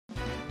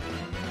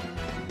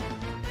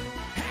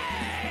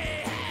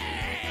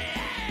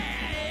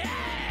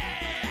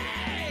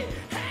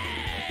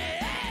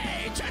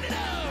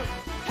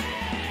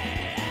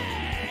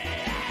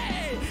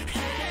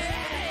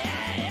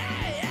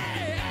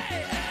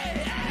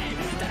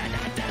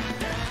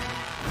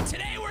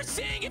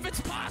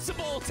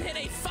to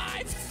hit a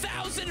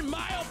 5,000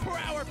 mile per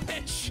hour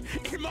pitch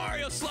in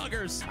Mario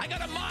Sluggers. I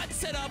got a mod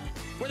set up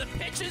where the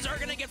pitches are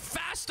gonna get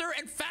faster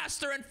and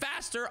faster and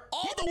faster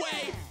all the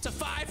way to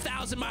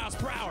 5,000 miles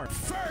per hour.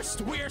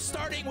 First, we are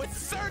starting with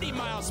 30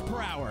 miles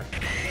per hour.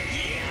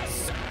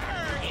 Yes, sir!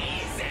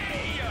 Easy!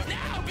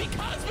 Now,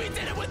 because we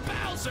did it with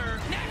Bowser,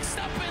 next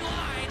up in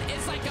line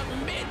is like a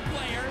mid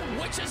player,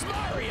 which is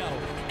Mario.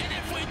 And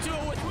if we do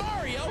it with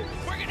Mario,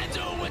 we're gonna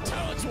do it with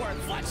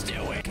Toadsworth. Let's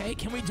do it. Okay,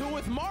 can we do it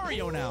with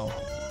Mario now?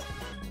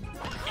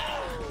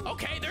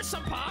 Okay, there's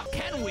some pop.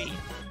 Can we?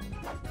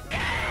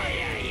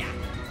 Yeah.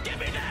 Give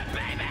me that,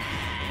 baby!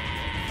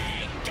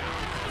 Go!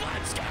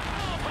 Let's go!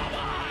 Come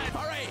on!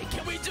 All right,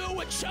 can we do it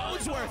with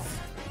Toadsworth?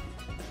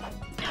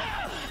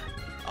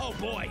 Oh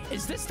boy,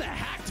 is this the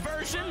hacked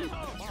version?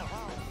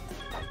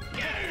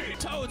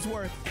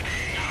 Toadsworth.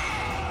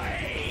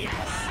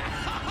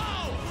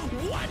 Oh,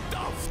 what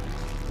the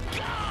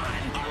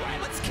God! All right,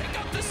 let's kick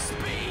up the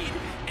speed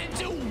and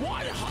do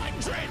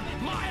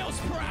 100 miles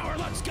per hour.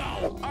 Let's go.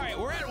 All right,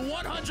 we're at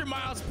 100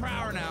 miles per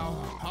hour now.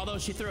 Although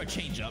she threw a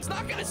changeup. It's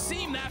not gonna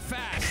seem that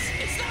fast.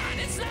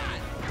 It's not.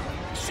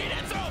 She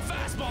didn't throw a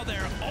fastball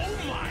there. Oh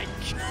my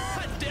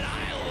God, did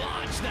I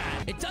launch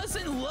that? It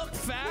doesn't look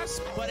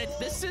fast, but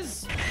this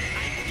is,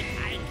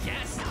 I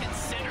guess,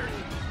 considered.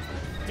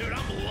 Dude,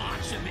 I'm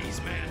launching these,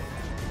 man.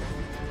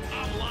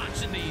 I'm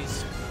launching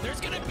these.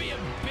 There's gonna be a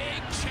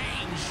big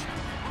change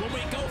when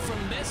we go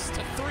from this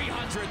to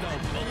 300, though.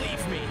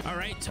 Believe me. All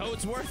right,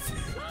 Toadsworth.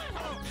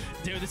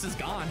 Dude, this is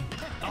gone.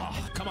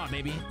 Oh, come on,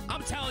 baby.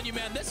 I'm telling you,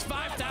 man, this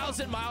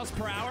 5,000 miles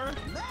per hour,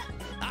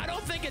 I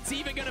don't think it's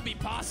even gonna be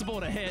possible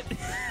to hit.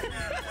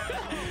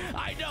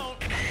 I don't.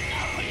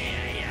 Oh,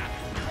 yeah.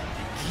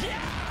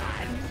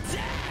 God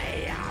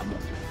damn.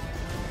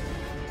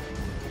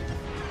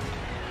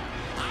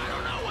 I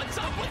don't know what's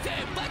up with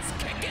him. Let's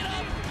kick it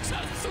up to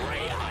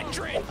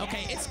 300.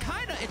 Okay, it's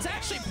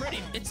actually pretty.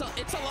 It's a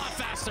lot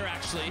faster,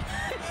 actually.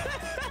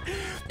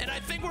 And I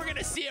think we're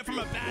gonna see it from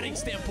a batting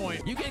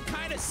standpoint. You can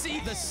kind of see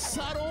the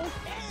subtle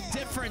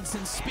difference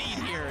in speed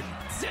here.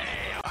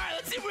 Damn. All right,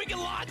 let's see if we can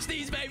launch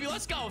these, baby.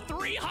 Let's go.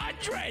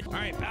 300. All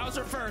right,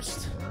 Bowser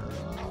first.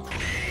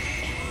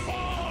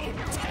 Oh,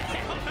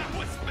 damn, that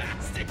was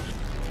fasting.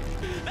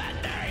 That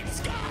thing's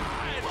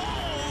gone.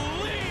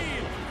 Holy.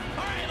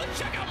 All right, let's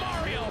check out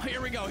Mario.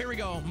 Here we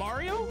go.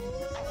 Mario?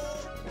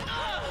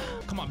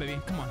 Come on, baby.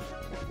 Come on.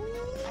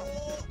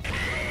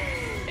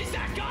 Is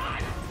that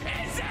gone?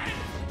 Is it?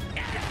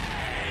 It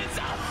is!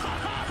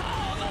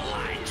 Oh, the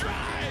line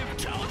drive!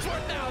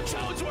 Toadsworth now.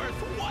 Toadsworth.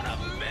 What a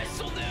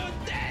missile, dude.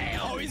 Damn.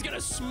 Oh, he's gonna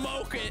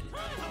smoke it.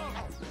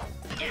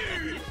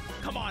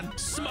 Come on,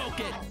 smoke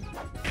it.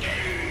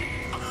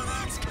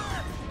 Oh, that's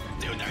good.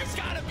 Dude, there's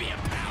gotta be a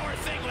power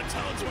thing with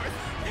Toadsworth.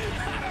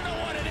 I don't know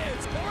what it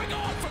is, but we're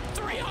going from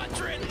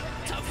 300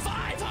 to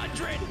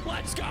 500.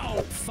 Let's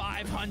go.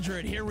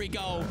 500, here we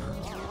go.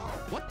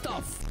 What the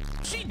f?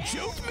 She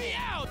juked me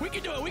out. We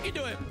can do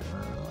it.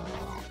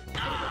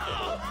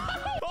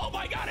 Oh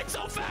my God, it's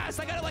so fast.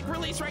 I gotta like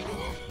release right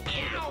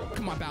now.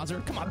 Come on,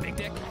 Bowser. Come on, Big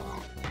Dick.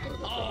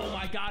 Oh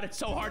my God, it's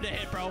so hard to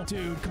hit, bro.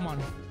 Dude, come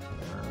on.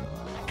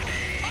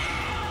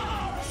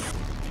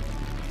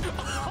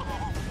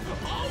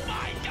 Oh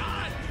my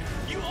God!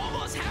 You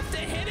almost have to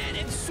hit it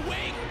and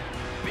swing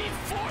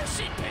before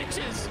she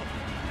pitches.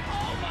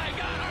 Oh my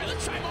God! All right,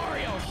 let's try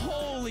Mario.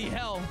 Holy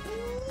hell!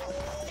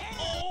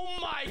 Oh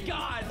my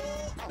God!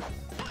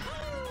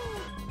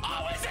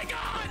 Oh, is it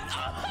gone?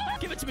 Oh.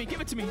 Give it to me!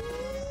 Give it to me!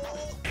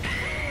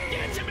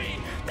 Give it to me!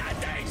 That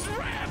thing's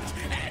ripped!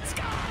 It's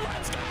gone!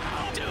 Let's go!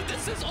 Dude,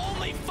 this is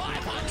only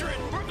 500.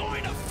 We're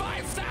going to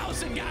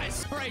 5,000,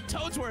 guys. All right,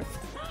 Toadsworth.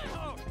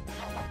 Oh,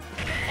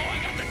 I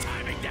got the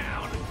timing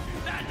down.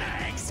 That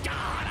thing's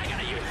gone. I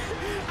gotta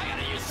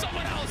use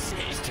someone else.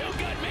 He's too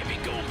good. Maybe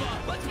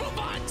Goomba. Let's move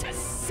on to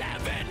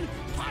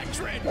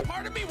 700.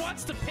 Part of me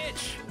wants to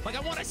pitch. Like,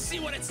 I want to see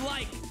what it's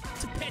like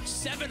to pitch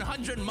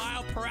 700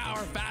 mile per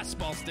hour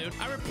fastballs, dude.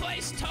 I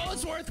replaced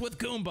Toadsworth with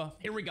Goomba.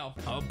 Here we go.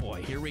 Oh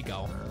boy, here we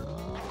go.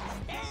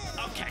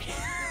 Okay.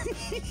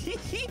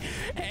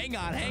 Hang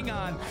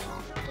on.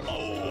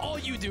 Oh, all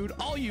you, dude.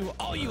 All you.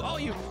 Oh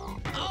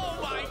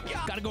my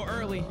God. Gotta go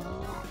early.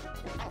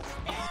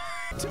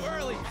 Too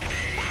early.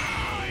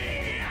 Oh,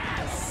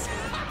 yes!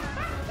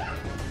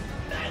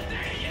 That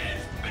thing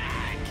is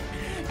back!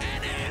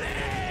 And it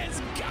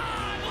is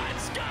gone!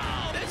 Let's go!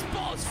 This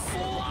ball's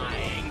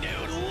flying,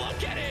 dude!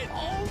 Look at it!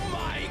 Oh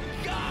my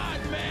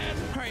God, man!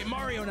 All right,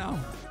 Mario now.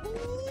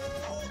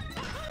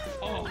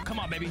 Oh, come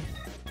on, baby.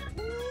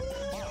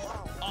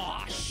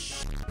 Oh,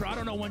 bro, I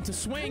don't know when to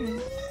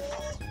swing.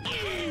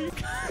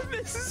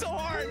 This is so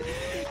hard.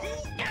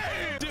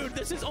 Dude,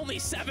 this is only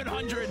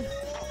 700.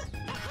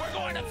 We're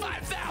going to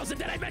 5,000.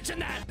 Did I mention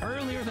that?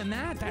 Earlier than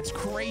that? That's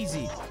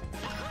crazy.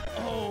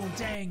 Oh,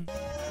 dang.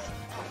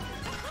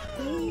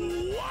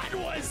 What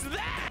was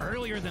that?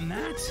 Earlier than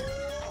that?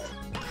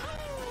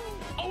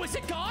 Oh, is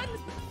it gone?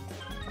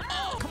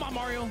 Oh, come on,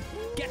 Mario.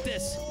 Get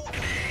this.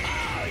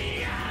 Oh,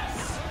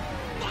 yes!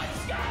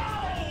 Let's go!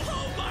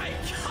 Oh, my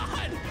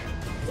God!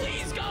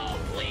 Please go!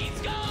 Please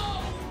go!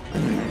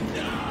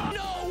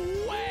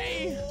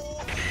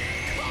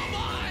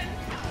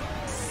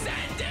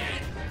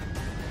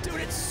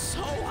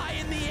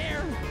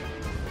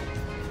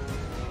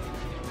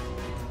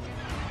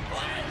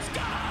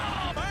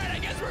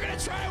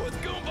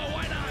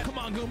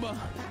 Goomba.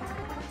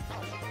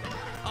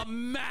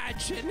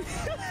 Imagine.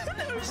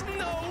 There's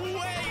no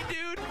way,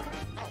 dude.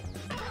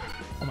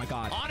 Oh my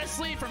God.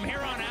 Honestly, from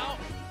here on out,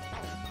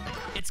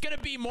 it's gonna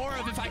be more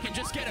of if I can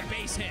just get a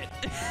base hit.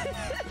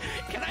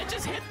 Can I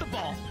just hit the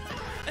ball?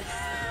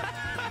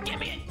 Give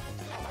me it.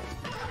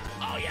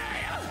 Oh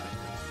yeah.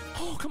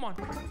 Oh, come on.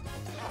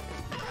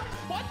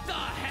 What the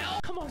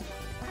hell? Come on.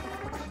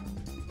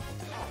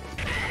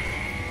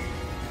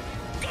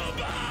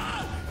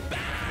 Goomba!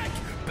 Back!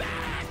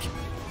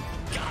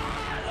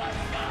 God,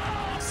 let's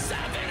go!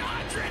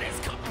 700 is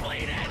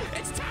completed!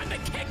 It's time to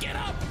kick it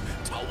up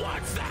to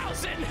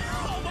 1,000!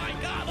 Oh my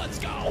God, let's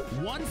go!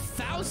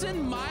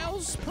 1,000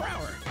 miles per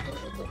hour.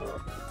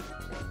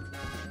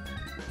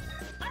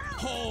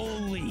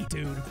 Holy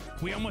dude.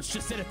 We almost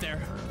just did it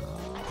there.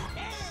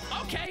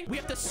 Okay, we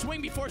have to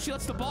swing before she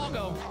lets the ball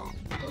go.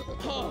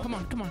 Oh, come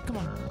on.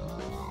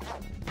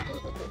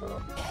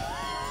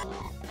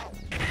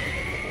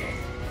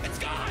 It's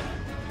gone!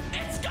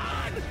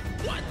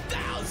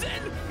 1,000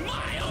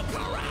 mile per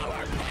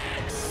hour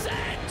pitch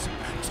sent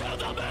to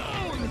the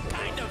moon!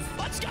 Kind of.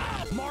 Let's go!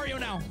 Mario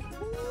now.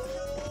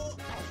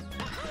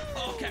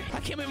 Okay, I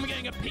can't believe I'm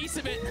getting a piece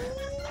of it.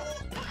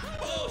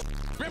 Oh,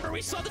 remember,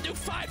 we still have to do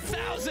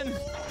 5,000.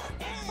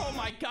 Oh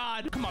my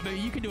God. Come on, baby,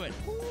 you can do it.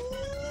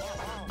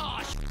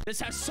 Oh,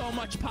 this has so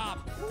much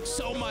pop.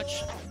 So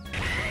much.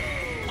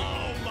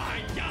 Oh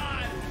my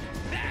God.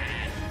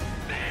 That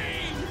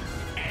thing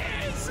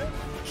is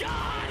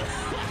gone.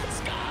 Let's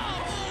go.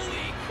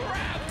 Holy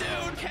crap,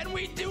 dude. Can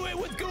we do it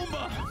with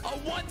Goomba? A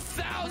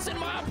 1,000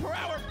 mile per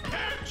hour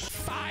pitch.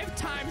 5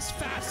 times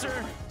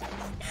faster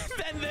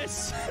than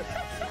this.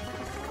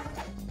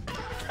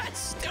 That's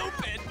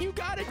stupid. You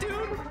got it,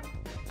 dude.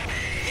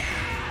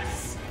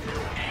 Yes!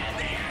 And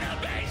the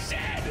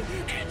animation!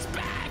 It's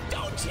back!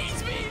 Don't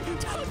cheese me!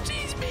 Don't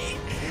cheese me!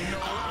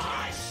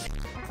 Oh, shit!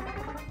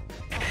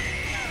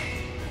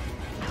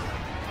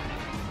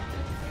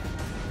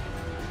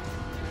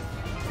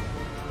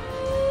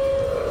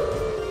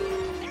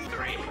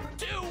 3,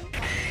 2, 1.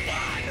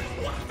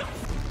 What the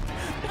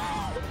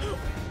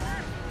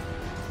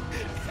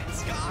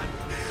It's gone.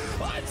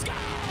 Let's go!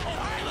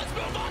 Alright, let's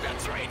move on to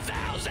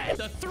 3,000!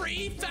 The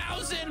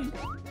 3,000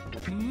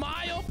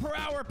 mile per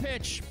hour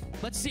pitch.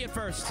 Let's see it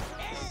first.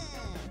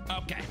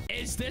 Okay.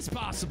 Is this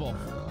possible?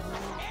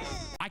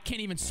 I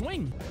can't even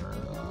swing.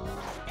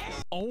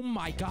 Oh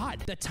my God.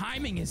 The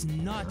timing is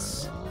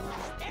nuts.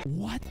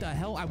 What the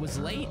hell? I was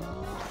late.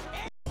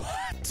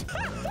 What?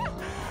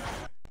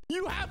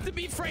 You have to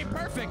be frame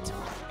perfect.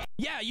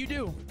 Yeah, you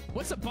do.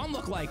 What's the bunt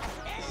look like?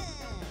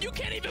 You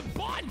can't even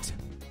bunt.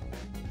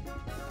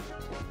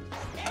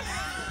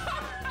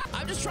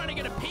 I'm just trying to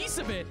get a piece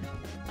of it.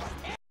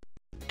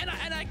 And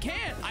I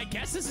can't. I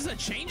guess this is a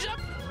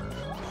changeup?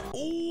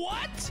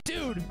 What?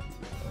 Dude.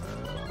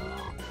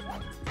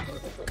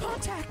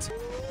 Contact.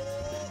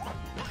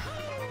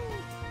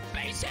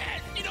 Base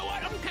hit. You know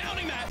what? I'm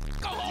counting that.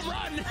 Go home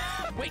run.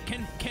 Wait,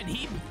 can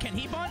he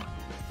bunt?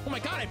 Oh my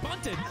God, I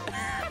bunted.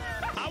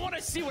 I want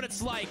to see what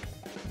it's like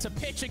to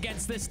pitch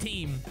against this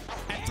team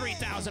at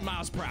 3,000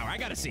 miles per hour. I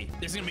got to see.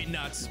 This is going to be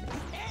nuts.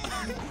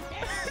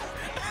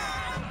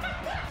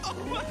 Oh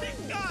my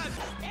God.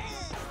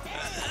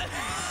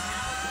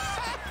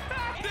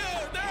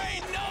 Dude, there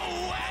ain't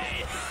no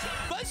way.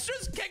 Let's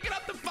just kick it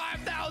up to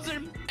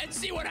 5,000 and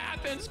see what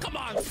happens. Come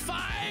on,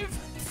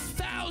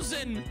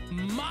 5,000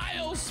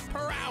 miles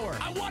per hour.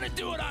 I want to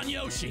do it on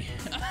Yoshi.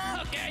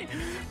 Okay,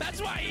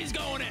 that's why he's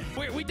going in.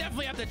 We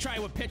definitely have to try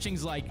what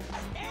pitching's like.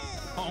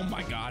 Oh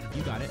my God,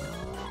 you got it.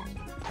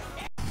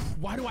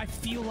 Why do I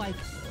feel like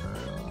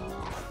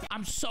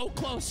I'm so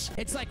close?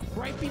 It's like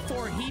right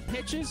before he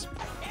pitches,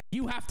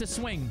 you have to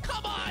swing.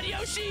 Come on,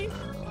 Yoshi.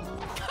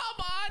 Come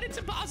on, it's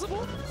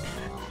impossible.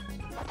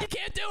 You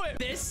can't do it.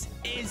 This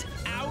is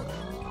out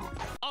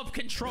of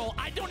control.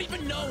 I don't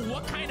even know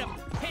what kind of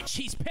pitch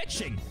he's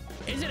pitching.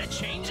 Is it a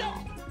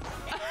changeup?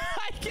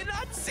 I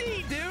cannot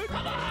see, dude.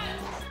 Come on.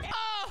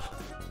 Oh.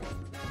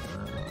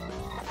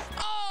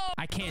 Oh.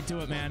 I can't do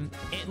it, man.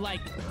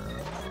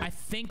 I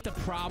think the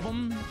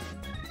problem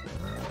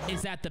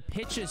is that the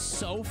pitch is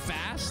so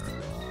fast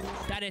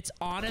that it's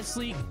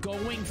honestly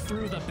going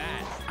through the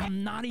bat.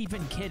 I'm not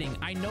even kidding.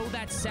 I know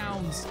that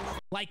sounds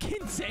like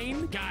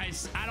insane.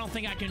 Guys, I don't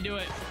think I can do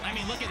it. I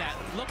mean, look at that.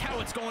 Look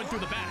how it's going through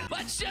the bat.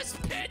 Let's just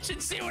pitch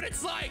and see what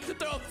it's like to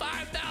throw a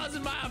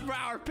 5,000 mile per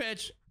hour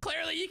pitch.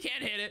 Clearly, you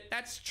can't hit it.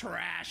 That's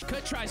trash.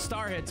 Could try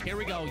star hits. Here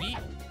we go. Yeet.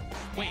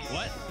 Wait,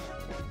 what?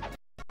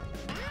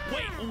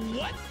 Wait,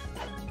 what?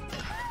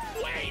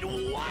 Wait,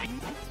 what?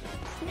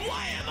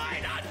 Why am I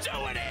not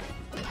doing it?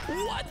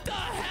 What the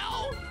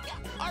hell?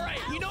 All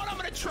right, you know what I'm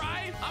gonna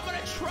try? I'm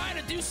gonna try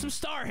to do some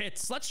star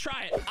hits. Let's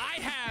try it.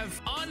 I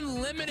have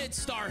unlimited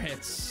star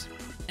hits.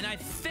 And I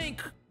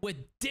think with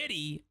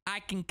Diddy, I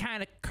can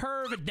kind of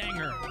curve a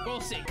dinger. We'll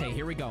see. Okay,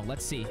 here we go.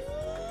 Let's see.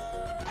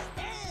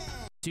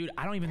 Dude,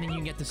 I don't even think you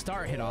can get the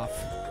star hit off.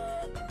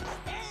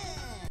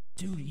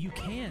 Dude, you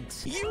can't.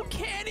 You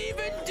can't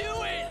even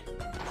do it.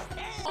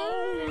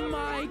 Oh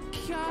my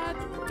God,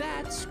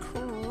 that's That's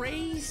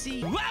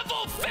crazy.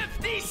 Level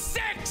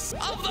 56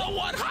 of the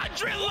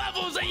 100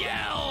 levels of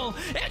Yell.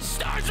 It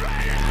starts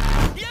right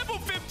now. Level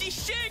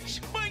 56,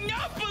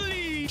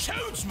 Monopoly.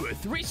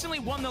 Choadsworth recently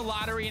won the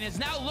lottery and is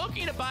now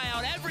looking to buy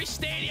out every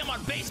stadium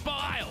on Baseball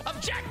Isle.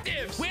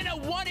 Objectives: win a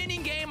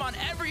 1-inning game on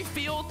every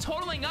field,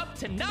 totaling up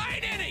to 9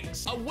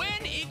 innings. A win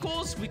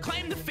equals we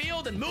claim the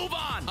field and move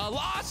on. A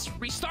loss,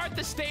 restart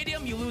the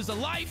stadium, you lose a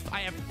life.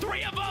 I have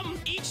 3 of them.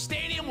 Each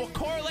stadium will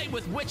correlate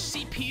with which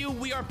CPU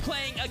we are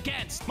playing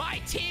against. My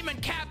team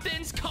and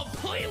captain's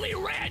completely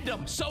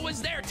random. So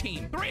is their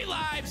team. 3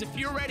 lives. If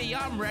you're ready,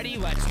 I'm ready.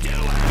 Let's do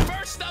it.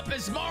 First up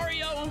is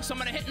Mario. So I'm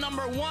gonna hit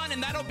number 1,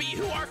 and that'll be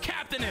who our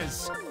captain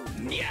is.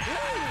 Yeah!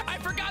 I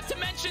forgot to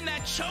mention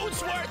that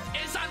Choadsworth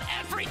is on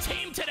every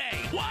team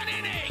today. 1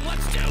 inning.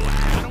 Let's do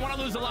it. I don't want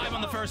to lose a live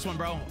on the first one,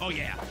 bro. Oh,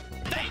 yeah.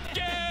 Thank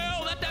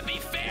you. Let that be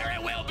fair.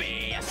 It will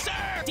be. Yes,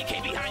 sir.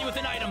 DK behind you with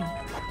an item.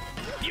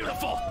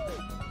 Beautiful.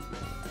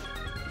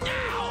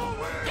 Ow!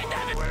 Get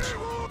that bitch.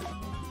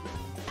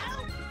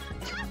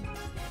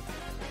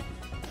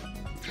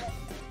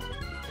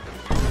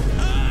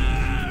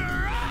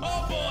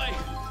 Oh, boy.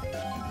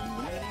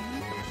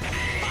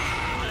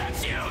 Oh,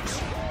 that's huge.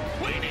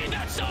 We need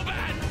that so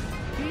bad.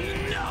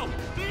 No.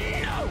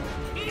 No.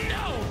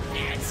 No.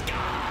 It's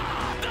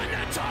gone. The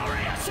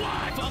notorious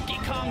one. Funky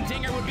Kong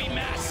Dinger would be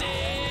massive.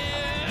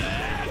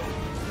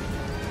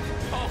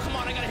 Oh, come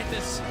on. I gotta hit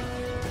this.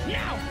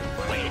 Now.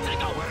 Wait until I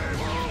go.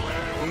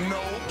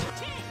 No.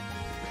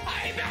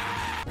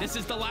 This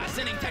is the last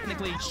inning,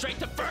 technically. Straight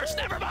to first.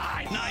 Never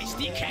mind. Nice,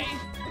 DK.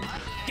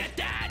 Get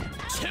that.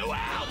 2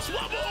 outs.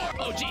 1 more.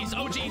 Oh, geez.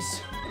 Oh,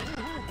 geez.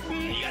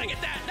 You gotta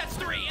get that. That's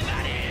 3, and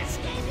that is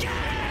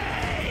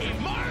game.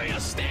 Mario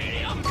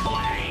Stadium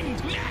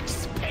claimed.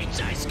 Next,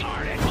 Peach Ice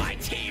Garden. My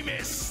team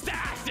is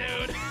stacked,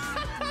 dude.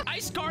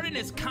 Ice Garden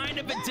is kind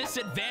of a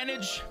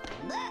disadvantage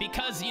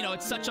because, you know,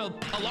 it's such a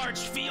large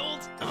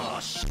field. Oh,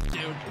 shit,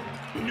 dude.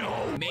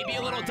 No. Maybe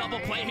a little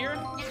double play here.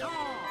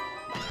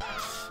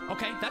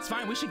 Okay, that's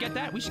fine. We should get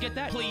that. We should get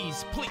that.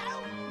 Please, please.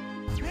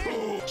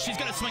 She's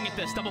gonna swing at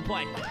this. Double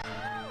play.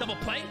 Double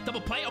play.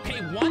 Double play.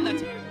 Okay, 1.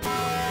 That's...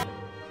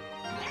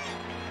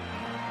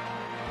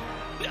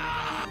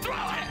 Ah,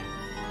 throw it!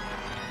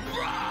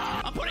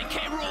 I'm putting K.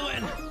 Rool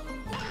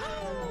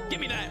in. Give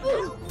me that.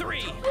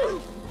 3.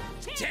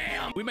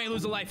 Damn. We may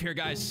lose a life here,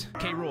 guys.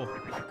 K. Rool.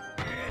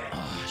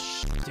 Oh,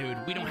 shit, dude.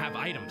 We don't have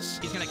items.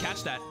 He's gonna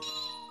catch that.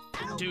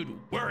 Dude,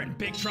 we're in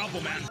big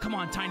trouble, man. Come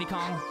on, Tiny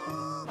Kong.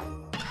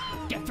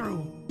 Get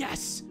through.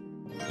 Yes.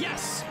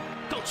 Yes.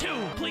 Go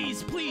 2.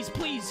 Please, please,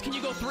 please. Can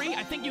you go 3?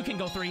 I think you can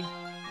go 3.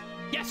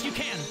 Yes, you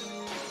can.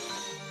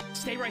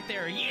 Stay right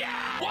there.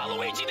 Yeah.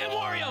 Waluigi, then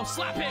Wario.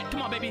 Slap hit.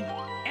 Come on, baby.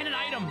 And an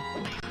item.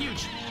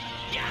 Huge.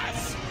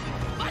 Yes.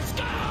 Let's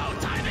go.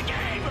 Time the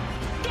game.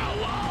 Go,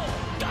 Wall.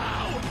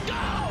 Go.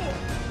 Go.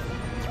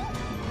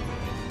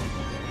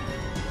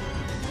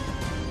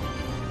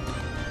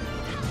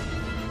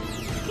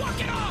 Walk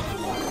it off.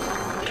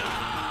 No.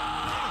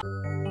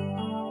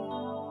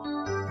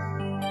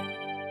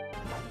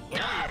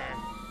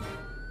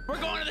 We're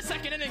going to the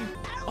 2nd inning.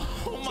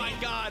 Oh my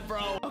God,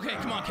 bro. Okay,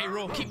 come on, K.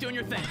 Rool. Keep doing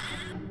your thing.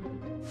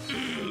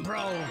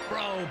 Bro,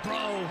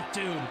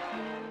 dude.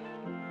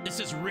 This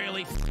is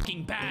really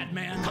fucking bad,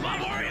 man. Come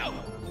on, Wario.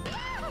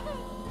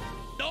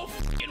 No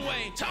fucking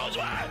way.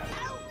 Toadsworth.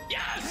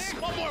 Yes.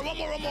 One more.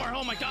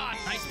 Oh my God.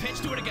 Nice pitch.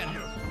 Do it again.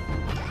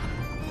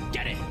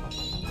 Get it.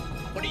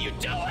 What are you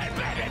doing,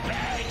 baby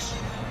Peach?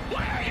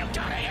 Why are you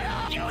cutting it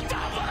off? You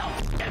dumb little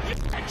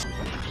bitch.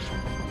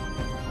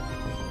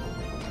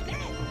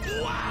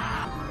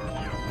 Wow!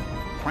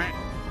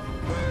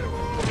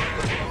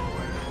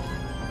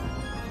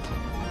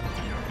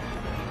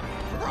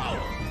 Bro!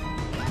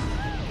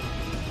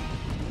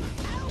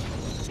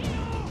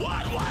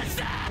 What was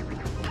that?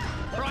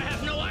 Bro, I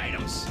have no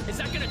items. Is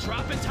that gonna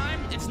drop in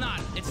time? It's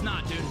not. It's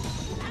not, dude.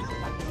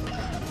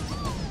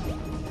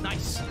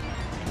 Nice.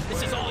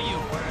 This is all you.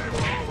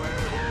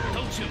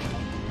 Go 2.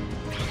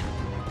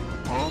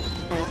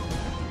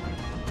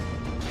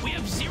 We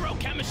have 0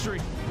 chemistry.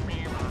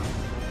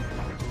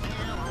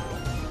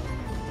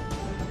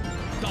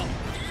 Go.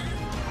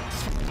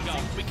 Go.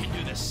 We can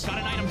do this. Got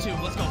an item 2.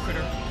 Let's go,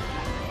 critter.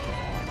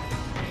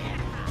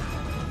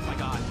 Oh my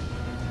God.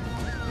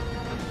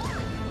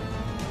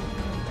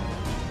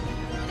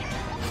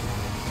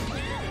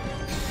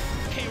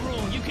 K.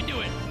 Rool, you can do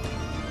it.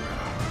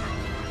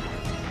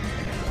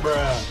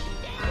 Bruh.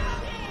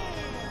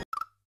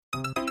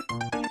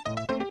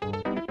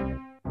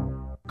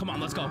 Come on,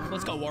 let's go.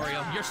 Let's go,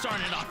 Wario. You're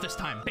starting it off this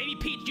time. Baby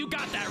Peach, you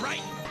got that,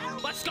 right?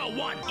 Let's go.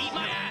 1. Eat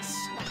my ass.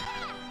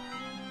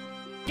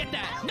 Get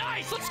that.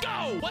 Nice. Let's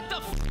go. What the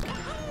f?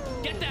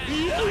 Get that.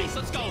 Nice.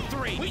 Let's go.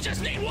 3. We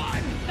just need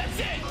 1. That's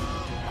it.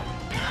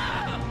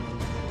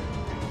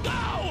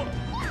 Go.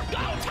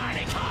 Go,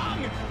 Tiny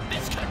Kong.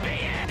 This could be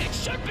it. It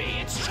should be.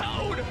 It's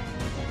Toad.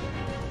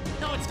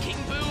 No, it's King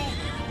Boo.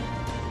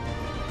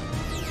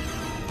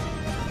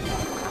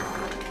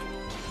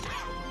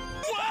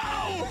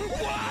 Wow.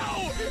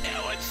 Wow.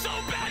 It was so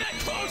bad at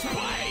close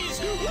plays.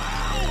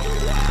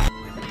 Wow.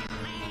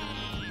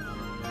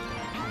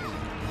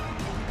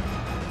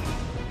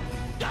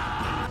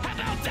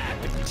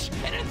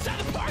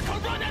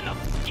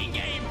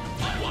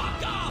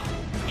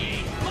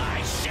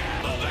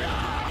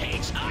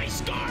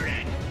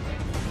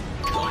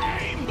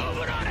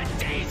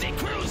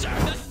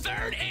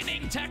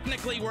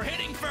 Seriously, we're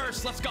hitting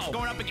first. Let's go.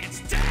 Going up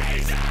against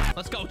Daisy.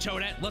 Let's go,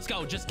 Chodette. Let's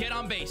go. Just get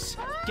on base.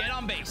 Get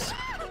on base.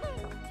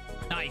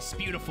 Nice.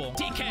 Beautiful.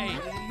 DK.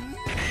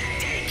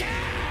 DK!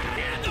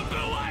 And the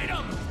boo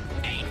item!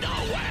 Ain't no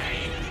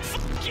way!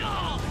 Fuck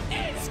y'all!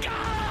 It's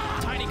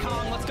gone! Tiny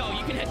Kong, let's go.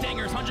 You can hit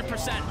dingers,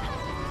 100%.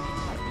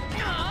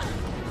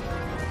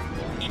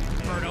 Eat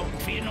Birdo.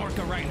 Feed an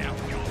orca right now.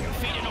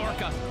 Feed an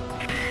orca.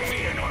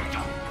 Feed an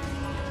orca.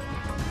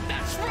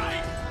 That's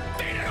right!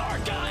 Feed an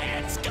orca!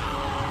 It's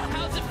gone!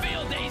 How's it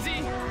feel,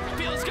 Daisy?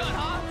 Feels good,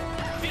 huh?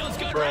 Feels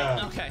good,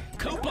 right? Okay.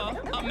 Koopa,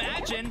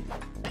 imagine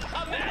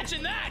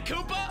that,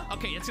 Koopa!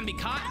 Okay, it's gonna be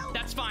caught.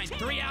 That's fine.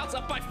 3 outs,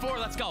 up by 4.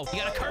 Let's go. You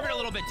gotta curve it a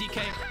little bit,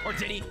 DK. Or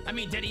Diddy. I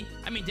mean Diddy.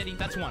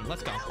 That's 1.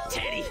 Let's go.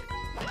 Diddy!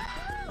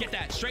 Get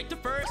that. Straight to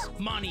first.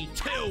 Money.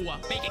 2.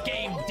 Make it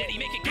game. Diddy,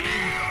 make it game.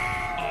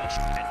 Oh,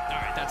 shit.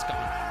 Alright, that's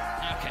gone.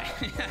 Okay.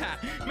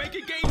 Make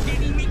it game,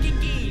 Diddy. Make it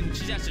game.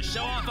 She has to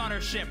show off on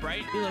her ship,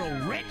 right? You little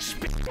rich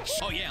bitch.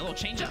 Oh, yeah. A little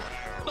change up.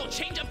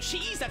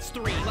 Cheese. That's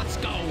 3. Let's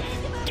go.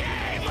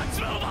 Game. Let's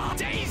move on.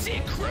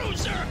 Daisy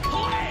Cruiser.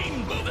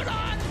 Claim. Moving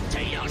on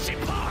to Yoshi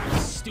Park.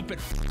 Stupid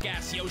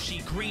ass Yoshi.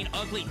 Green,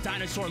 ugly,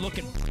 dinosaur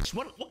looking.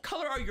 What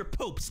color are your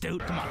poops,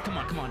 dude? Come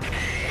on.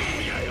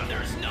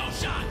 There's no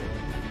shot.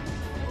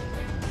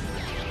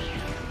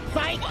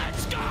 Fight.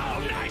 Let's go.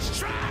 Nice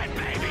try,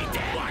 baby.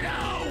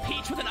 1-0.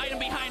 Peach with an item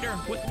behind her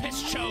with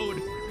Piss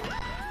Chode.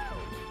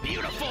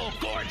 Beautiful.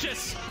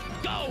 Gorgeous.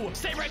 Go.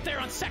 Stay right there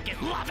on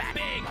second. Love it.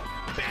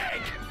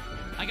 Big.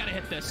 I gotta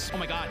hit this. Oh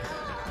my god.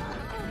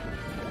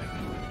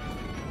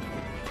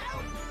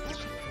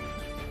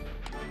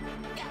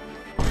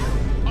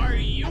 Are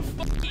you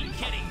fucking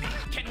kidding me?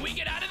 Can we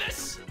get out of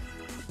this?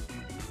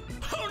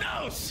 Who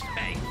knows?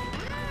 Hey.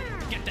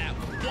 Get that.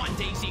 1,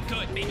 Daisy.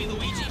 Good. Maybe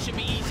Luigi should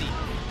be easy.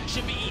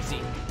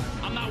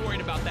 I'm not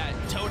worried about that.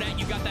 Toadette,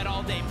 you got that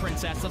all day,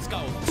 princess. Let's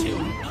go. 2.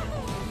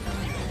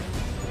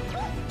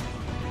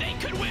 They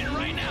could win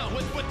right now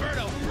with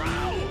Birdo.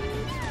 Bro!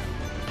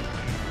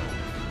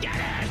 Get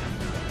it!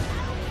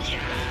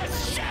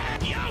 Yes!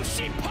 Shit!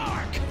 Yoshi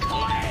Park!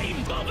 Claim!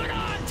 Moving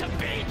on to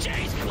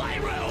BJ's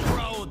Playroom!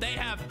 Bro, they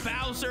have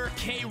Bowser,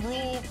 K.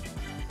 Rool,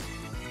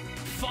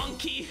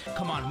 Funky.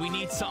 Come on, we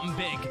need something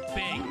big.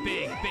 Big.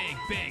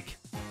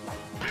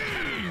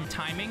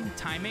 Timing.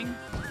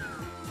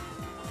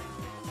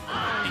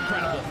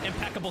 Incredible.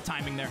 Impeccable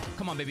timing there.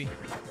 Come on, baby.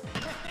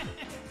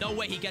 No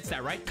way he gets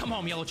that, right? Come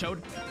home, Yellow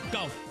Chode.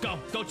 Go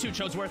 2,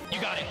 Chodesworth. You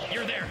got it.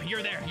 You're there.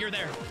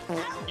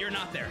 You're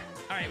not there.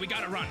 All right, we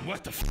gotta run.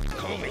 What the f?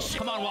 Holy shit.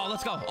 Come on, Wall,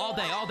 let's go. All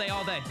day.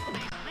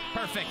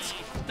 Perfect.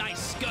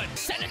 Nice, good.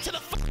 Send it to the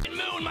fucking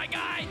moon, my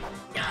guy.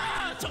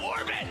 To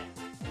orbit.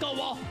 Go,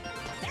 Wall.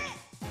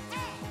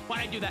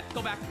 Why'd I do that?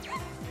 Go back.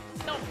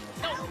 No.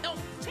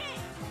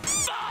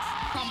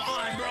 Come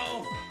on,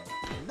 bro.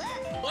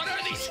 What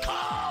are these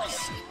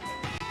calls?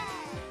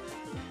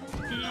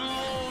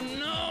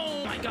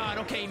 No. My god,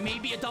 okay,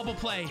 maybe a double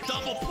play.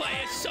 Double play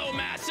is so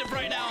massive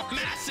right now.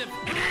 Massive.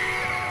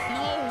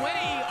 No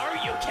way. Are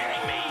you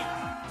kidding me?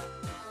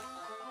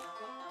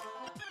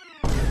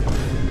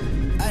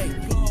 Hey,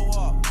 blow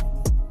up.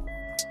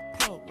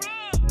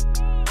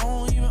 I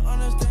don't even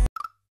understand.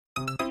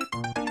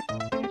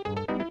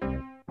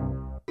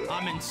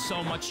 I'm in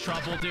so much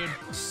trouble, dude.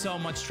 So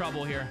much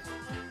trouble here.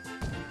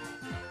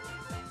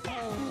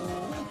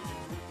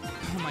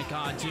 Oh my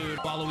god, dude.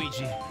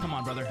 Waluigi. Come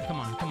on, brother. Come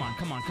on.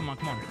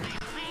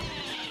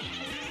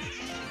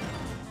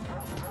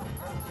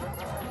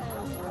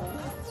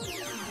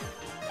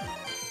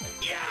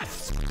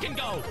 Yes! Can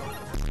go!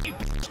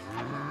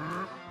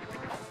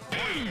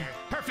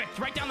 Perfect.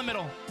 Right down the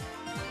middle.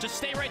 Just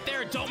stay right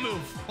there. Don't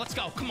move. Let's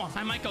go. Come on.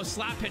 I might go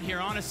slap hit here,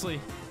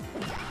 honestly.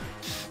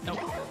 Nope.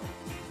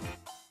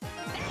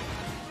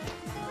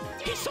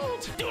 He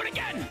sold! Do it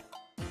again!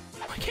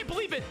 I can't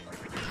believe it!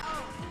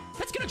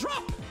 That's gonna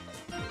drop!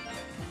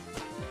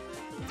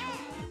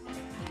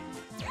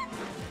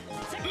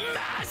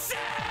 Massive!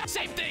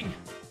 Same thing!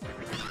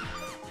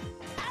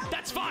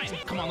 That's fine!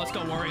 Come on, let's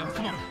go, Wario.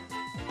 Come on.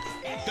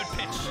 Good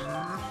pitch.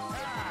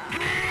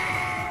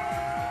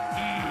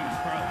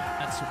 Bro,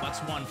 that's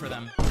 1 for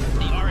them.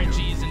 The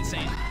RNG is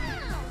insane.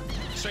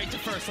 Straight to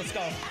first, let's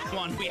go.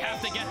 1. We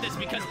have to get this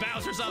because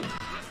Bowser's up.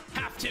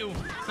 Have to.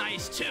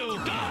 Nice. 2.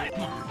 Good.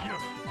 Come on.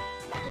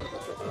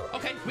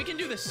 Okay, we can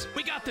do this.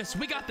 We got this.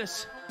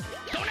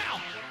 Go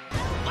now.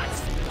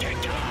 Let's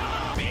go.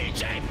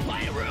 BJ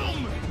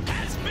Playroom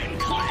has been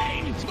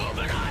claimed.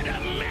 Moving on to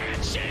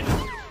Mansion.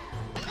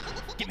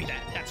 Give me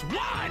that. That's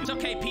 1. It's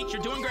okay, Peach.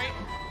 You're doing great.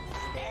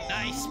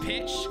 Nice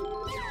pitch.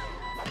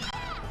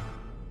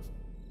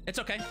 It's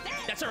okay.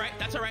 That's all right.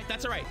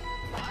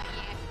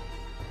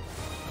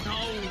 No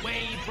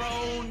way,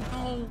 bro.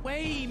 No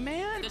way,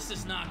 man. This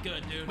is not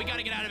good, dude. We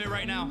gotta get out of it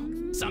right now.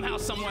 Somehow,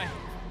 some way.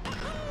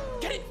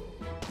 Get it.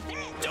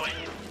 Do it.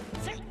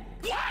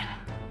 What?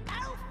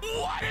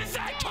 What is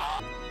that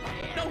called?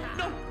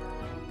 No.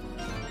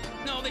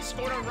 No, they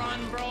scored a run,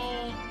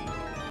 bro.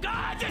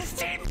 God, this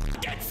team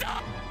gets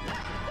up.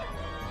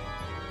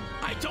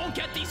 I don't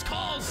get these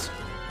calls.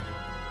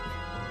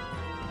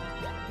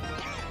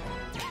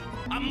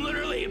 I'm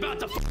literally about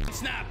to fucking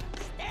snap.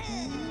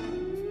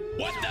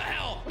 What the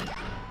hell?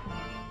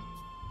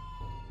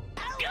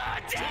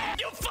 God damn!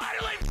 You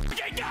finally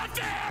fucking got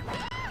there!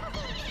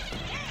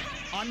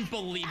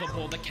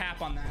 Unbelievable, the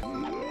cap on that.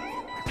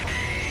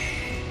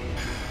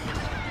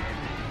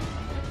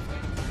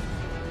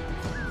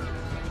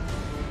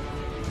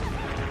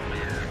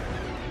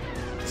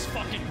 Let's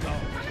fucking go.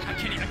 I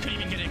couldn't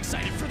even get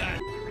excited for that.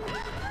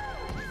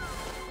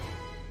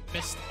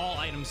 Missed all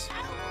items.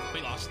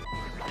 We lost.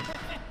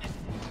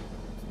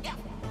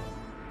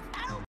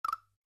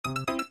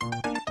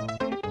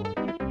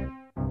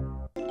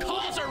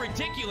 Calls are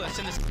ridiculous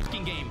in this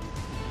fucking game.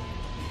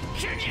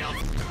 Can you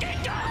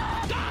fucking go?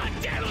 God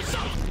damn, I'm so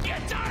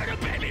fucking tired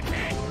of baby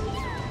pig.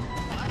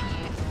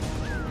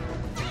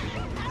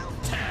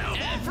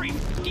 Every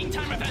fucking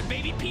time I've had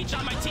baby peach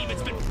on my team,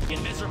 it's been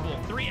fucking miserable.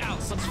 3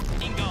 outs. Let's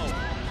fucking go.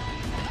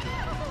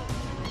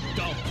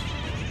 Go.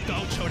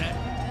 Go, Chodet.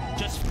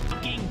 Just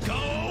fucking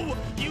go,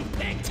 you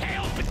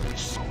pigtail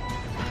bitch.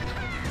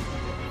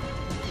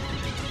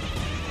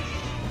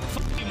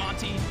 Fuck you,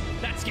 Monty.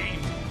 That's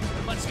game.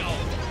 Let's go.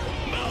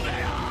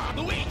 Moving on.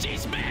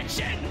 Luigi's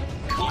Mansion.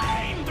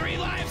 Claim 3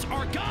 lives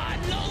or gone.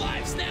 No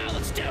lives now.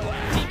 Let's do it.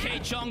 DK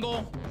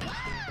Jungle.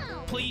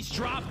 Please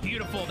drop.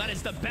 Beautiful. That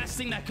is the best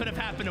thing that could have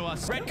happened to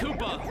us. Red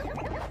Koopa.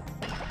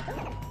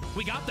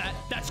 We got that.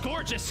 That's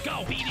gorgeous.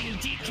 Go. Beating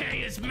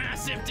DK is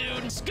massive,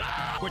 dude. Go.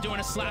 We're doing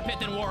a slap hit,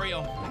 then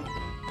Wario.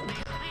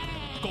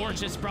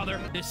 Gorgeous, brother.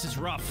 This is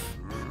rough.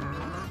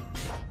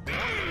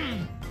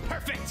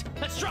 Perfect.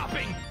 Let's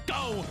dropping.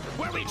 Go.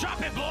 Where we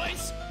drop it,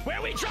 boys?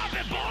 Where we drop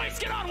it, boys?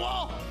 Get on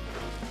wall.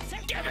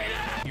 Give me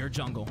that. Your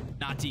jungle,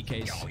 not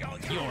DK's.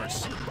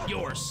 Yours.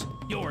 Yours.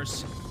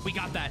 Yours. We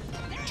got that.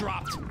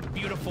 Dropped.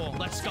 Beautiful.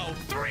 Let's go.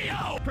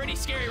 3-0. Pretty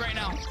scary right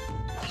now.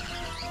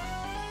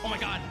 Oh my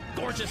god.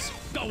 Gorgeous.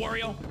 Go,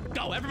 Wario.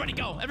 Go. Everybody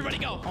go. Everybody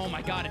go. Oh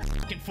my god. It's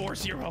fucking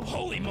 4-0.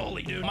 Holy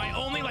moly, dude. My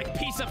only, like,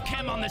 piece of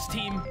chem on this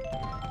team.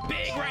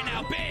 Big right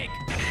now. Big.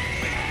 Big.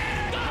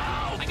 Go.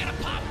 I gotta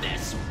pop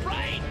this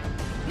right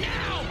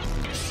now.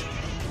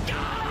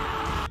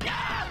 Go.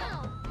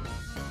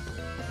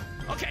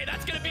 Okay,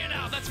 that's gonna be an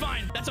out. That's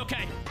fine. That's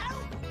okay.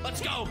 Let's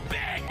go.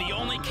 Big. The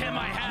only chem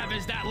I have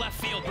is that left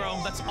field,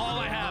 bro. That's all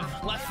I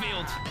have. Left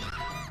field.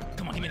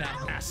 Come on, give me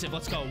that. Massive.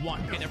 Let's go.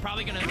 1. Okay, they're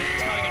probably gonna rip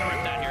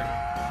that here.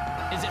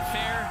 Is it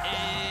fair?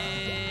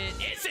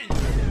 It isn't.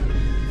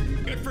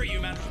 Good for you,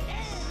 man.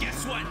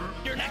 Guess what?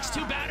 Your next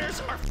 2 batters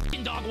are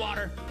fucking dog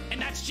water.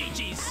 And that's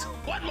GG's.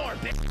 1 more,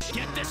 bitch.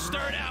 Get this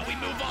stirred out. We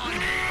move on.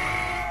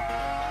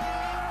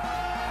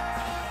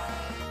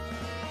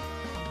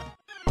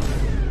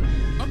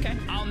 Okay,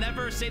 I'll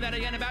never say that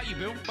again about you,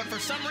 boo. But for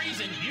some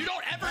reason, you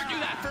don't ever do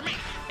that for me.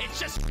 It's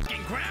just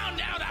fucking ground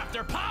out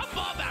after pop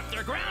up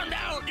after ground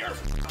out. You're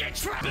fucking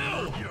trap,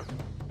 boo.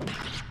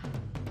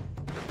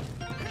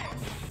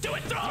 Do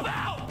it, throw him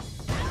out.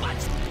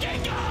 Let's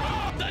fucking go.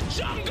 The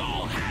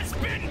jungle has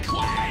been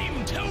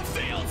claimed. 2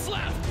 fields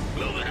left.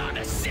 Moving on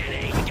to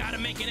city. We gotta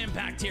make an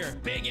impact here.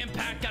 Big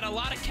impact. Got a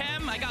lot of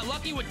chem. I got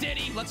lucky with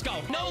Diddy. Let's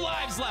go. No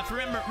lives left.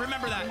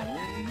 Remember that.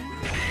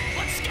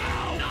 Let's go.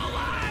 No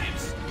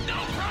lives.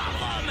 No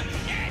problem.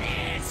 It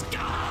is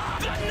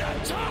gone. The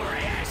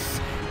notorious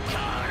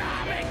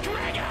Konami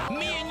Gregor.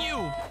 Me and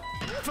you.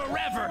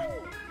 Forever.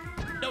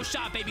 No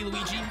shot, baby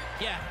Luigi.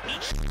 Yeah,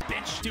 eat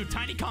bitch. Dude,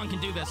 Tiny Kong can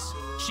do this.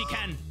 She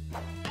can.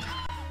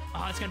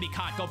 Oh, it's gonna be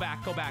caught. Go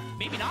back, go back.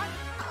 Maybe not.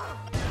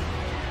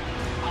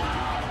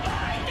 Oh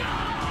my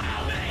god!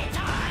 How many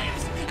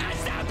times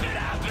has that been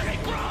happening,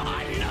 bro?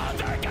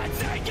 Another good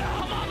thing.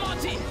 Come on,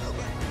 Monty.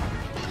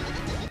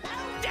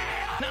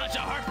 Damn!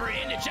 Nausea, Harper,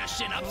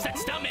 indigestion, upset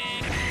stomach.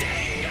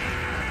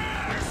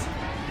 Dingers!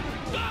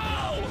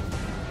 Go!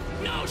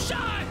 No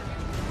shot!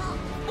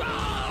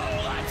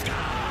 Roll! Let's go!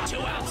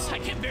 2 outs. I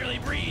can barely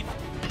breathe.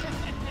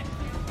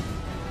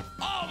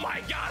 Oh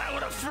my god, I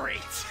would have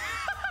freaked.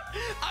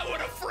 I would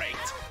have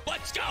freaked.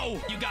 Let's go.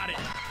 You got it.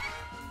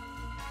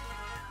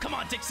 Come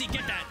on, Dixie,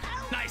 get that.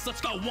 Nice, let's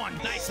go. 1.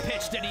 Nice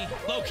pitch, Diddy.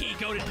 Low-key,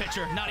 goated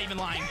pitcher. Not even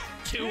lying.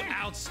 2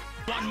 outs.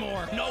 1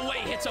 more. No way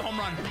hits a home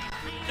run.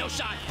 No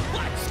shot.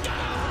 Let's go.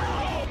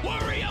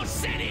 Wario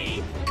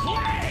City.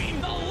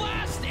 Claim the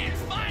last and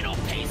final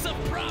piece of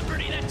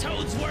property that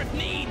Toadsworth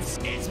needs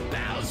is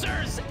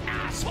Bowser's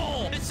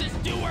asshole. This is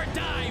do or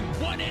die.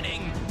 1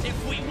 inning.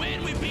 If we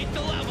win, we beat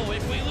the level.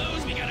 If we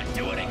lose, we gotta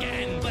do it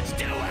again. Let's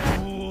do it.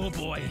 Oh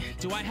boy.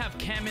 Do I have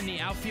chem in the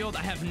outfield?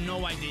 I have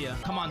no idea.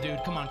 Come on,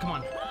 dude. Come on, come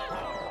on.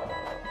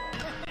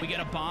 We get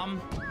a bomb.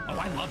 Oh,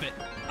 I love it.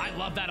 I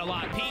love that a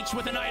lot. Peach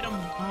with an item.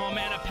 Oh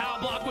man, a power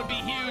block would be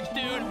huge,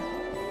 dude.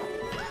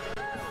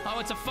 Oh,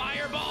 it's a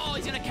fireball.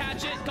 He's gonna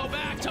catch it. Go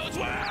back.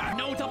 Toadsworth.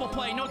 No double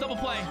play. No double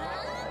play.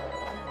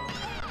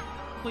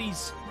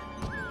 Please.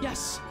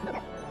 Yes.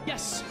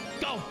 Yes.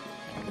 Go.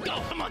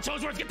 Go. Come on,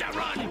 Toadsworth. Get that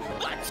run.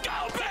 Let's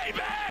go,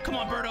 baby. Come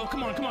on, Birdo.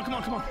 Come on. Come on. Come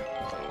on. Come on.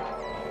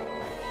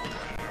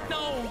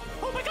 No.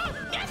 Oh my god.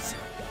 Yes.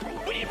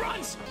 We need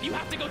runs. You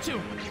have to go too.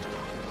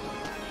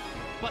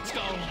 Let's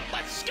go.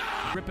 Let's go.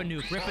 Rip a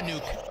nuke. Rip a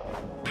nuke.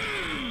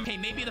 Okay,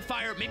 maybe the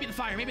fire, maybe the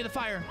fire, maybe the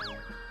fire.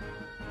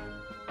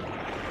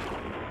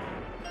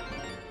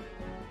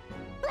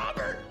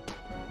 Robert!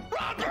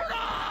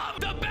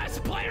 The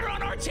best player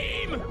on our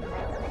team!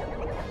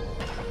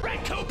 Red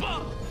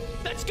Koopa!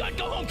 That's good.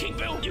 Go home, King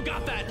Boo. You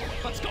got that.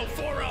 Let's go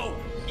 4-0.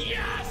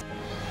 Yes!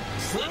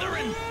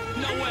 Slytherin.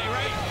 No way,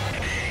 right?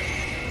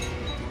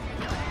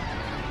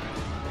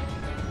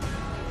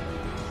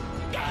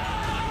 Go!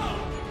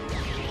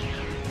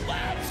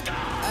 Let's go!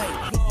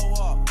 Hey, blow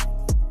up.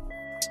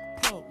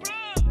 Blow.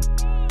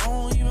 I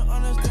don't even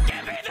understand.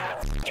 Give me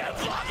that fucking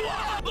blood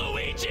wall,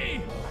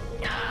 Luigi!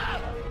 Ah!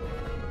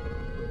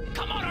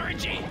 Come on,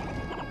 RNG.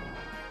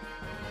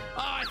 Oh,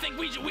 I think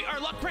we our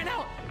luck ran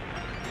out.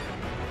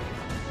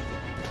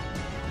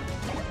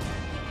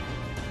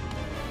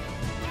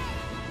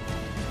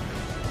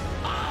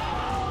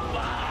 Oh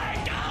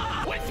my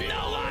God! With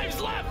no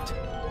lives left.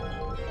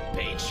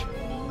 Peach.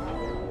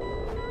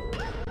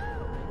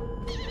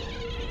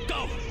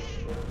 Go.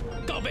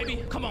 Go,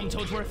 baby. Come on,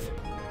 Toadsworth.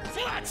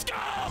 Let's go!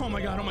 Oh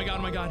my God, oh my God,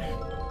 oh my God.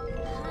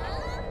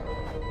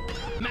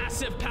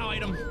 Massive POW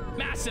item.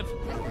 Massive.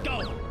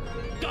 Go.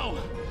 Go.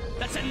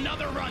 That's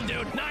another run,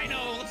 dude.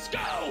 9-0. Let's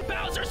go.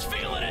 Bowser's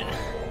feeling it.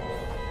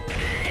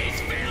 He's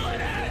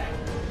feeling it.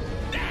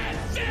 That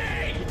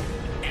thing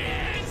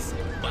is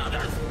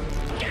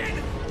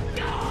motherfucking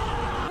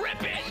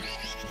ripping.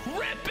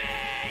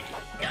 Ripping.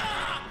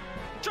 Ah!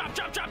 Drop,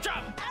 drop, drop,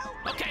 drop.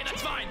 Okay,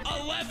 that's fine.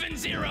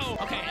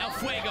 11-0. Okay, El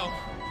Fuego.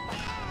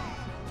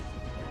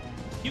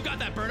 You got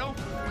that, Birdo.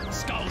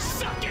 Let's go.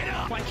 Suck it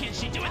up. Why can't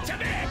she do it to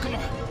me? Come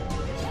on.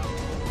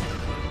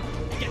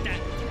 Get that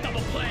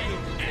double play.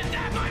 And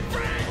that, my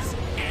friends,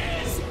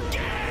 is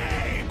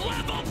game.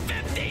 Level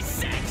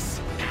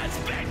 56 has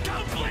been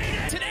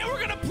completed. Today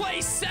we're gonna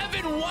play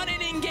 7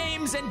 one-inning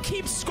games and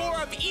keep score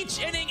of each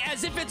inning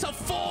as if it's a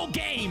full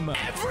game.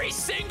 Every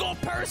single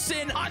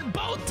person on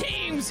both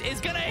teams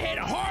is gonna hit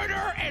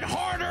harder and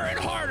harder and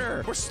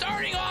harder. We're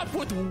starting off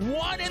with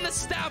 1 in the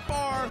stat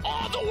bar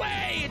all the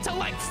way to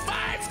like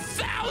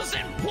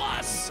 5,000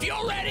 plus. If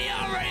you're ready,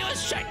 I'm ready.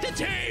 Let's check the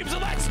teams.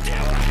 Let's do it.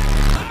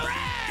 All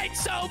right,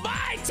 so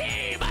my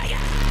team, I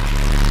got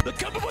the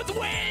Koopa with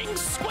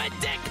wings, Squid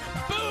Dick,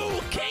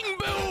 Boo, King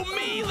Boo,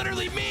 me,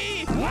 literally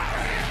me,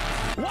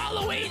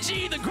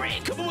 Waluigi, the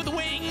green Koopa with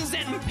wings,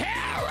 and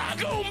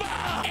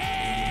Paragoomba,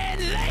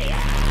 and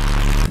Leia,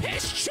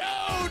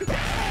 Pischode,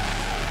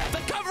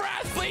 the cover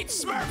athlete,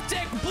 Smurf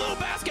Dick, Blue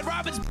Basket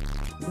Robbins,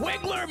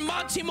 Wiggler,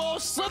 Monty Mole,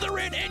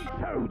 Slytherin, and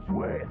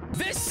Toadsworth.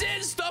 This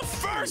is the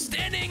first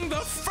inning, the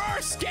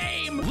first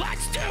game.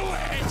 Let's do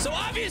it. So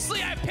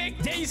obviously I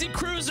picked Daisy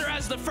Cruiser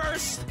as the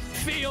first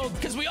field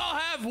because we all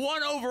have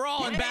 1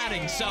 overall in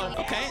batting. So,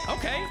 okay.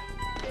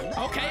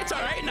 It's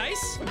all right.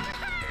 Nice.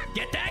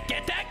 Get that,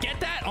 get that, get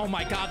that. Oh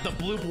my God, the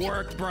bloop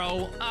worked,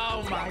 bro.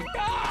 Oh my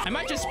God. I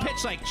might just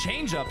pitch like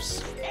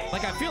change-ups.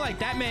 Like I feel like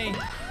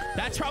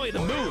that's probably the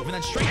move. And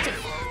then straight to...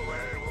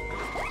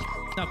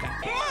 Okay.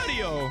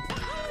 Mario.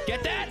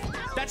 Get that?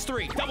 That's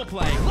 3. Double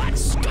play.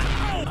 Let's go.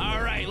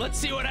 All right, let's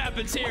see what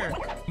happens here.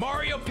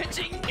 Mario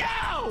pitching.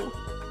 Go.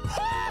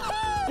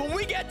 When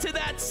we get to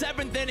that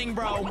 7th inning,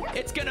 bro,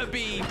 it's going to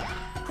be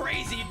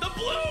crazy. The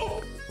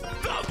blue.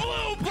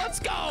 Let's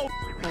go.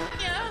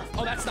 Yeah.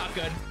 Oh, that's not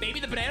good. Maybe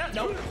the banana.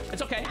 Nope.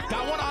 It's okay.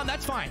 Got one on.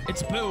 That's fine.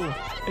 It's Boo.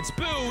 It's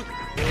Boo.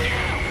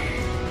 Yeah.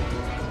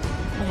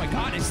 Oh, my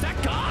God. Is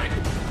that gone?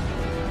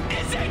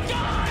 Is it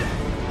gone?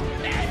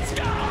 It's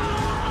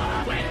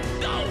gone.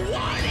 With the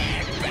 1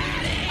 in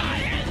batting.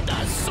 I am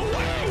the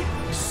sweet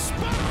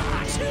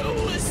spot.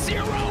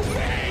 2-0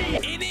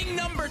 me. Inning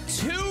number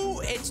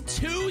 2. It's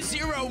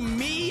 2-0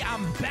 me.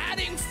 I'm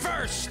batting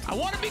first. I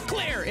want to be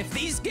clear. If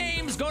these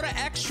games go to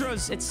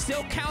extras, it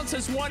still counts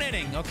as 1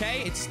 inning,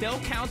 okay? It still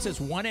counts as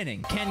 1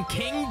 inning. Can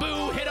King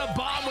Boo hit a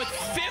bomb with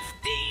 50?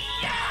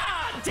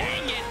 Yeah!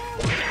 Dang it.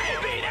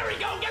 Baby, there we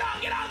go. Get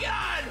on, get on, get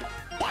on.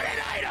 What an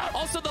item.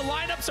 Also, the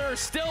lineups are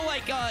still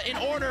like in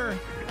order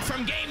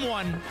from game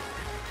 1.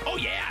 Oh,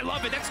 yeah, I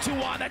love it. That's 2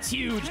 on. That's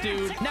huge,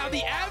 dude. Now,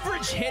 the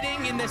average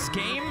hitting in this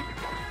game...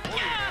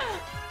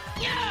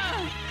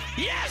 Yeah!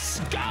 Yes!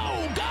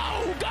 Go!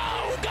 Go!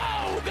 Go!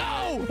 Go!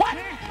 Go! What?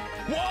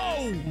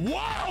 Whoa!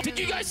 Whoa! Did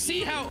you guys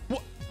see how...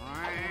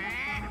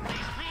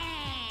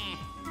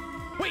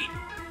 Wait!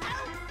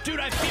 Dude,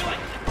 I feel like...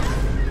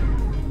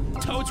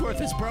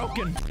 Toadsworth is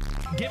broken.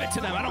 Give it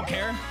to them. I don't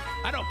care.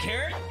 I don't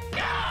care. Go!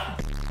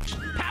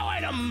 Pow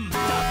item!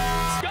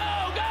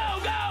 Go! Go!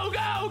 Go!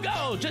 Go!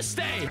 Go! Just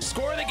stay.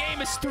 Score of the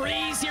game is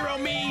 3-0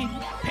 me.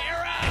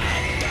 Para!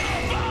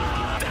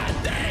 That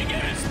thing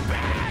is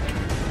back!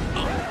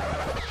 Oh.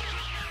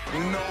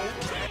 No.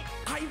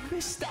 I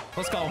missed that.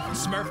 Let's go.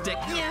 Smurf Dick.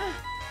 Yeah.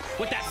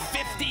 With that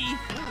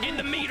 50 in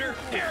the meter.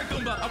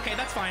 Paragoomba. Okay,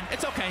 that's fine.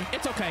 It's okay.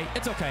 It's okay.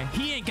 It's okay.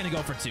 He ain't gonna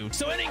go for 2.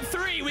 So inning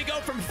 3, we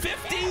go from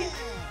 50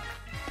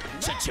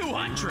 to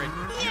 200.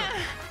 Yeah.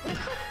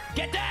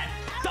 Get that.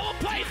 Double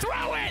play.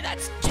 Throw it.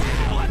 That's 2.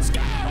 Let's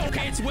go.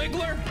 Okay, it's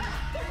Wiggler.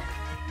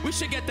 We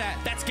should get that.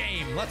 That's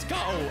game. Let's go.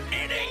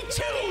 Inning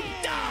 2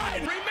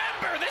 done.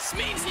 Remember, this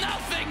means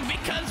nothing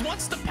because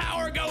once the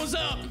power goes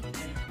up,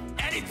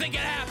 anything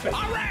can happen.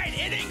 All right,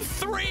 inning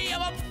 3.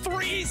 I'm up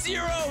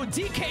 3-0.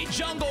 DK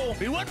Jungle.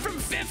 We went from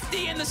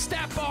 50 in the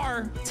stat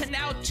bar to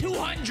now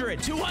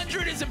 200.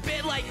 200 is a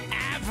bit like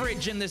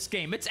average in this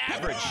game. It's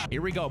average.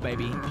 Here we go,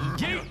 baby.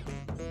 Yeet.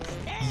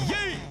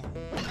 Yeet.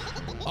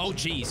 Oh,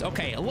 geez.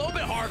 Okay, a little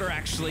bit harder,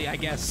 actually, I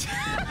guess.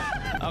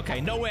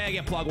 Okay, no way I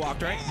get plug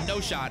walked, right? No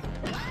shot.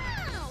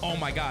 Oh,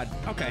 my God.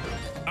 Okay.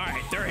 All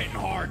right, they're hitting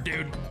hard,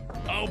 dude.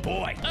 Oh,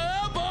 boy.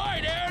 Oh,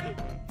 boy, dude.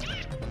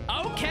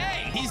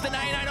 Okay, he's the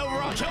 99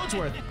 overall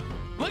Jonesworth.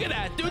 Look at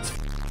that. Dude's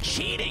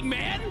cheating,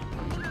 man.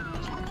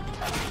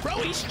 Bro,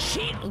 he's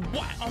cheating.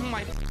 What? Oh,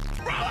 my.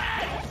 Bro,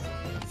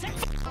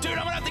 dude,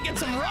 I'm gonna have to get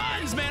some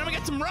runs, man. I'm gonna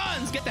get some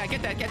runs. Get that,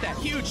 get that, get that.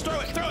 Huge. Throw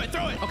it, throw it,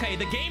 throw it. Okay,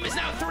 the game is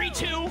now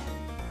 3-2.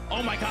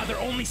 Oh, my God, they're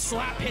only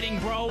slap hitting,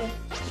 bro.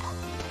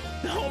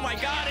 Oh, my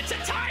God, it's a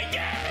tie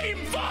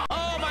game.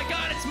 Oh, my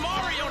God, it's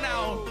Mario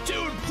now.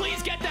 Dude,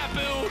 please get that,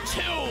 boo.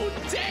 2.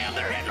 Damn,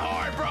 they're hitting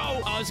hard,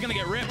 bro. Oh, it's gonna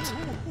get ripped.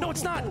 No,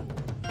 it's not.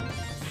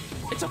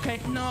 It's okay.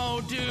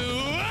 No, dude.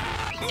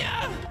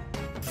 Yeah.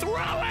 Throw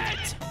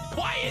it.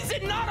 Why is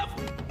it not a...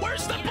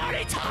 Where's the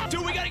bunny top?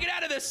 Dude, we gotta get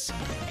out of this.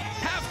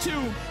 Have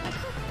to.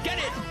 Get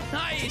it.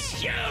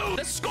 Nice. Huge.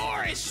 The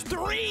score is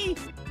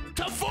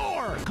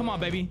 3-4. Come on,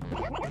 baby.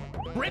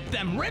 Rip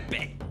them. Rip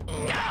it.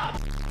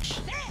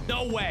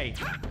 No way.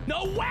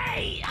 No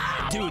way.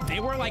 Dude, they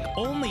were like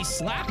only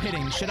slap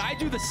hitting. Should I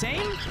do the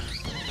same?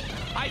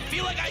 I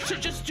feel like I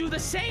should just do the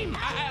same.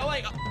 I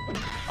like...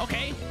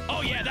 Okay.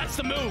 Oh, yeah, that's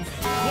the move.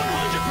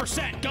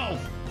 100%. Go.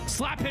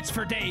 Slap hits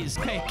for days.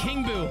 Okay,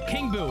 King Boo.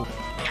 King Boo.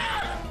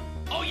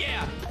 Oh,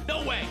 yeah.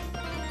 No way.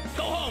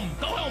 Go home.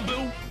 Go home,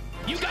 Boo.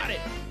 You got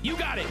it. You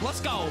got it. Let's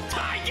go.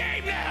 Tie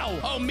game now.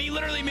 Oh, me,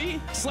 literally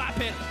me. Slap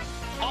hit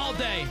all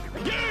day.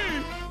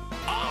 Yeah.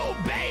 Oh,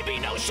 baby.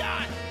 No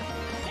shot.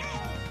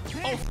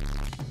 Oh.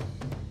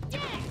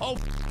 Oh.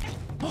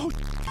 Oh.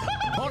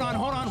 Hold on.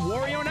 Hold on.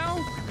 Wario now.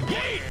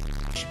 Yeet.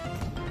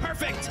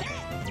 Perfect.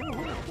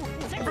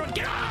 Everyone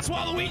get off. It's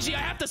Waluigi. I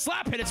have to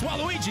slap hit. It's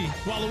Waluigi.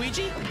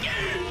 Waluigi. Yeah.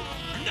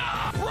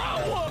 No,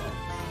 bro.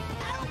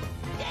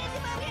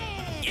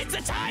 It's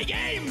a tie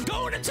game.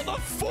 Going into the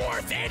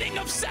 4th inning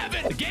of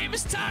 7. The game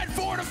is tied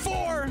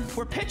 4-4.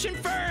 We're pitching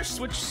first,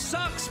 which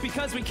sucks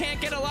because we can't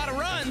get a lot of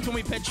runs when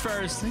we pitch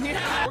first.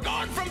 Yeah. We're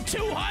going from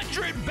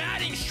 200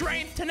 batting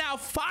strength to now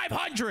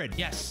 500.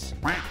 Yes.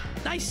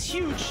 Nice,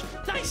 huge.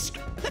 Nice.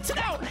 That's an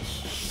out.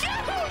 Huge.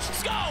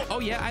 Let's go. Oh,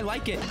 yeah, I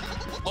like it.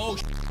 Oh,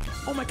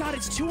 oh my God,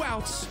 it's 2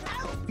 outs.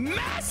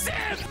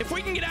 Massive. If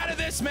we can get out of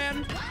this,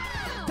 man,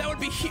 that would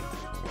be huge.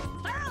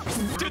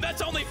 Dude,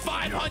 that's only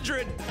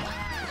 500.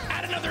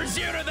 Add another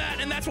 0 to that,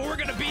 and that's what we're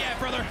gonna be at,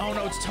 brother. Oh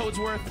no, it's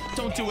Toadsworth.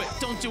 Don't do it.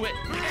 Don't do it.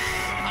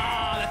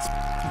 Ah, that's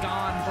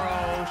gone,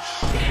 bro.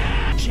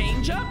 Yeah.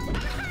 Change up.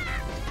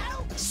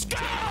 Go.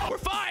 We're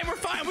fine. We're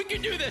fine. We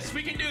can do this.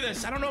 We can do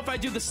this. I don't know if I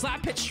do the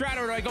slap pitch strat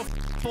or do I go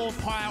full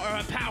power.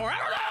 I don't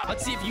know.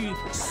 Let's see if you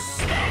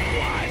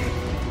one.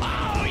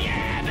 Oh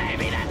yeah,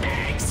 baby, that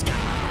thing's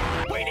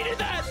gone. We needed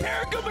that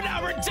Paragoomba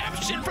now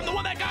redemption from the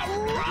one that got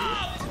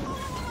robbed.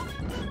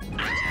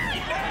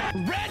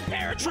 Red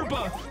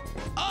Paratrooper.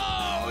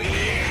 Oh, yeah!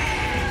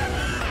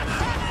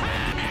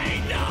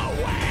 Ain't no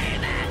way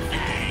that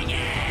thing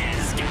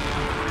is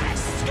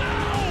gone!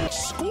 Go!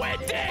 Squid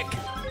Dick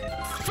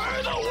for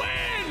the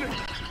win!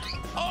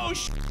 Oh,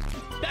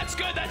 that's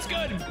good, that's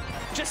good.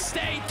 Just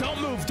stay, don't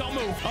move, don't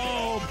move.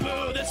 Oh,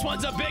 boo, this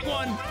one's a big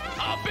one.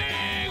 A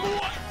big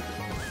one!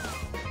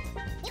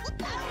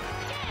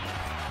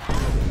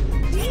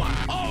 What?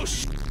 Oh,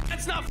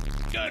 that's not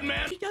good,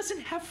 man. He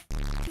doesn't have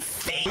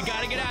feet. We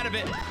gotta get out of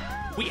it.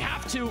 We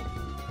have to.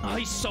 Oh,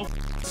 he's so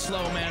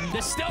slow, man.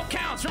 This still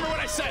counts. Remember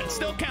what I said.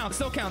 Still counts.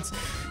 Still counts.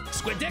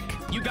 Squid Dick,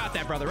 you got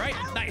that, brother, right?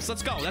 Nice.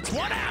 Let's go. That's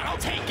 1 out. I'll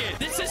take it.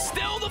 This is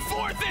still the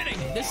 4th inning.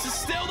 This is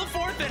still the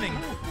 4th inning.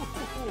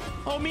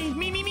 Oh, me.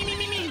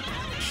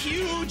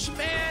 Huge,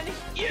 man.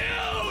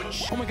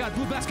 Huge. Oh, my God.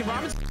 Blue Basket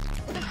Ramen.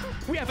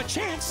 We have a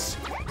chance.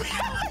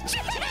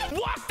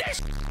 Walk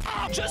this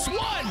up. Just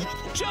one.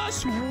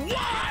 Just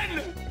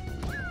one.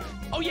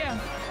 Oh, yeah.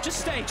 Just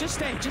stay. Just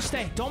stay. Just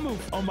stay. Don't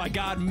move. Oh, my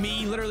God.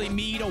 Me, literally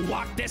me to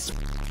walk this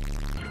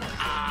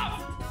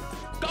off.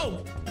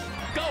 Go.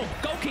 Go.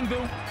 Go, King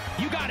Boo.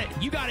 You got it.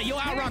 You got it. You'll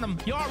outrun him.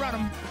 You'll outrun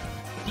him.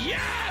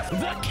 Yes!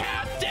 The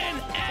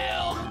Captain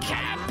El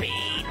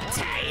Capitan.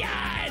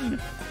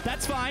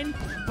 That's fine.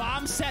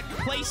 Bomb set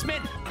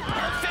placement.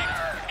 Perfect.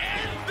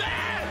 And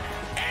that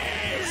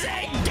is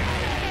a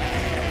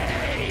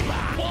game.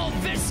 Well,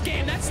 this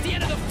game, that's the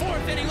end of the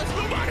 4th inning. Let's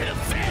move on to the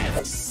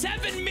 5th.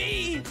 7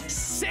 me,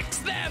 6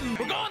 them.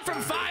 We're going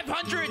from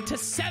 500 to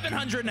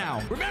 700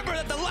 now. Remember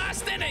that the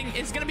last inning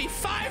is going to be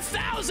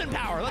 5,000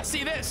 power. Let's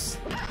see this.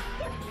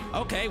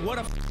 Okay, what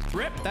a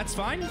rip. That's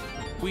fine.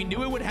 We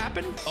knew it would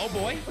happen. Oh,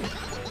 boy.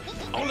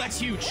 Oh, that's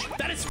huge.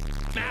 That is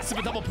massive.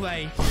 A double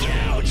play.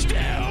 Huge, dude.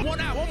 1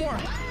 out. 1 more.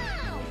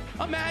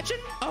 Imagine.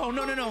 Oh,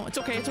 no. It's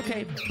okay. It's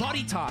okay.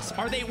 Buddy toss.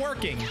 Are they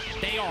working?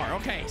 They are.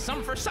 Okay.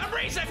 For some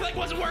reason, I feel like it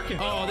wasn't working.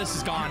 Oh, this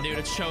is gone, dude.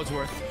 It's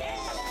Chodsworth.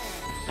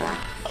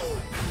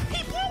 Oh,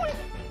 he blew it.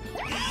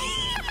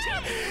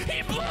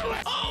 He blew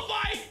it. Oh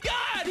my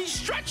God, he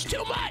stretched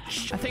too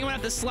much. I think I'm gonna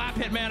have to slap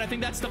hit, man. I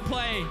think that's the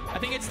play. I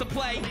think it's the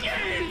play.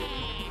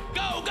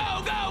 Go,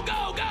 go, go,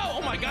 go, go.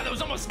 Oh my God, that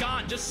was almost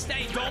gone. Just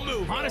stay, don't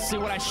move. Honestly,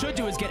 what I should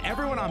do is get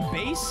everyone on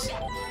base.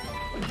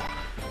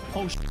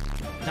 Oh,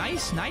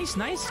 nice, nice,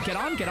 nice. Get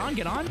on, get on,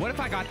 get on. What if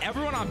I got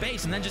everyone on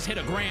base and then just hit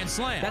a grand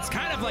slam? That's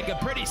kind of like a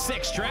pretty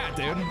sick strat,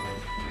 dude.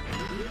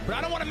 But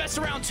I don't want to mess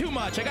around too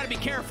much. I gotta be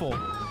careful.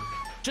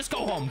 Just go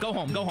home, go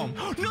home, go home.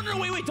 No, no,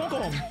 wait, wait, don't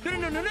go home. No,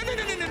 no, no, no, no,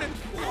 no, no, no, no.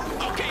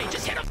 Okay,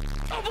 just hit a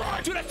home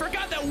run. Dude, I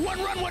forgot that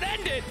one run would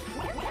end it.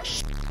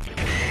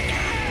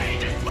 Hey,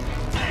 just get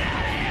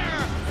out of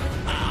here.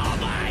 Oh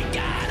my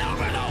God,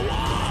 over the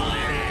wall.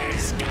 It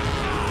is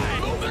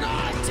gone. Moving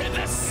on to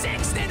the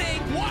 6th inning.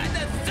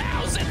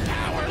 1,000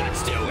 power.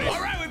 Let's do it.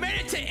 All right, we made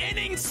it to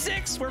inning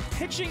 6. We're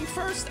pitching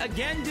first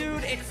again,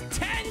 dude. It's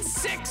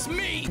 10-6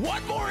 me.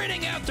 One more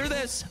inning after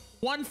this.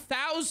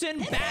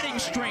 1,000 batting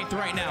strength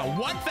right now.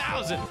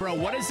 1,000. Bro,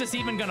 what is this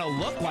even gonna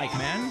look like,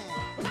 man?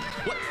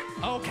 What?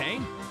 Okay.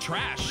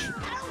 Trash.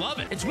 Love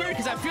it. It's weird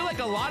because I feel like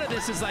a lot of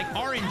this is like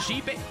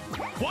RNG.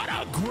 What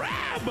a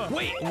grab.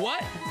 Wait,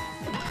 what?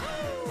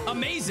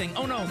 Amazing.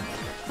 Oh, no.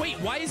 Wait,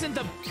 why isn't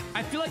the...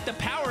 I feel like the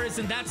power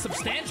isn't that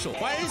substantial.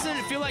 Why doesn't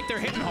it feel like they're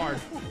hitting hard?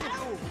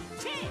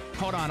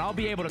 Hold on. I'll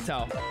be able to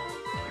tell.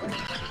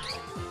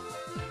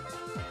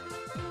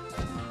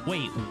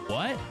 Wait,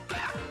 what?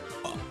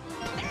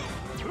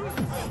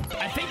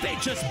 I think they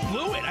just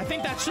blew it. I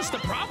think that's just the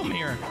problem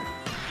here.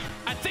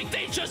 I think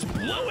they just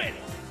blew it.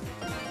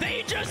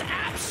 They just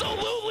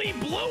absolutely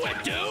blew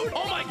it, dude.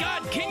 Oh my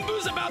God, King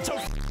Boo's about to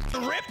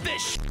rip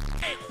this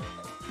shit.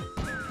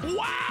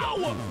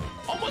 Wow.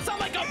 Almost on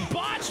like a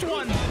botched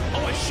one.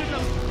 Oh, I shouldn't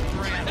have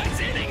ran. That's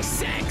inning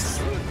 6.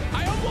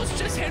 I almost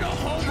just hit a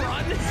home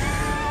run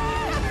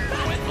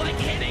with like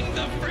hitting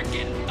the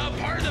freaking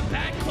part of the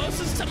bat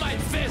closest to my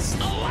fist.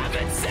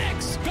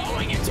 11-6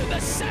 going into the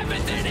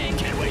 7th inning.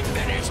 Can we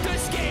finish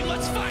this game?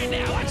 Let's find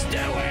out. Let's do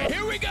it.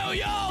 Here we go,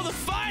 y'all. The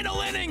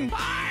final inning.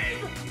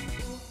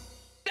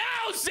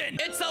 5,000.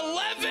 It's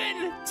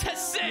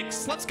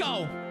 11-6. Let's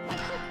go.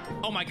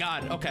 Oh my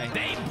God. Okay.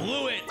 They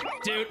blew it,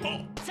 dude.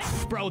 Oh,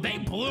 bro, they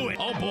blew it.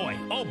 Oh boy.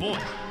 Oh boy.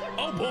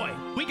 Oh boy.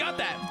 We got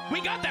that.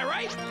 We got that,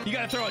 right? You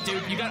gotta throw it,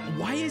 dude. You got.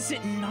 Why is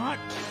it not?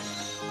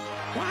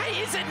 Why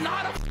is it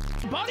not a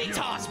buddy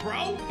toss,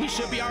 bro? We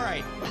should be all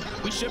right.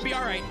 We should be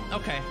all right.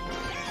 Okay.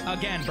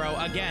 Again, bro.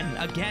 Again.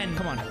 Again.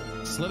 Come on.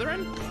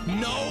 Slytherin?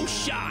 No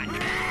shot.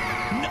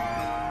 No.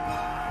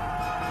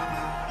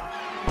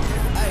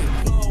 Hey,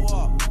 blow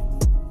up.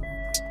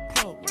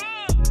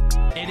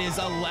 It is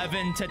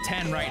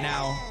 11-10 right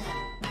now.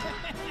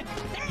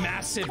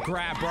 Massive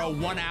grab, bro.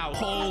 1 out.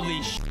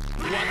 Holy sh!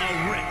 What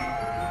a rip.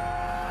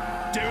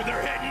 Dude,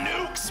 they're hitting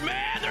nukes,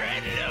 man. They're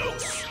hitting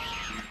nukes.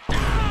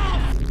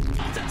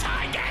 It's a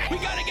tie game. We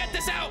gotta get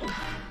this out.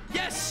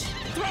 Yes.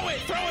 Throw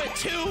it. Throw it.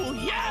 2.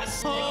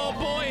 Yes. Oh,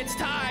 boy. It's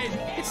tied.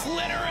 It's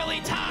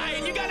literally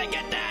tied. You gotta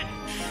get that.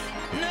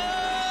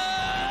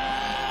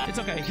 No. It's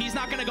okay. He's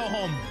not gonna go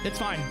home. It's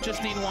fine.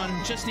 Just need one.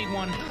 Just need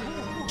one.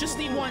 Just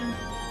need one.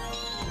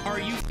 Are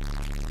you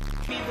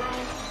me, bro?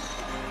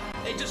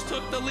 They just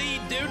took the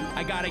lead, dude.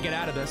 I gotta get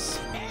out of this.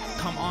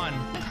 Come on.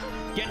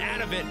 Get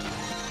out of it.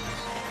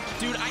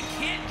 Dude, I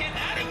can't get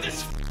out of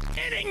this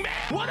inning, man.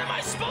 What am I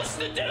supposed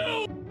to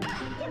do?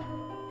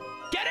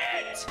 Get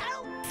it!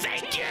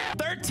 Thank you!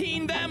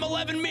 13 them,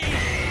 11 me.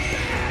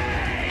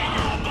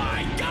 Oh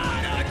my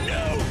God, a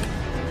nuke!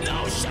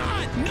 No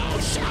shot! No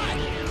shot!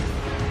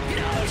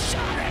 No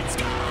shot, it's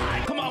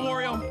gone! Come on,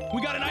 Wario.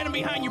 We got an item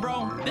behind you,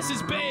 bro. This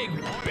is big.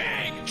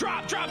 Big!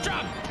 Drop, drop,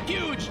 drop!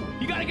 Huge!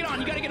 You gotta get on,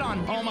 you gotta get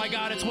on. Oh my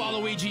God, it's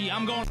Waluigi.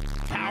 I'm going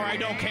power, I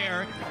don't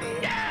care.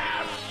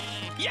 Yes!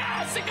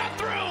 Yes, it got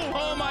through!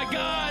 Oh my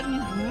God!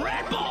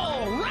 Red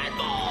Bull! Red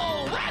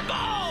Bull! Red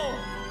Bull!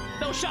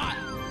 No shot!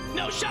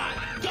 No shot!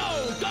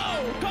 Go!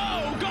 Go!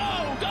 Go!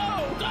 Go!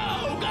 Go!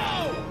 Go!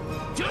 Go!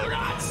 Do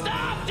not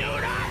stop! Do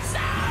not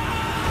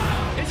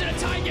stop! Is it a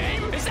tie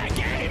game? Is that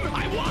game?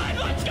 I won!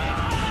 Let's go!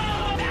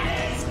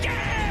 That is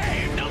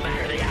game! No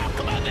matter the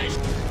outcome of this,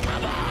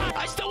 come on!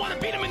 I still want to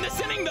beat him in this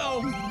inning,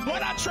 though. Why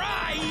not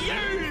try?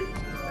 Yeah.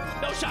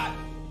 No shot.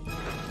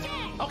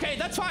 Okay,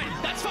 that's fine.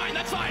 That's fine.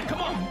 That's fine.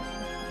 Come on.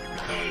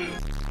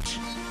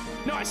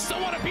 No, I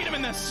still want to beat him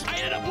in this. I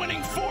ended up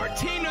winning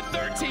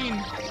 14-13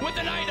 with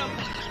an item.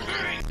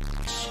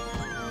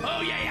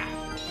 Oh, yeah, yeah.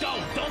 Go.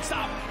 Don't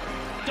stop.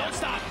 Don't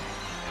stop.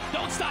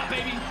 Don't stop,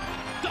 baby.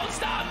 Don't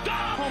stop. Go.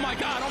 Oh, my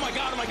God. Oh, my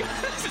God. Oh, my God.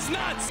 This is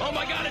nuts. Oh,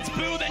 my God. It's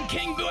Boo, then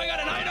King Boo. I got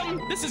an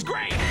item. This is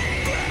great.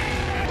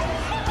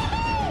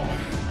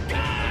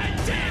 God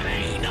damn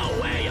it. Ain't no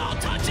way y'all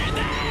touching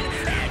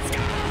that. It's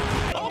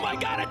gone. Oh, my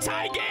God. A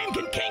tie game.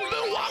 Can King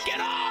Boo walk it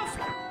off?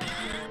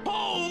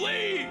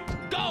 Holy.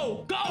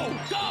 Go, go,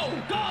 go,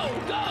 go,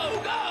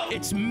 go, go.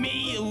 It's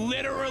me,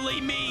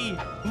 literally me.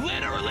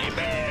 Literally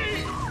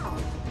me.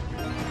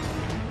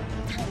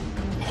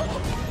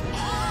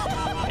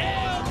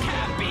 El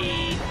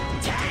Capitan.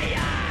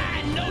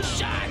 No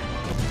shot.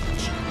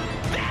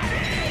 That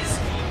is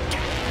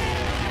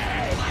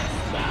game. Let's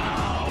go.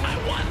 I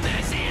won this.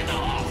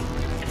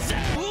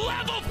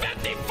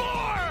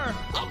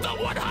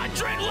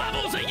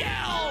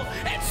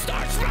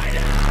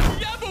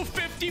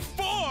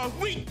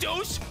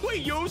 We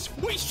use,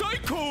 we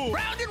cycle.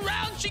 Round and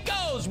round she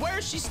goes.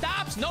 Where she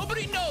stops,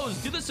 nobody knows.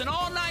 Do this in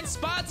all 9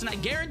 spots, and I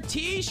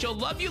guarantee she'll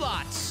love you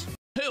lots.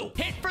 2.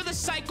 Hit for the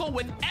cycle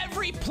with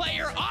every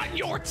player on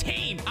your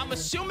team. I'm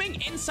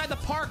assuming inside the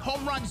park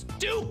home runs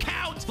do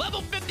count.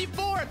 Level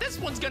 54. This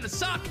one's gonna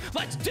suck.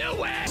 Let's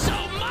do it.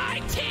 So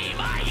my team,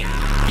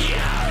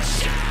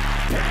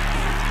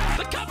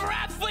 the cover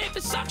athlete,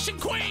 the suction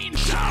queen,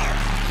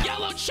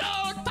 yellow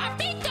chode,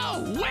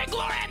 Papito,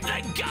 Wiggler, and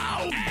the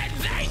go. And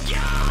thank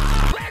you.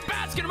 Red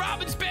Baskin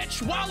Robbins,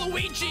 bitch,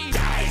 Waluigi,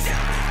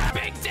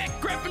 Big Dick,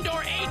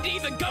 Gryffindor,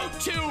 AD, the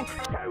go-to,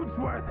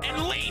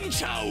 and Lean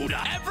Chode.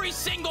 Every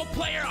single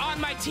player on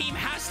my team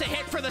has to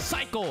hit for the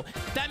cycle.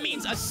 That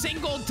means a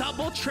single,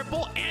 double,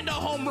 triple, and a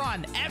home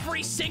run.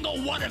 Every single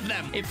one of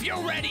them. If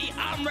you're ready,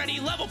 I'm ready.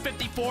 Level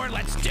 54,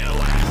 let's do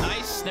it.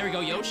 Nice. There we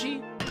go,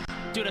 Yoshi.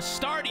 Dude, a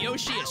star to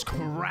Yoshi is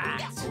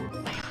cracked.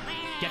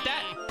 Get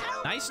that?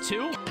 Nice,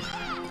 2.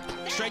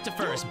 Straight to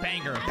first.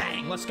 Banger.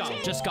 Bang. Let's go.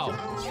 Just go.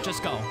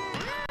 Just go.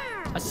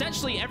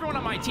 Essentially, everyone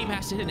on my team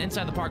has to hit an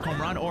inside the park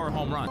home run or a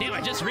home run. Damn,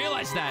 I just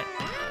realized that.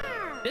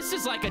 This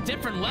is like a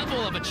different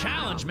level of a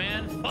challenge,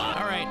 man. All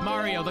right,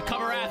 Mario, the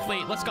cover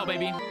athlete. Let's go,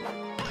 baby.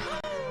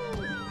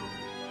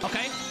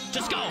 Okay,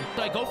 just go.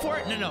 Do I go for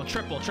it? No,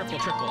 triple, triple,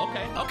 triple.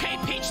 Okay. Okay,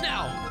 Peach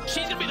now.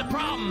 She's gonna be the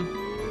problem.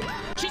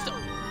 She's the...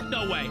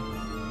 No way.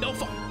 No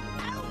fu...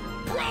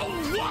 Bro,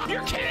 what?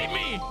 You're kidding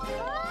me.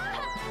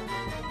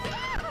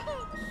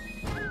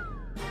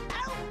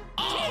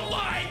 Oh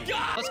my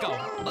God. Let's go.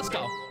 Let's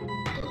go.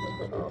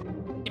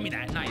 Give me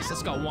that. Nice.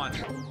 Let's go. 1.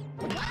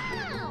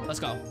 Let's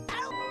go.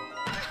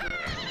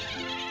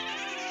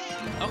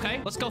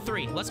 Okay, let's go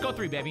 3. Let's go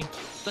 3, baby.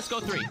 Let's go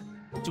 3.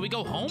 Do we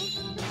go home?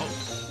 Oh.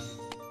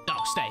 No,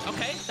 stay.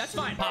 Okay, that's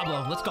fine.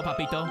 Pablo, let's go,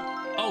 Papito.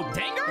 Oh,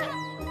 Danger?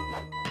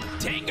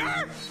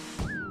 Danger?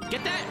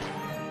 Get that?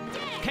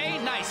 Okay,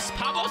 nice.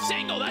 Pablo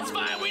single. That's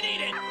fine. We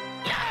need it.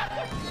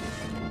 Yeah.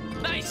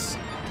 Nice.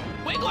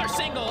 Wiggler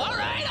single. All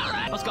right, all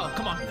right. Let's go.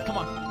 Come on, come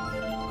on.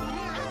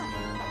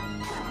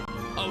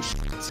 Oh,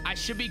 shit. I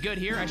should be good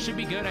here. I should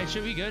be good. I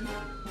should be good.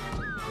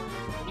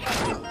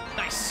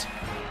 Nice.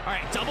 All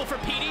right, double for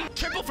Petey,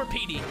 triple for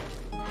Petey.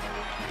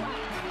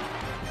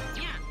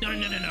 No.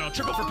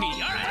 Triple for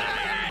Petey. All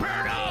right.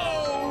 Birdo!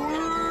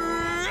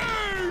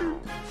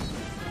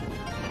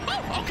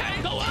 Oh,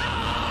 okay. Go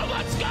on.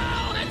 Let's go.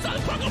 That's a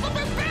struggle for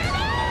Birdo.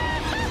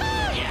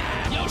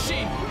 Yeah.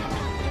 Yoshi.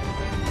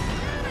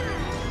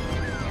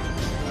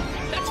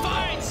 That's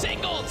fine.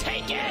 Single.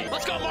 Take it.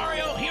 Let's go,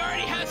 Mario. He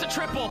already has a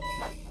triple.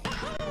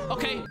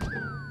 Okay.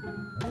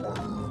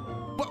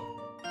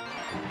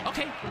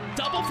 Okay,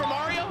 double for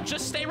Mario.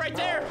 Just stay right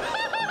there.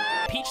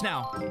 Peach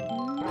now.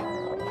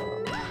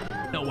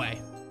 No way.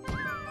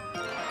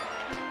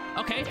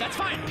 Okay, that's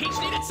fine. Peach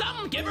needed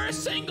something. Give her a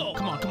single.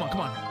 Come on, come on,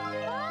 come on.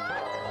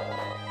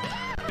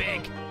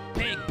 Big.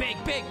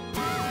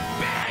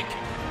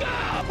 Go!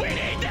 We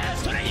need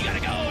this. Toadette, you gotta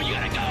go. You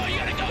gotta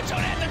go.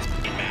 Toadette, that's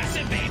fucking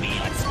massive, baby.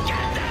 Let's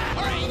get that.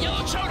 All right,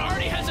 Yellow Chode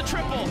already has a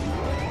triple.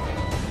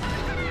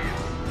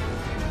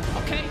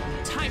 Okay,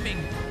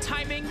 timing,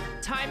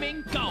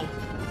 go.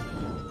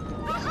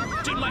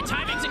 Dude, my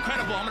timing's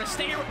incredible. I'm gonna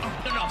stay here. Oh,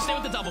 no, stay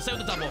with the double.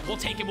 We'll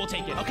take it.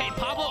 Okay,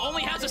 Pablo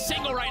only has a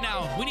single right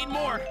now. We need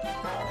more.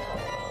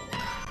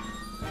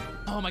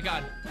 Oh my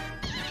God.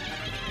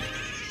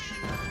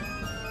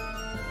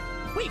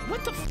 Wait,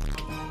 what the f?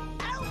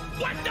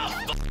 What the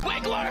f?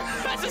 Wiggler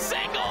has a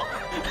single.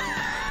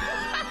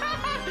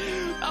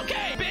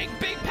 Okay,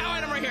 big power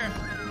item right here.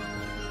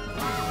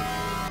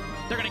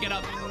 They're gonna get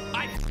up.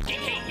 I fucking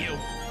hate you.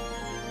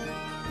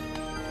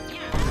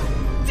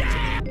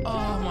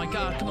 Oh my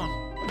God, come on.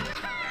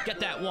 Get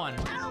that 1.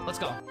 Let's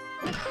go.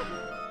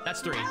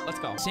 That's 3. Let's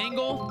go.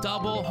 Single,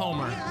 double,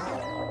 homer.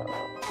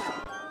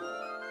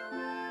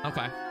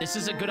 Okay, this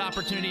is a good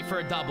opportunity for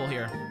a double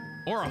here.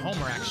 Or a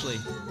homer, actually.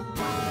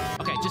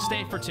 Okay, just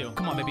stay for 2.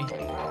 Come on, baby.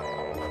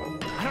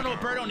 I don't know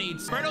what Birdo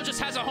needs. Birdo just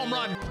has a home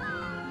run.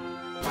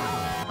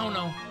 Oh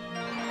no.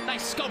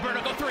 Nice, go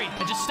Birdo, go 3.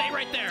 And just stay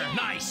right there.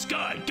 Nice,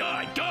 good.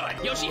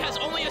 Yoshi has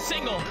only a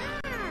single.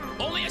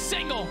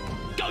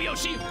 Go,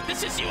 Yoshi.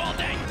 This is you all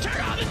day.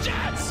 Turn on the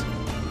jets.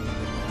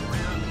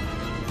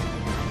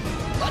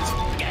 Let's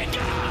fucking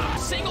go.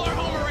 Single or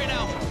homer right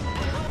now.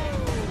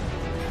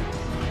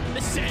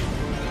 This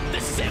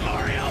is it,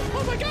 Mario.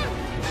 Oh my God.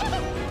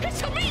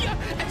 It's a Mia.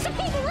 It's a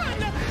home run.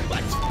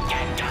 Let's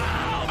fucking go.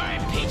 All right,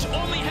 Peach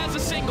only has a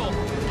single.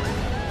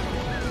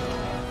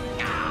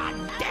 God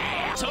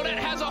damn. Toadette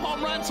has a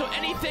home run, so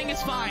anything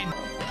is fine.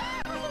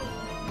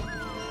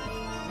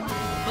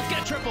 Let's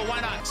get a triple,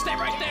 why not? Stay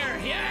right there,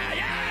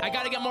 yeah! I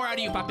gotta get more out of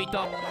you,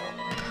 Papito.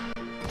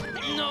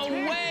 No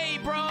way,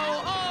 bro!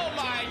 Oh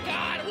my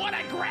God, what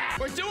a grab!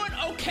 We're doing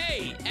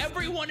okay.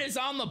 Everyone is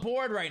on the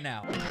board right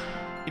now.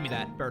 Give me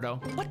that, Birdo.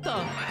 What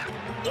the?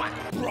 What?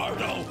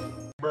 Birdo!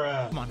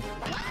 Bruh. Come on.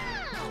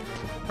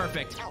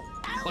 Perfect.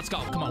 Let's go,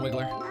 come on,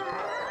 Wiggler.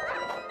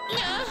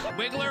 Yeah.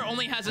 Wiggler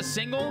only has a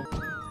single.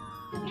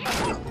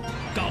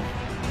 Go.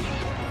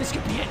 This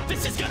could be it.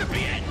 This is gonna be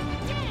it.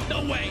 No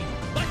way.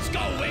 Let's go,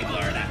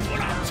 Wiggler. That's what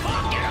I'm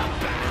talking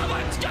about.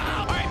 Let's go.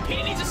 All right,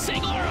 Petey needs a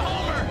single or a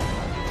homer.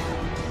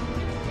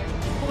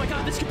 Oh my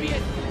God, this could be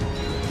it.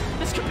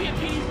 This could be it,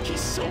 Petey. He's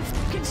so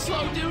fucking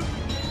slow, dude.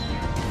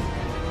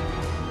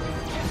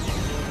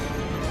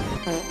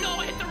 No,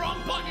 I hit the wrong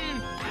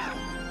button.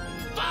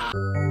 Fuck.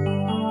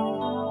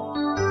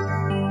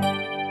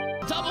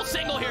 Double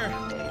single here.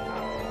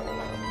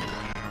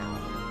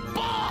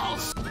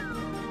 Balls.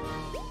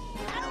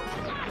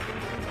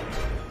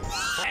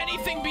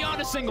 Anything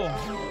beyond a single.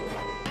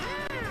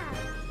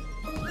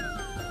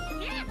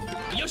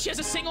 Yoshi has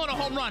a single and a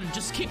home run.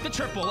 Just keep the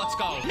triple. Let's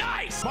go.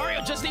 Nice.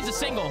 Mario just needs a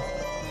single.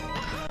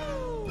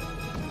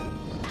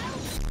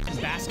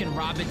 Baskin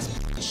Robbins,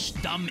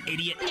 dumb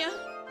idiot. Yeah.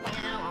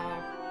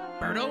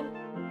 Birdo,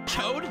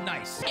 Chode,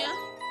 nice. Yeah.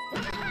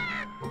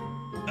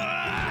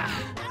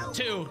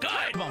 2,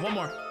 good. Come on, one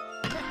more.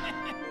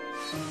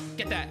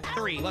 Get that.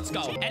 3, let's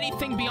go.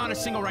 Anything beyond a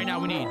single right now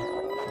we need.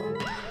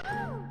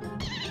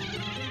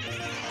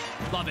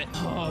 Love it.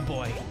 Oh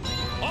boy.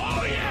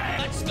 Oh yeah.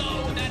 Let's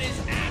go. That is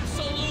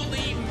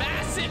absolutely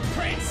massive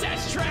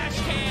princess trash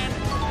can.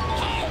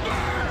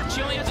 Homer.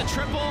 She only has a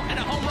triple and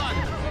a home run.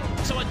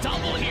 So a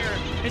double here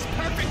is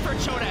perfect for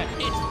Chodette.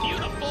 It's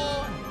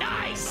beautiful.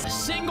 Nice. A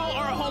single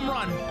or a home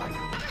run.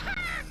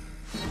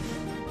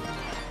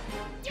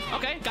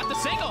 Okay, got the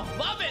single.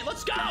 Love it.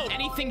 Let's go.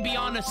 Anything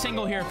beyond a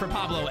single here for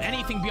Pablo.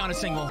 Anything beyond a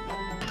single.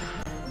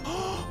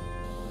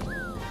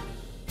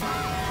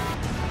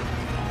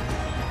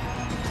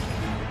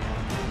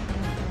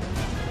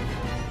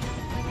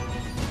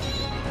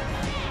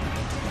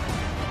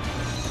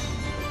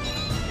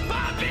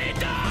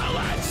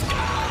 Let's go.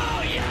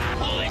 Yeah.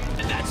 Holy,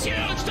 that's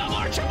huge. Double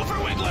or triple for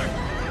Wiggler.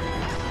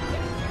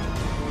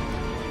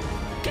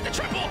 Get the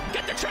triple.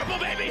 Get the triple,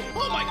 baby.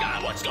 Oh my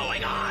God, what's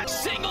going on?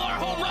 Single or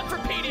home run for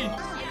Petey.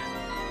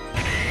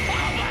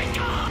 Oh my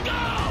God.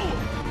 Go.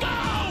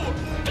 Go.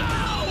 Go.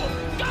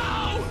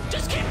 Go.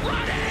 Just keep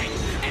running.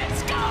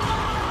 It's go.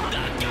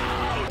 The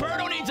go.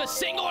 Birdo needs a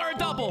single or a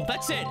double.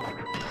 That's it.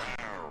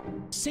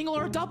 Single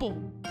or a double.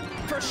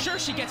 For sure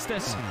she gets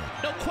this.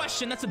 No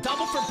question. That's a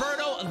double for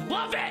Birdo.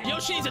 Love it.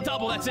 Yoshi needs a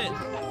double. That's it.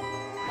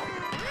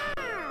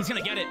 He's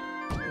gonna get it.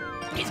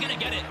 He's gonna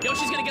get it.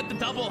 Yoshi's gonna get the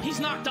double. He's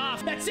knocked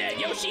off. That's it.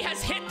 Yoshi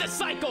has hit the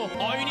cycle.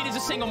 All you need is a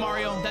single,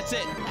 Mario. That's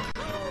it.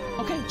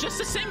 Okay, just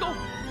a single.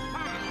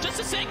 Just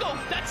a single.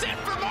 That's it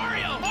for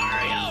Mario.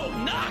 Mario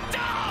knocked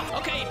off.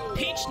 Okay,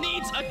 Peach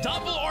needs a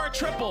double or a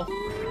triple.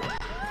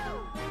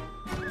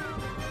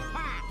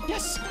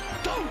 Yes.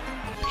 Go.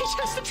 Peach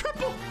has the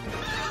triple.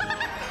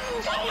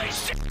 Holy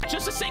shit!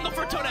 Just a single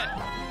for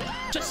Toadette.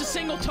 Just a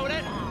single,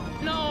 Toadette.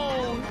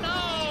 No,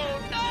 no,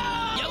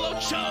 no! Yellow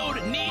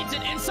Chode needs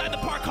an inside the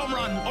park home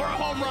run or a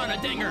home run,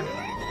 a dinger.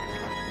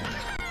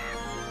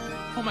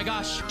 Oh my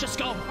gosh, just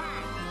go.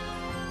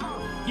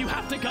 You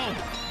have to go.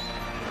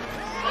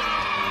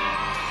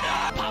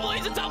 Pablo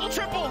needs a double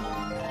triple.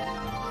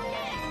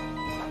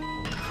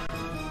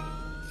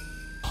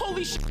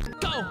 Holy shit,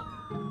 go.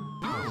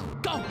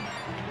 Go.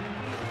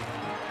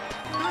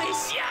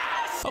 Nice,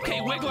 yes! Okay,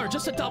 Wiggler,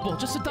 just a double.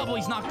 Just a double,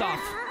 he's knocked off.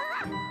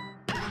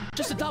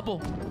 Just a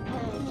double.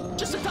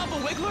 Just a double,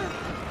 Wiggler.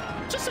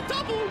 Just a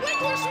double,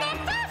 Wiggler's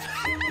knocked off.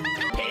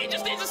 Petey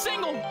just needs a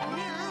single.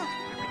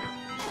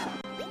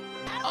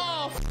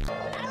 Oh,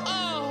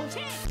 oh.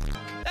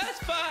 That's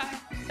fine.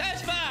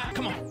 That's fine.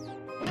 Come on.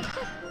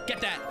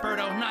 Get that,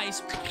 Birdo,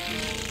 nice.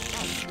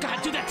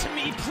 God, do that to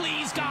me,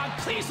 please, God.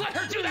 Please let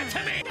her do that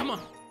to me. Come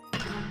on.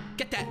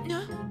 Get that.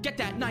 Get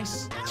that.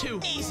 Nice. 2.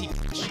 Easy.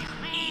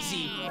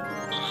 Easy.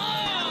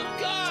 Oh,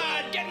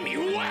 God. Get me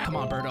wet. Come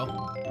on,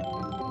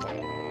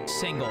 Birdo.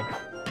 Single.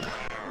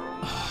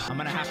 I'm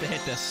going to have to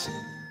hit this.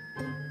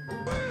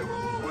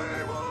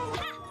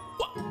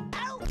 What?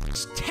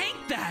 Just tank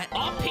that.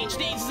 All Peach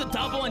needs is a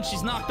double, and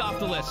she's knocked off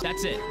the list.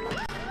 That's it.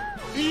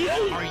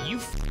 Are you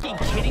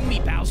fucking kidding me,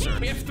 Bowser?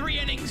 We have 3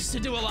 innings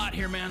to do a lot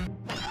here, man.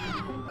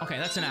 Okay,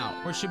 that's an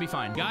out. We should be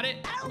fine. Got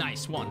it?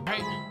 Nice. 1. All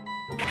right.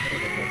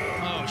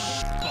 Oh,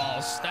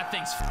 balls. That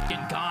thing's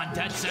fucking gone.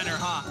 Dead center,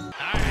 huh?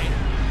 All right.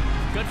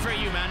 Good for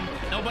you, man.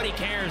 Nobody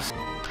cares.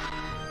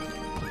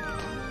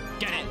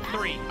 Get it.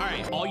 3. All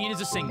right. All you need is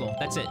a single.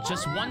 That's it.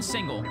 Just 1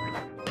 single.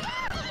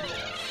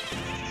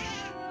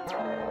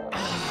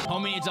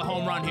 Homie needs a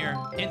home run here.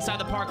 Inside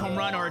the park home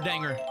run or a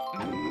dinger.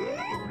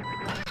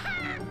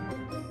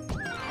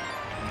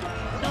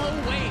 No,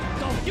 wait.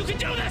 Go. You can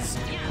do this.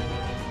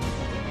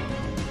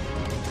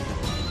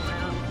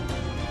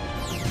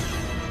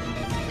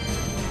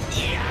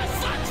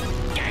 Yes, let's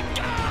get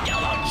go!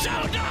 Yellow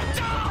Joe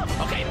knocked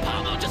off! Okay,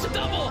 Pablo, just a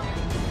double!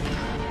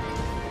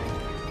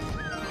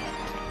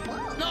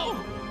 No!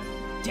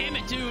 Damn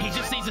it, dude. He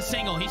just needs a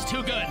single. He's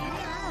too good.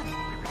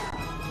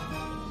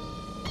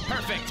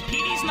 Perfect.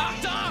 Petey's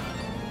knocked off!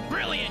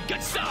 Brilliant.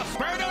 Good stuff.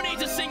 Birdo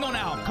needs a single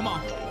now. Come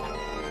on.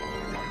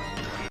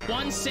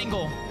 1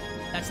 single.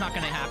 That's not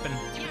gonna happen.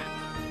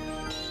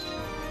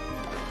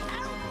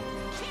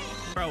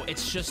 Bro,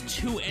 it's just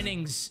 2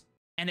 innings,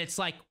 and it's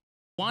like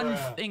 1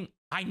 thing.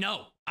 I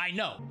know.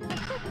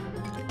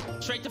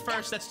 straight to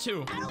first. That's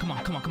 2. Come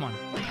on, come on, come on.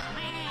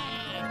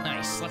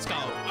 Nice, let's go.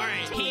 All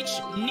right, Peach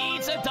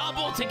needs a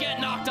double to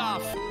get knocked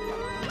off.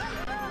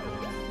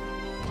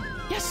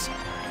 Yes.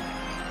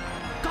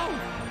 Go.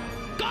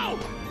 Go.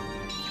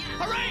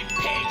 All right,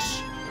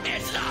 Peach.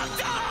 It's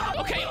knocked off.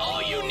 Okay,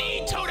 all you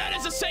need, Toadette,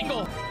 is a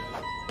single.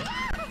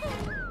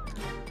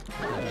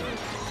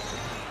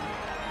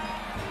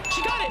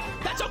 She got it.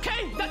 That's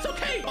okay. That's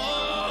okay.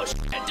 Oh,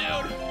 shit,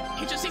 dude.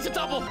 He just needs a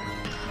double.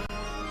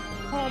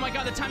 Oh, my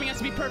God. The timing has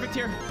to be perfect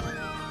here.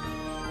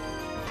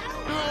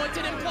 Oh, it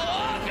didn't blow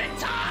up in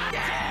time.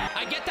 Yeah.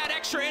 I get that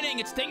extra inning.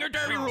 It's Dinger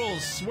Derby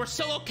rules. We're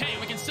still okay.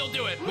 We can still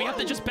do it. We have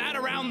to just bat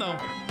around, though.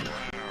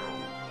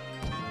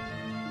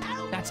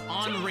 That's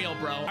unreal,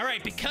 bro. All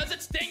right, because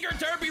it's Dinger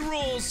Derby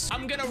rules,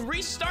 I'm gonna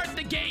restart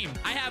the game.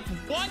 I have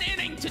 1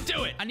 inning to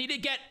do it. I need to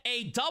get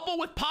a double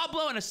with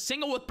Pablo and a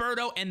single with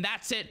Birdo, and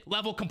that's it.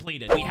 Level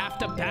completed. We have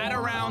to bat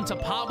around to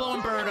Pablo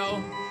and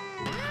Birdo.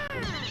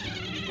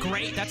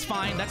 Great, that's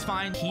fine, that's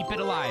fine. Keep it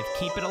alive,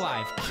 keep it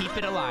alive, keep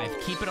it alive,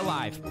 keep it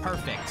alive.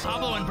 Perfect.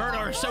 Pablo and Birdo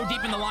are so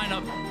deep in the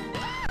lineup.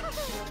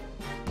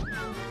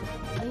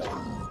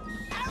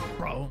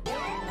 Bro.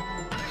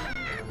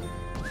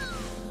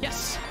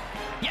 Yes.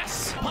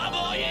 Yes! Pablo,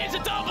 all you need is a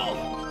double!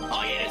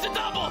 All you need is a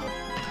double!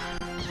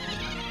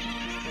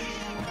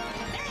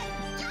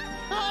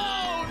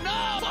 Oh,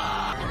 no!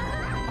 Fuck!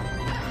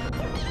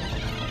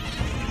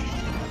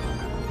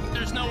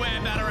 There's no way I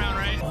bat around,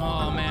 right?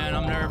 Oh, man,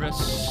 I'm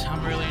nervous.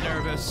 I'm really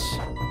nervous.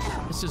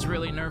 This is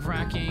really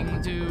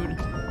nerve-wracking, dude.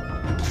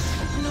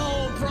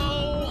 No, bro!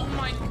 Oh,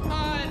 my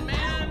God,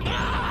 man!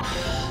 Ah!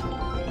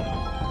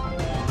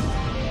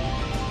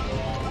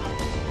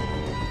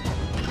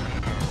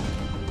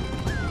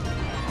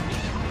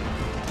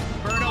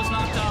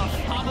 Knocked off.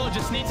 Pablo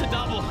just needs a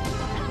double.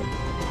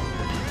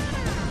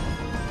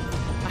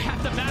 I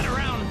have to bat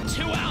around.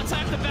 2 outs, I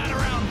have to bat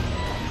around.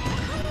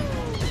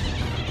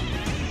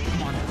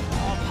 Come on.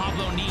 All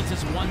Pablo needs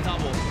is 1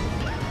 double.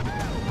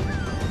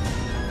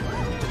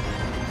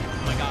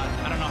 Oh my God.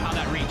 I don't know how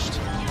that reached.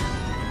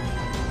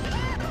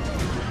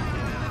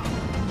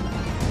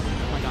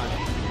 Oh my God.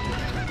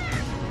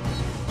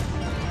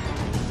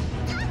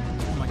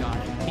 Oh my God.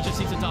 He just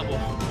needs a double.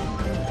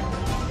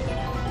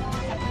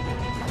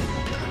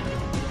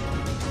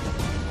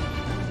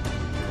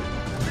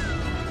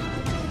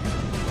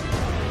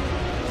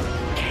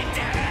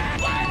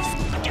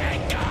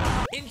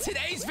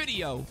 Today's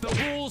video, the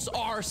rules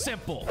are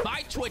simple.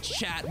 My Twitch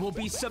chat will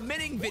be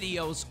submitting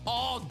videos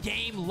all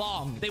game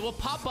long. They will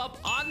pop up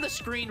on the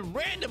screen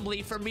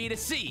randomly for me to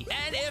see.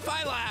 And if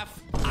I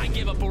laugh, I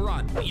give up a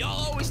run.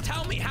 Y'all always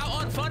tell me how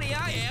unfunny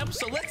I am,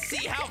 so let's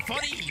see how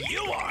funny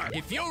you are.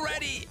 If you're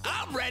ready,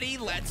 I'm ready.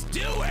 Let's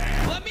do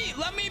it.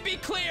 Let me be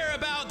clear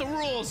about the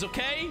rules,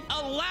 okay?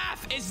 A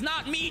laugh is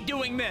not me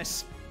doing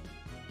this.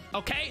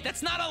 Okay,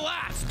 that's not a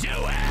laugh. Do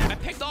it. I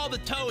picked all the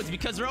Toads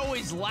because they're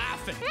always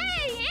laughing.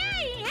 Hey,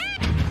 hey, hey.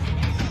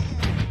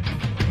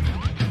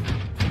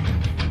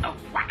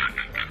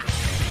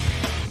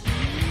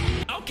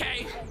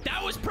 Okay,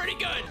 that was pretty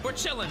good. We're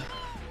chilling.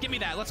 Give me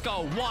that. Let's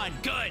go. 1.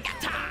 Good.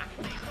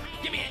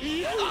 Give me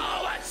it.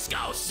 Oh, let's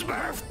go,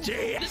 Smurf.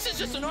 This is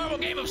just a normal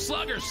game of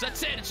Sluggers.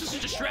 That's it. It's just a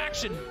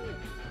distraction.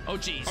 Oh,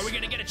 geez. Are we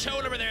going to get a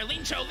Chode over there?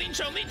 Lean Chode, lean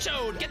Chode, lean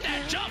Chode. Get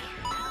that jump.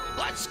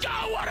 Let's go,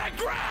 what a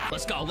grab!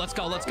 Let's go, let's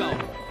go, let's go.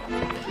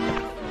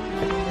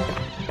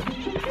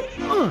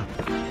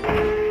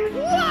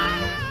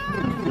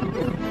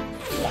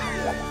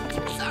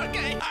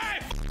 Okay,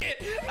 alright, f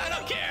it. I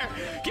don't care.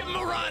 Give him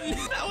a run.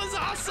 That was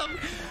awesome.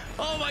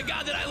 Oh my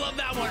God, did I love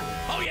that one.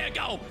 Oh yeah,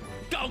 go.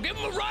 Go, give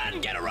him a run.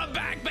 Get a run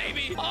back,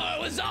 baby. Oh,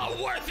 it was all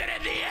worth it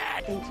in the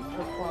end. They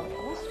perform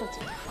all sorts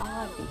of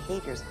odd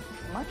behaviors,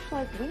 much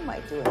like we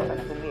might do in front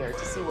of the mirror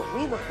to see what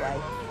we look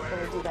like when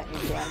we do that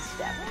new dance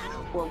step.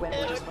 Or when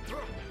we just...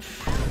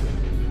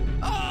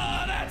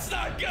 Oh, that's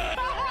not good.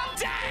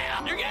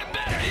 Damn, you're getting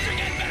better. These are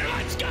getting better.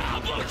 Let's go,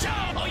 Blue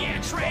Joe. Oh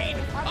yeah, trade.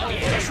 Oh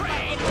yeah,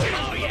 trade.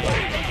 Oh yeah,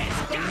 it is.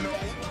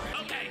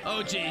 Okay.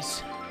 Oh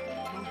jeez.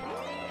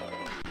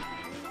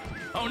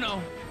 Oh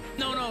no.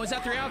 No, no. Is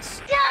that 3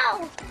 outs?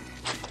 No.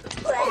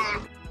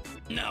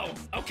 No.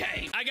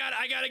 Okay. I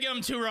gotta give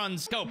him 2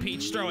 runs. Go,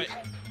 Peach. Throw it.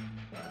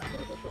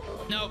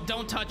 No,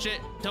 don't touch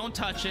it. Don't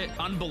touch it.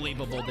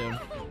 Unbelievable, dude.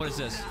 What is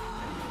this?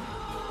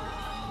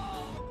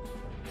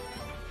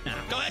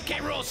 Go ahead,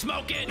 K-Rool,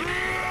 smoke it.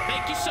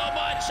 Thank you so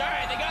much. All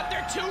right, they got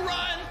their 2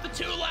 runs, the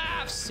 2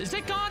 laughs. Is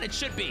it gone? It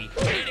should be.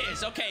 It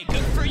is. Okay,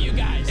 good for you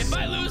guys. If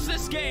I lose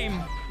this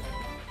game,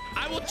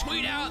 I will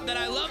tweet out that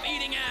I love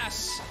eating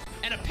ass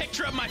and a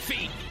picture of my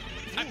feet.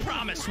 I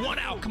promise. 1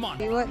 out. Come on.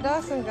 See what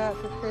Dawson got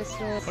for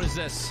Christmas. What is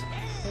this?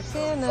 For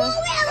Santa.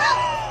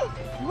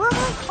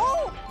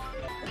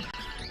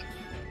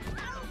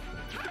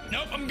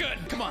 Nope, I'm good.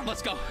 Come on,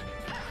 let's go.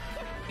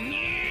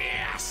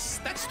 Yes!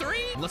 That's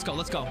 3? Let's go,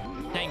 let's go.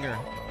 Danger.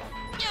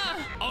 Yeah.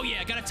 Oh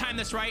yeah, gotta time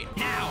this right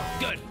now.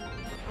 Good.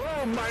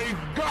 Oh my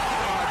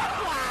God!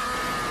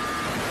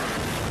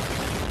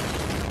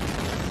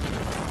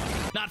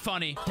 Not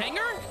funny.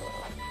 Danger?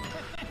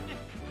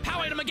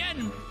 Pow him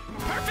again.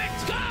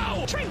 Perfect.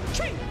 Go. Train.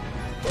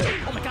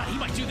 Oh my God, he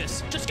might do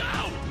this. Just go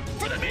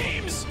for the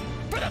memes.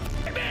 For the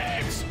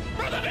memes.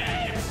 For the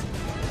memes.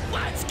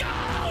 Let's go.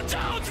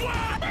 Don't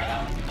worry.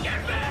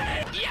 Get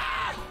me.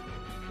 Yeah.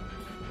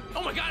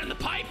 Oh my God, in the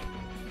pipe.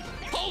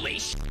 Holy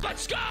sh!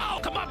 Let's go.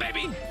 Come on,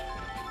 baby.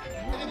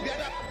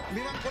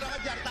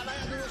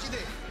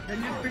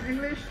 Can you speak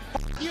English?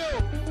 You.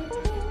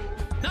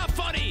 Not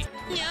funny.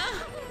 Yeah.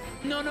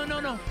 No.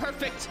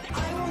 Perfect.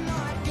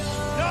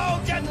 No,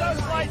 get those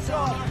lights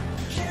off.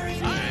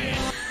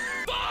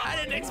 I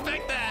didn't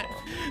expect that.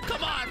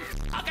 Come on.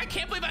 Fuck, I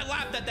can't believe I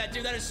laughed at that,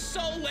 dude. That is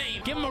so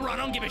lame. Give him a run.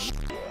 I don't give a shit.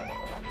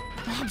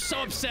 I'm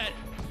so upset.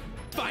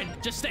 Fine.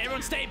 Just stay.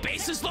 Everyone stay.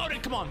 Base is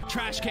loaded. Come on.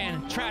 Trash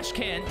can.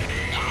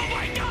 Oh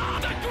my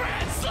God. The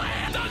Grand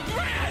Slam.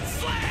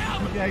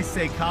 You guys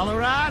say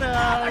Colorado.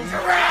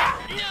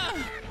 Yeah.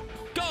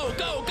 Go.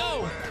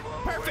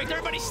 Perfect.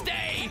 Everybody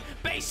stay.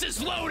 Base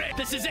is loaded.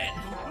 This is it.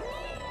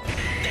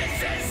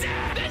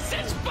 This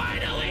is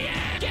finally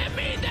it. Get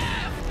me the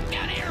f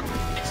out of here.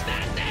 It's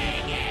that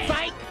thing.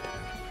 Fight.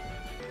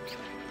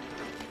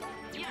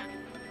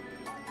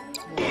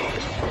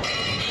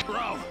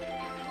 Bro.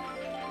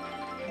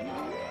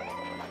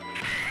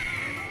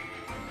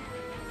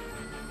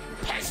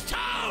 Piss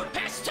toad.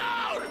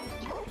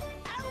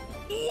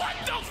 What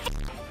the f?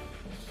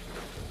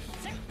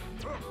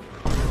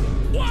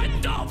 What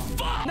the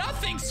fuck?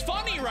 Nothing's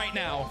funny right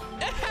now.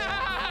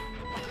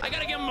 I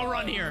gotta give him a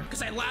run here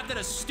because I laughed at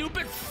a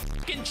stupid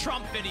fucking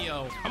Trump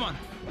video. Come on.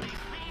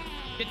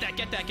 Get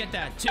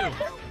that. Two.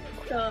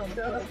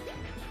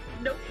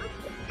 Nope. Nope.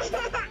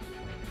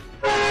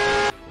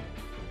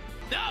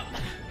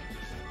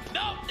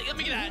 Let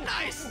me get that.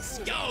 Nice. Let's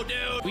go,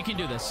 dude. We can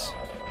do this.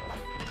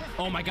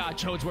 Oh my God,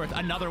 Chodesworth.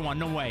 Another one.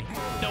 No way,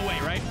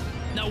 right?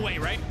 No way,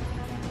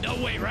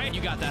 right?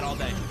 You got that all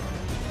day.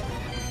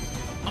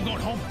 I'm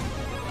going home.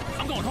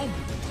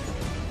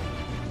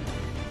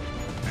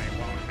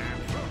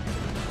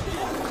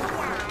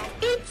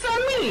 It's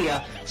me,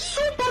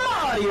 Super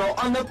Mario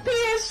on the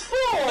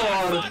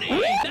PS4.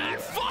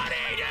 That's funny,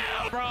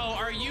 dude. Bro,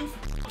 are you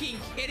fucking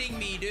kidding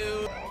me,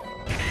 dude?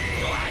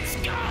 Let's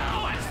go.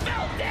 I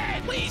felt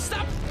it. Please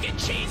stop fucking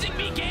cheesing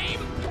me, game.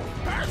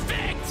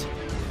 Perfect.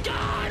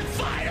 God,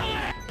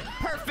 finally.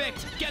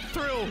 Perfect. Get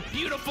through.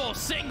 Beautiful.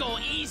 Single.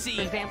 Easy.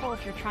 For example,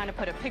 if you're trying to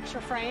put a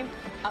picture frame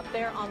up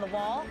there on the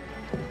wall.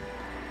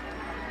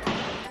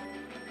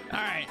 All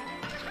right.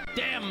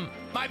 Damn,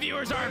 my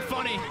viewers aren't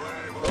funny.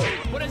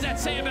 What does that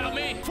say about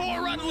me?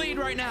 4-run lead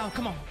right now.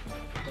 Come on.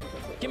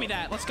 Give me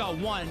that. Let's go.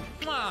 1.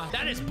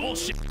 That is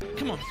bullshit.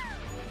 Come on.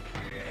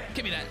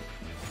 Give me that.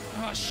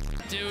 Oh, shit,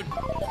 dude.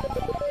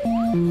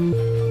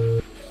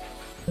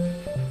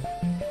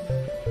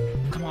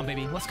 Come on,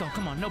 baby. Let's go.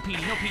 Come on. No PD.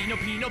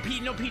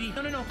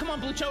 No. Come on,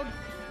 Blue Chode.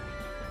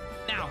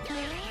 Now.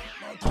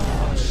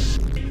 Oh,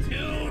 shit,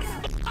 dude.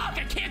 Fuck,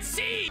 I can't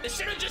see. This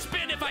should have just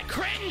been if I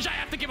cringe, I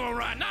have to give him a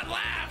run, not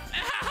laugh.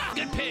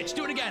 Good pitch.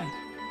 Do it again.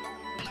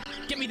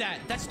 Give me that.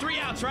 That's 3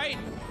 outs, right?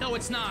 No,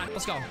 it's not.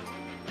 Let's go.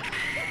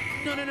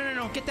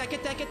 No. Get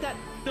that.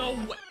 No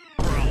way.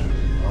 Bro.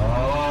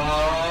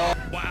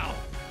 Wow.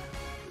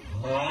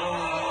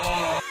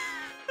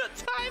 The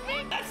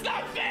timing? That's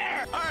not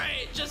fair. All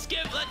right, just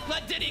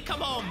let Diddy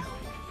come home.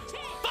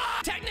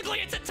 Fuck. Technically,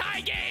 it's a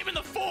tie game in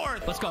the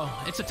 4th. Let's go.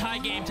 It's a tie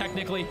game,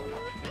 technically.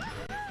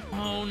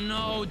 Oh,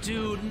 no,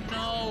 dude.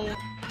 No.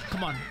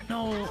 Come on.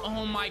 No.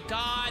 Oh, my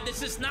God.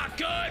 This is not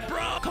good,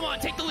 bro. Come on.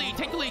 Take the lead.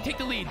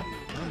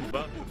 I'm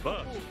about to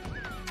bust.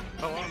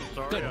 Oh, I'm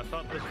sorry. Good. I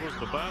thought this was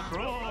the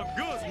bathroom. Oh,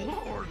 good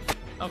Lord.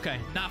 Okay.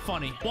 Not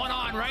funny. 1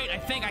 on, right? I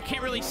think. I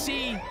can't really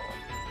see.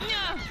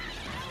 Yeah.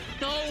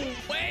 No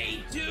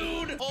way,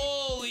 dude.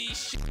 Holy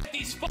shit.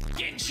 These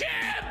fucking chips.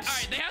 All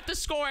right. They have to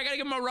score. I got to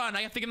give them a run.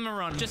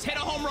 Just hit a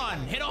home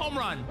run.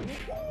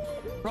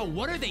 Bro,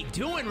 what are they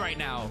doing right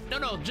now?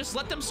 No, just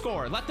let them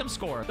score. Go,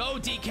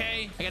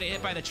 DK. I got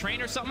hit by the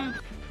train or something.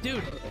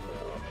 Dude.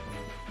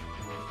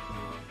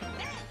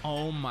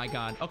 Oh, my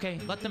God. Okay,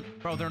 let them.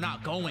 Bro, they're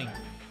not going.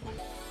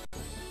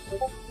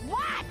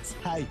 What?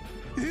 Hi.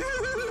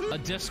 A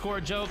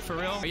Discord joke? For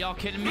real? Are y'all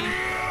kidding me?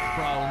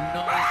 Bro,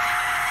 no.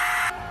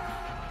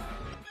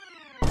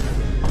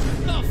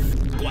 The f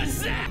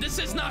was that? This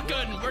is not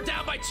good. We're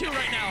down by 2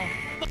 right now.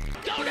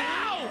 Go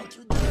now!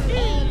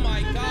 Oh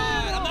my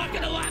God. I'm not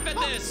gonna laugh at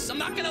this. I'm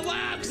not gonna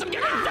laugh because I'm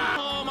getting done.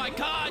 Oh my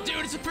God,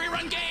 dude. It's a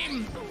 3-run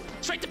game.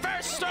 Straight to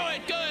first. Throw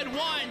it. Good. 1.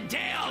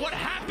 Damn. What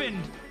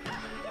happened?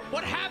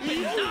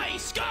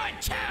 Nice.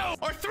 Good. 2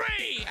 or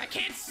 3. I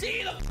can't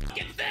see the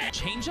fucking thing.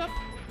 Change up?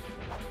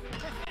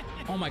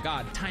 Oh my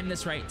God. Time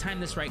this right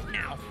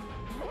now.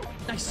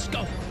 Nice.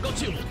 Go.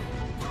 2.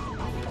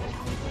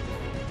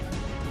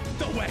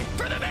 No way.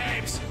 For the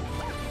memes.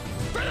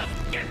 For the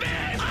fucking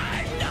memes.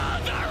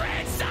 Another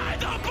inside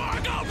the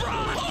Bargo, bro.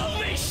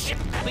 Holy shit.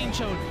 Clean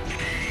Chode.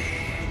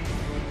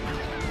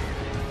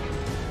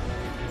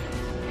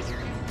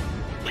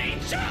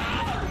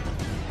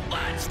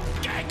 Let's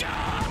get go.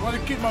 Want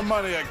to keep my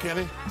money at,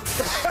 Kenny?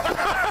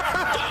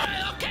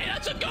 Okay,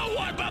 that's a good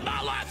one, but I'm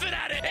not laughing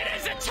at it. It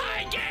is a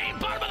tie game.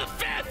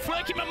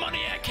 Keep my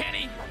money at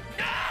Kenny.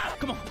 Ah,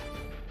 come on.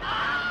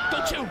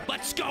 Go two.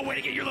 Let's go. Way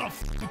to get your little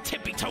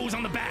tippy toes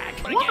on the bag.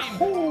 What a game.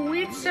 Wahoo,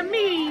 it's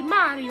me,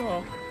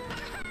 Mario.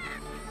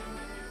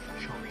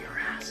 Show me your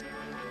ass.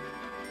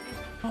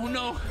 Oh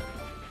no.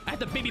 I had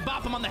to baby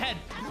bop him on the head.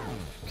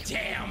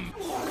 Damn.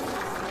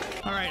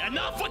 All right,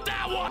 enough with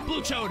that one,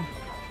 Blue Chode.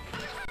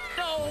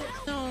 No,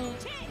 no.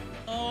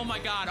 Oh my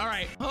God. All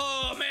right.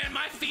 Oh man,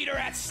 my feet are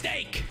at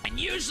stake. And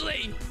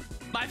usually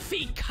my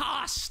feet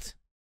cost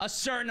a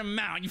certain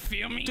amount, you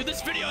feel me? Dude,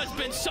 this video has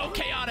been so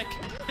chaotic.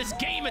 This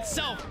game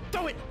itself.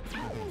 Throw it.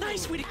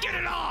 Nice way to get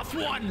it off.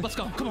 One. Let's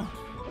go. Come on.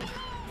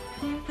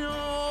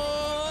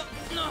 No.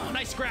 No.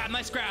 Nice grab.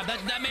 Nice grab.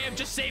 That may have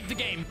just saved the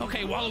game.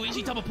 Okay,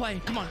 Waluigi, double play.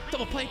 Come on.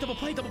 Double play. Double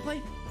play. Double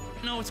play.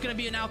 No, it's going to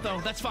be an out,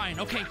 though. That's fine.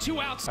 Okay,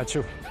 2 outs.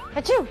 Achoo.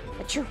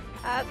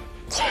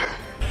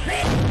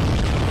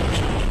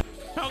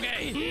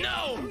 Okay.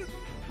 No.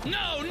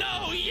 No.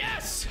 No.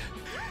 Yes.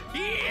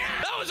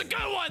 Yeah! That was a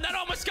good one. That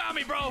almost got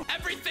me, bro.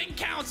 Everything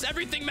counts.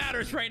 Everything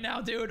matters right now,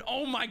 dude.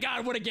 Oh my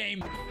God, what a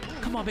game.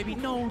 Come on, baby.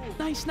 No.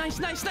 Nice, nice,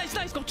 nice, nice,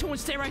 nice. Go 2 and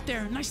stay right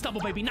there. Nice double,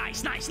 baby.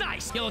 Nice, nice,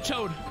 nice. Yellow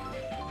Chode.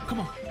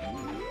 Come on.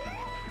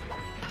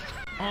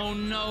 Oh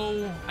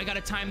no. I gotta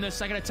time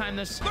this. I gotta time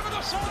this. Look at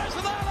the shoulders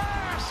of that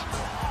ass.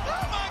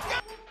 Oh my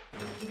God.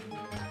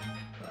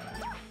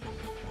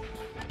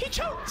 He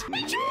choked.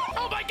 He choked.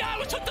 Oh my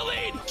God, we took the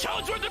lead.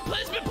 Chodesworth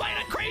has been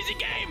playing a crazy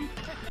game.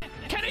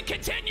 Can it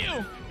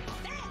continue?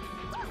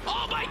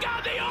 Oh my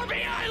God, the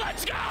RBI,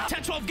 let's go!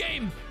 10-12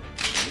 game.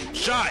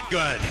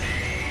 Shotgun.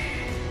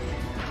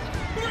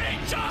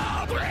 Reach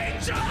up!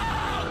 Reach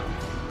up!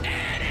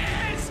 It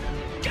is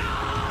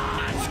gone!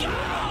 Let's go!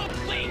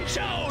 Clean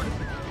Chode!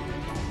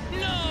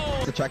 No!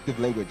 It's attractive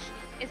language.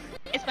 It's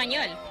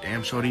Español.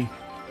 Damn, shorty.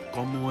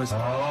 ¿Cómo es?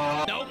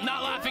 Nope,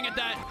 not laughing at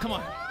that. Come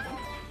on.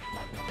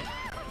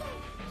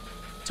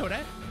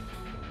 Toadette?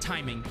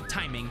 Timing,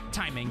 timing,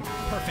 timing.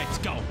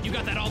 Perfect, go. You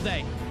got that all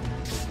day.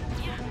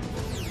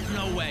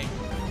 No way.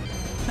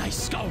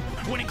 Nice, go.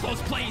 Winning close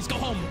plays, go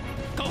home.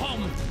 Go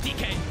home,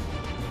 DK.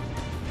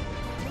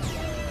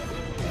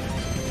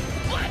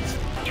 Let's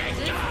get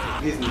go!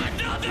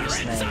 Another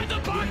inside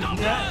the park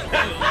home run!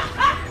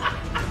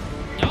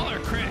 Y'all are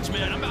cringe,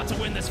 man. I'm about to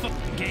win this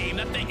fucking game.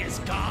 That thing is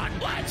gone.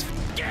 Let's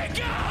get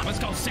go! Let's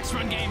go,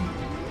 6-run game.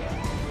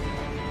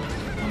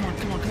 Come on,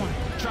 come on, come on.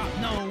 Drop.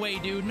 No way,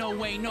 dude. No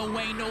way, no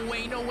way, no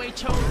way, no way.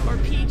 Chode or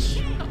Peach.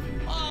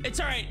 Oh,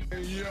 it's all right.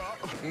 Yeah,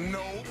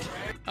 no.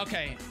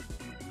 Okay.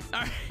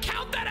 All right.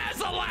 Count that as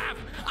a laugh.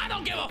 I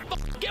don't give a fuck.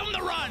 Give him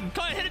the run.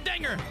 Go ahead, hit a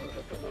dinger.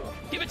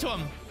 Give it to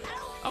him.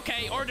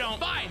 Okay, or don't.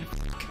 Fine.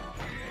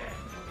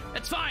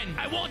 It's fine.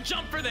 I won't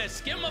jump for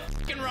this. Give him a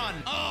fucking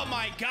run. Oh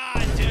my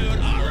God, dude.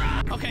 All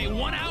right. Okay,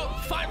 1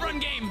 out, 5-run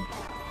game.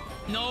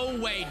 No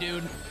way,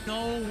 dude.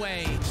 No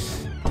way.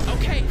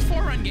 Okay,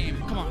 4-run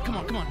game. Come on, come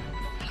on, come on.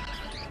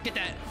 Get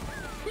that.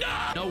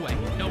 No! No way,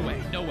 no way,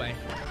 no way.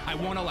 I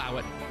won't allow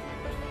it.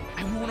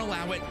 I won't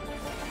allow it.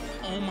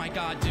 Oh my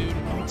God, dude.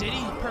 Oh, did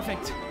he?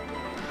 Perfect.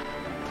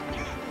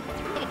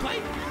 Double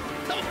play.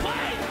 Double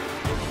play.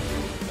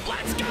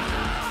 Let's go!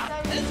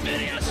 This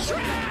video's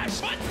trash,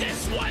 but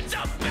this one's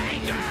a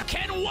banger.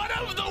 Can one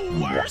of the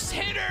worst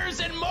hitters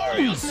in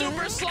Mario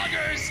Super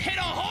Sluggers hit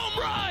a home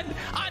run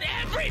on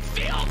every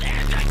field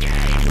in the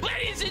game?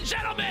 Ladies and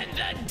gentlemen,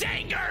 the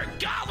Danger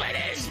Gauntlet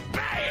is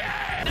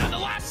banging! Now, the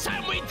last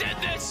time we did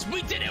this,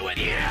 we did it with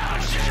you.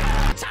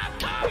 Top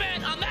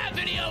comment on that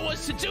video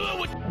was to do it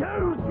with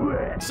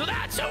Chodesworth. So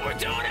that's who we're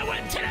doing it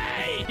with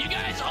today. You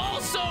guys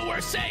also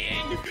were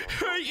saying,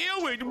 hey,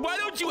 Ewan, why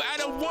don't you add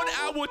a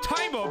 1-hour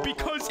timer?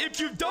 Because if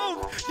you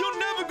don't, you're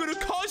never gonna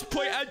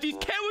cosplay as these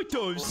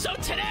characters. So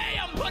today,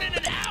 I'm putting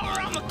an hour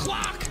on the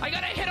clock. I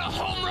gotta hit a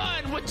home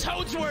run with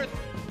Chodesworth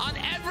on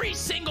every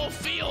single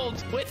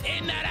field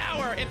within that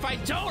hour. If I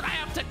don't, I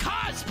have to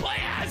cosplay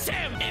as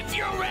him. If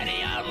you're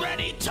ready, I'm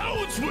ready.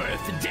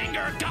 Chodesworth,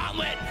 Dinger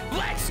Gauntlet,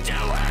 let's do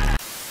it.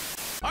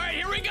 All right,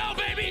 here we go,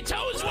 baby.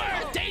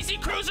 Chodesworth, Daisy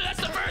Cruiser, that's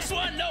the first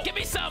one. No, give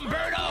me some,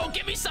 Birdo.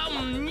 Give me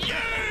some,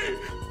 yay.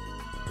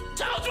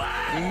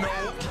 Chodesworth.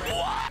 No.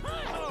 What?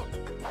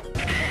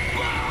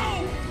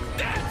 Bro,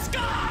 that's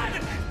gone.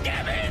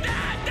 Give me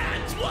that.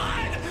 That's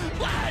one.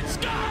 Let's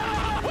go.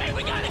 Wait,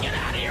 we gotta get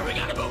out of here. We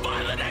gotta move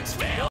on to the next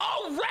field.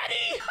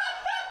 Already?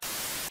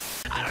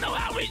 I don't know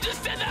how we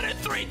just did that in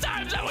 3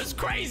 times. That was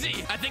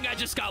crazy. I think I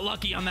just got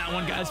lucky on that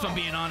one, guys, if I'm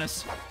being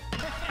honest.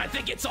 I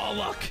think it's all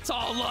luck. It's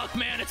all luck,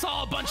 man. It's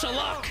all a bunch of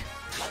luck.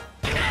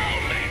 No,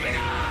 maybe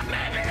not.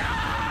 Maybe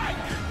not.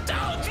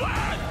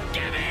 Chodesworth,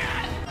 give me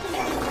it.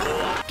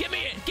 Give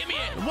me it. Give me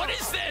it. What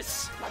is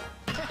this?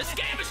 This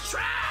game is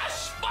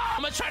trash.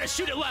 I'm gonna try to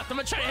shoot it left. I'm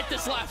gonna try to hit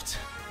this left.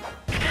 Oh,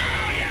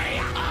 yeah,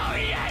 yeah. Oh,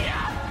 yeah,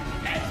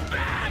 yeah. It's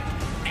back.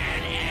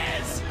 It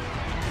is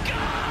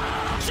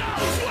gone.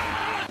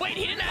 Chodesworth. Wait,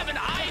 he didn't have an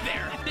eye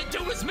there. The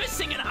dude was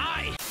missing an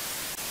eye.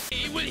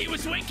 He he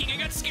was winking. I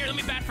got scared. Let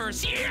me bat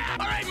first. Yeah!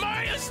 All right,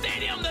 Mario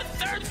Stadium, the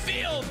third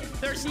field.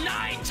 There's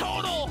 9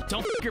 total.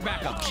 Don't f your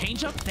back up.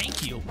 Change up.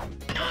 Thank you.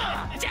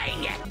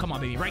 Dang it. Come on,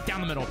 baby. Right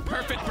down the middle.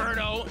 Perfect,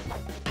 Birdo.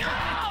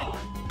 No!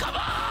 Come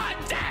on,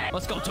 dang!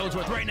 Let's go,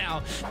 Toadsworth, right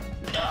now.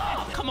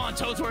 No! Come on,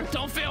 Toadsworth.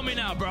 Don't fail me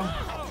now, bro.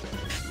 Oh,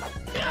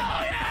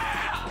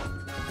 yeah!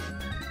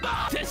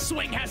 Oh, this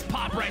swing has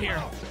pop right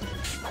here.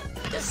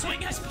 This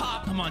swing has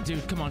pop. Come on,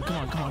 dude. Come on, come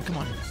on, come on, come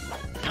on.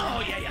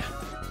 Oh, yeah, yeah.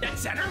 Dead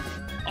center.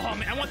 Oh,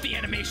 man, I want the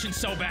animation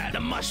so bad. The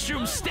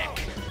mushroom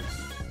stick.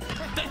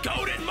 The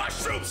golden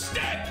mushroom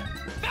stick.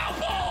 Foul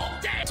ball.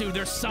 Dude,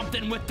 there's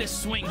something with this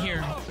swing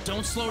here.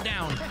 Don't slow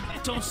down.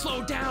 Don't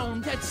slow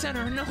down. Dead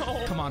center, no.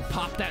 Come on,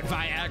 pop that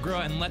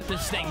Viagra and let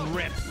this thing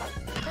rip.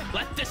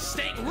 Let this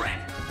thing rip.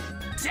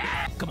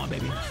 Come on,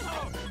 baby.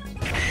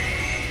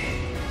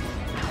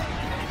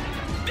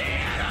 The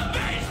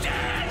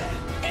animation!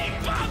 He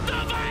popped the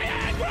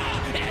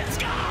Viagra! It's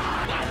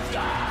gone! Let's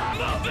go!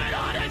 Moving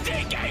on to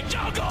DK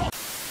Jungle!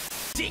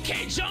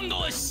 DK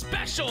Jungle is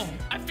special.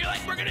 I feel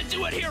like we're gonna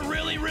do it here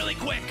really, really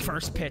quick.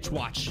 First pitch,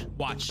 watch.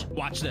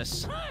 Watch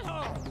this.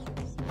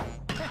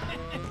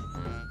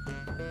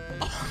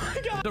 Oh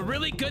my God. The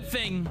really good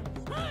thing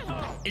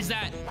is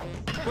that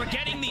we're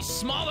getting these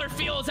smaller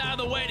fields out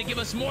of the way to give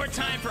us more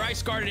time for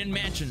Ice Garden and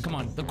Mansion. Come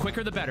on, the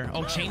quicker the better.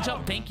 Oh, change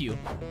up, thank you.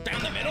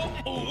 Down the middle.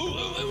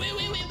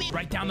 Ooh.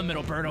 Right down the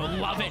middle, Birdo.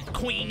 Love it,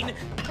 queen.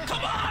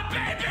 Come on,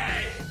 baby!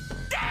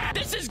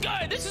 This is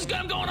good. This is good.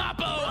 I'm going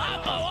Oppo.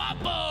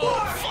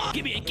 Fuck.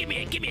 Give me it. Give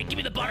me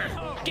the butter.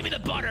 Give me the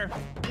butter.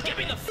 Give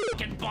me the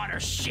fucking butter.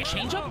 Shit.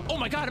 Change up. Oh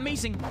my God.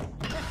 Amazing.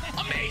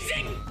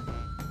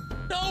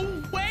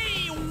 No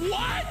way.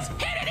 What?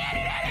 Hit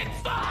it.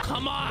 Fuck.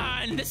 Come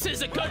on. This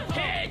is a good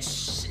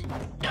pitch.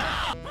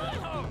 Yeah.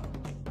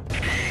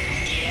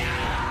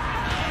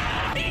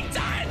 He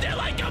dived it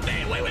like a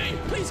man. Wait.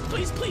 Please.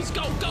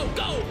 Go. Go.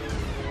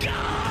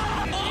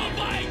 Oh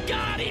my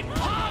God. He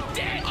popped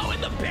it. Oh,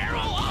 in the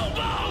barrel.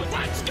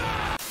 Let's go!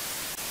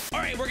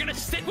 Alright, we're gonna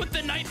stick with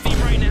the night theme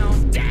right now.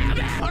 Damn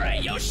it!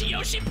 Alright,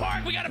 Yoshi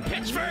Park, we gotta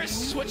pitch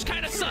first, which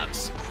kind of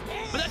sucks.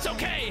 But that's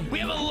okay. We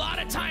have a lot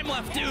of time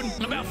left, dude.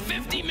 About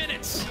 50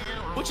 minutes,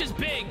 which is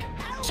big.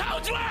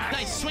 Toadsworth!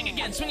 Nice, swing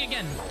again.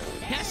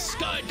 Yes,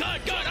 good.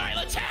 Alright,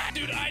 let's hit.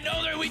 Dude, I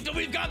know that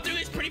we've gone through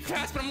this pretty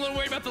fast, but I'm a little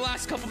worried about the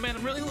last couple, man.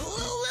 I'm really worried.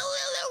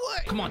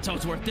 Come on,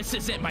 Toadsworth. This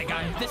is it, my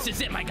guy.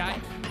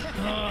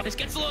 This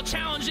gets a little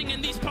challenging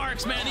in these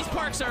parks, man. These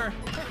parks are...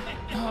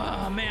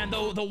 Oh, man,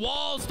 the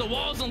walls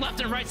on the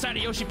left and right side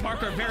of Yoshi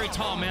Park are very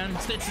tall, man.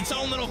 It's its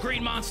own little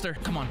green monster.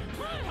 Come on.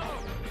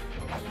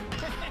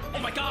 Oh,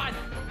 my God.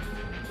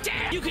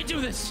 Damn, you can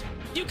do this.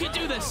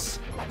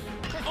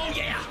 Oh,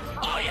 yeah.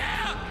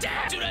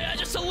 Damn. Dude,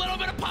 just a little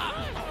bit of pop.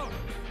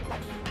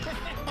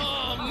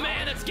 Oh,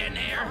 man, that's getting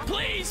air.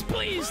 Please,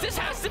 this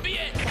has to be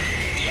it.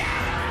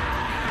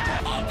 Yeah!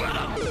 Over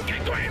the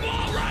fucking green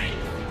wall, right?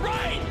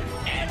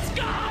 It's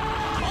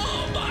gone!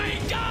 Oh, my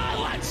God,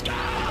 let's go!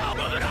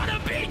 Moving on to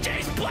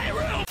BJ's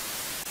Playroom!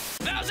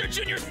 Bowser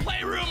Jr.'s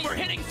Playroom, we're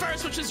hitting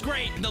first, which is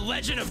great. The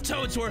Legend of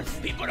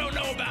Toadsworth. People don't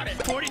know about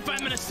it.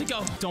 45 minutes to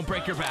go. Don't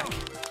break your back.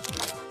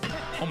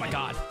 Oh, my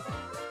God.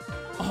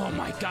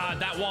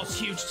 That wall's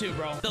huge, too,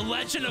 bro. The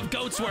Legend of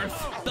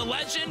Goatsworth. The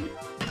Legend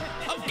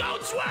of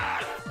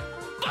Goatsworth!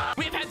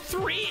 We've had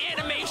 3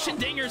 animation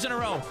dingers in a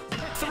row.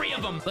 3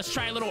 of them. Let's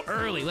try a little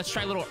early. Let's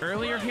try a little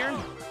earlier here.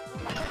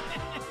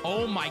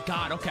 Oh my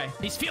God, okay.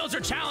 These fields are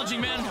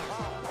challenging, man.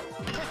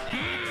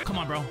 Come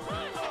on, bro.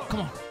 Come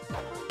on.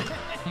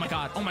 Oh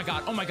my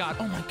God.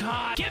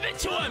 Give it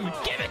to him.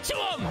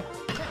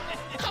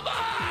 Come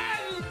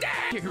on.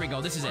 Here we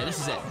go. This is it.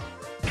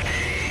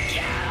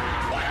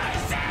 Yeah, what I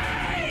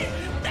say?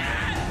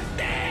 That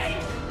thing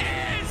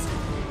is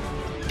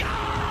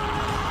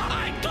gone.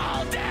 I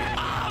called it.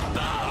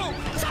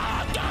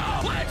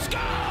 Taco. Let's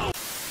go.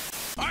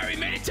 All right, we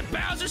made it to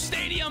Bowser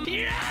Stadium.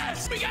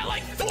 Yes, we got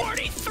like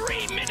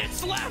 43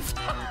 minutes left.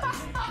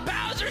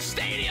 Bowser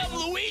Stadium,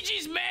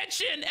 Luigi's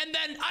Mansion, and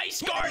then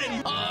Ice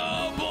Garden.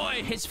 Oh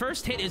boy, his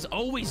first hit is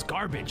always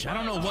garbage. I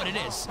don't know what it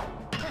is.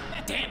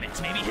 Damn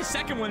it, maybe his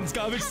second one's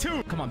garbage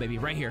too. Come on, baby,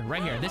 right here.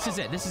 This is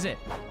it.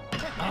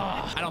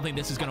 Oh, I don't think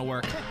this is gonna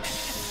work.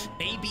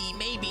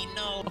 Maybe,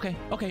 no. Okay.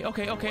 Oh,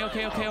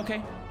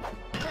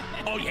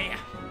 yeah.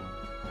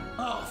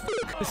 Oh,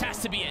 f this has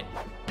to be it.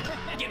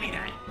 Give me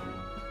that.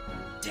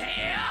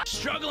 Damn.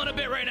 Struggling a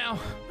bit right now.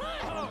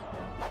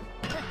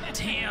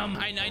 Damn.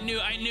 I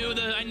knew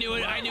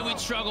we'd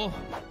struggle.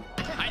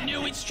 I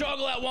knew we'd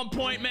struggle at one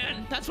point,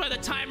 man. That's why the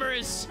timer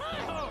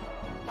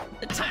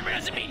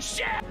doesn't mean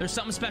shit. There's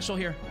something special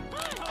here.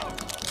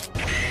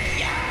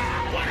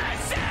 Yeah! What I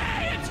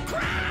say? It's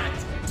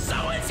cracked!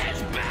 So is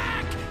his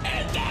back!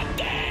 And that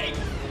thing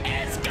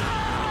is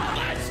gone!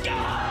 Let's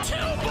go! 2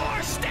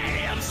 more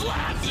stadiums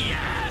left!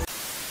 Yes!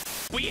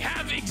 We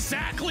have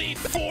exactly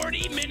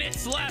 40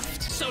 minutes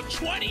left. So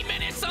 20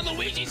 minutes on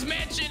Luigi's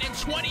Mansion and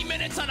 20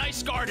 minutes on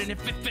Ice Garden,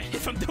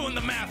 if I'm doing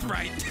the math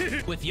right.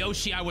 With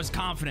Yoshi, I was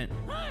confident.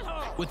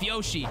 With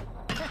Yoshi,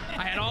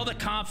 I had all the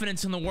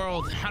confidence in the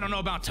world. I don't know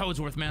about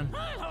Toadsworth, man.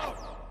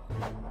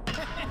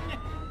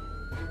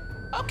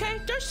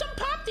 Okay, there's some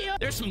pop there.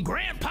 There's some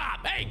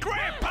grandpop. Hey,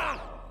 grandpop.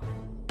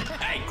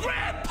 Hey,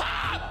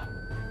 grandpop.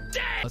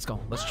 Dang. Let's go.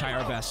 Let's try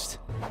our best.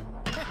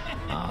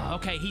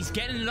 Okay, he's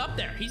getting it up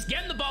there. He's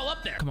getting the ball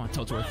up there. Come on,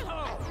 Toadsworth.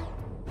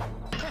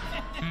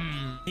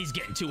 He's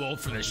getting too old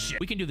for this shit.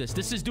 We can do this.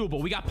 This is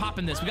doable. We got pop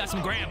in this. We got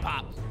some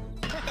grandpop.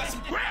 Got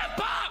some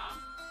grandpop.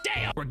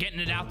 Damn. We're getting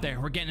it out there.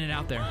 We're getting it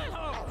out there.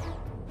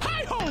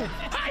 Hi-ho.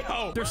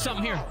 Hi-ho. There's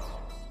something here.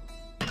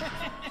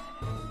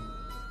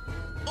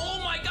 Oh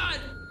my God.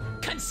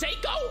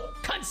 Conseco?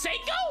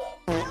 Conseco?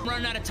 I'm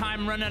running out of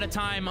time. I'm running out of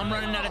time. I'm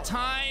running out of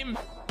time.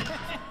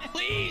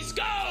 Please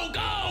go.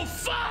 Go.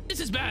 Fuck. This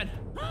is bad.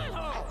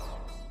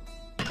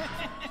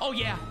 Oh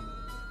yeah.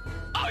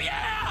 Oh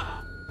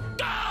yeah.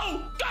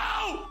 Go.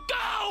 Go.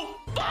 Go.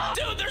 Fuck.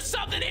 Dude, there's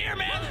something here,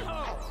 man.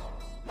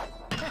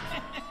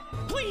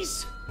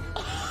 Please.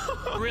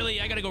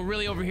 Really? I gotta go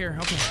really over here.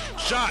 Okay.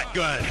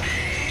 Shotgun.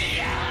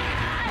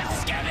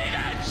 Yes! Give me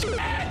that shit!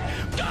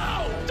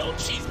 Go! Don't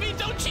cheese me!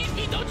 Don't cheese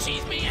me! Don't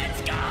cheese me!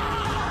 It's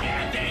gone!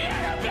 And the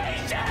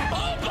animation!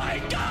 Oh my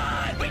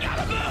God! We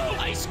gotta move!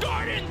 Ice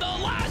Garden, the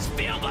last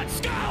field. Let's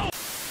go!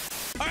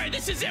 All right,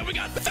 this is it. We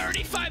got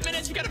 35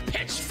 minutes. We gotta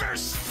pitch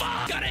first.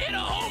 Fuck! Gotta hit a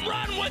home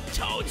run with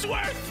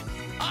Toadsworth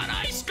on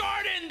Ice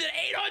Garden, the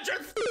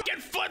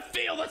 800-foot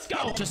field. Let's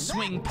go! Just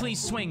swing,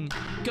 please swing.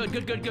 Good,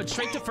 good, good, good.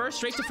 Straight to first.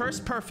 Straight to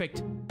first.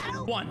 Perfect.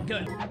 One.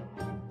 Good.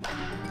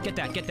 Get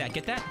that, get that,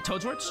 get that.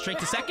 Toadsworth, straight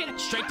to second,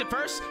 straight to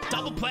first,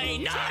 double play,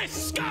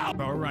 nice, go!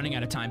 Bro, we're running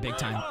out of time, big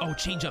time. Oh,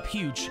 change up,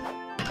 huge.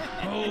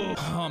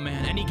 Oh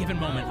man, any given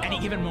moment, any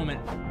given moment,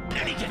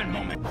 any given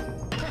moment.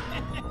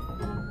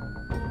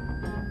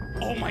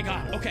 Oh my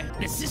God, okay,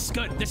 this is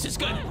good, this is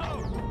good.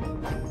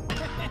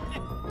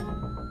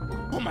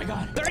 Oh my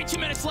God, 32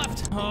 minutes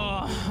left.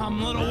 Oh,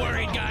 I'm a little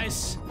worried,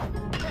 guys.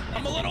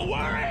 I'm a little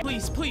worried.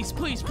 Please, please,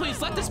 please, please,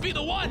 let this be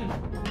the one.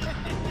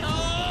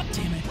 Oh,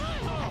 damn it.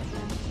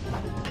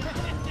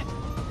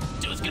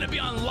 Dude's gonna be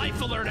on life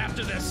alert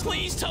after this.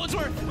 Please,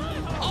 Toadsworth,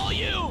 all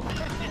you.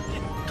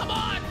 Come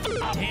on.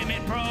 Damn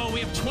it, bro, we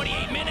have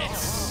 28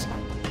 minutes.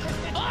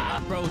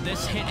 Ah. Bro,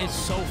 this hit is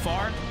so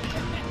far.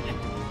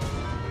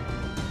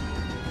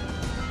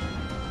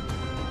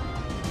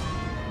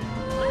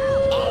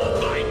 Oh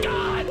my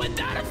God, would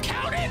that have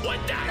counted?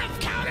 Would that have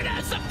counted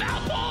as a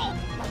foul ball?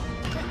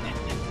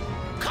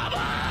 Come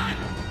on,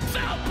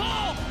 foul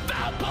ball,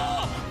 foul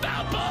ball,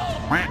 foul ball.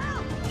 What?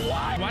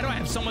 Why do I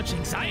have so much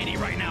anxiety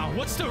right now?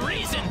 What's the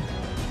reason?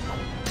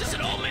 Just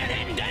an old man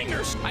hitting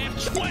dangers. I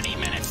have 20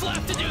 minutes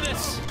left to do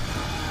this.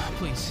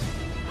 Please.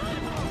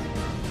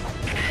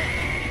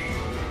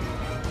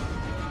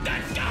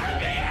 That's gotta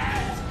be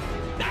it!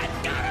 That's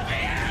gotta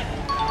be it!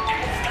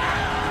 It's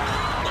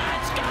gone!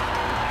 Let's go!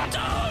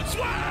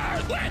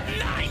 Toadsworth with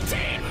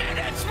 19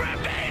 minutes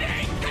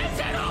remaining! Has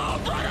it all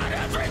run on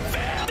every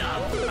field? The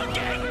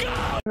fucking go!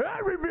 I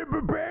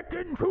remember back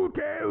in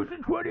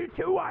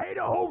 2022, I hit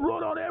a home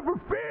run on every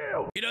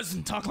field. He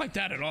doesn't talk like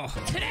that at all.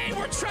 Today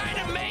we're trying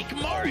to make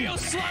Mario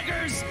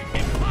Sluggers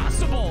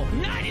impossible.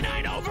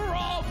 99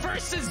 overall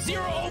versus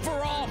 0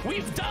 overall.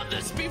 We've done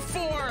this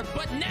before,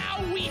 but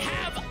now we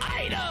have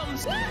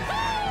items.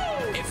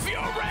 Woohoo! If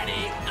you're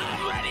ready,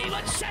 I'm ready.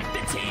 Let's check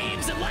the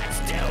teams and let's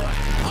do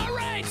it. All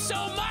right, so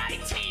my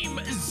team,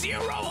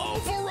 0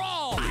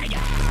 overall. I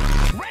got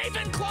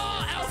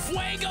Ravenclaw,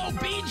 Elfuego,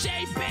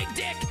 BJ, Big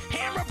Dick,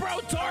 Hammer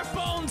Bro, Dark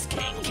Bones,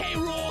 King K.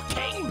 Rool,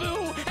 King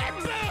Boo,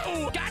 and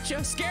Boo.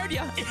 Gotcha, scared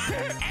ya. And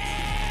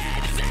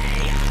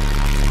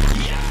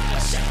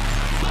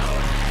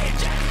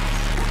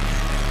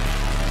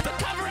the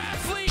cover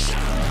athlete,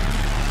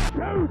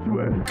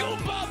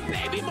 Goomba,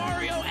 Baby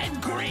Mario,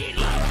 and Green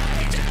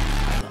Luigi.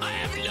 I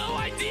have no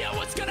idea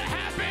what's gonna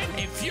happen.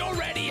 If you're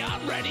ready,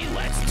 I'm ready.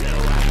 Let's do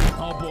it.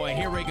 Oh boy,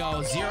 here we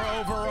go. 0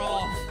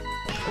 overall.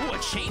 Ooh, a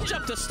change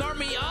up to start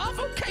me off?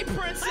 Okay,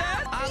 princess.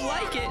 I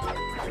like it.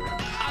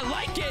 I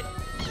like it.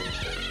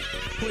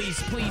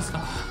 Please, please.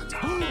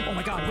 Oh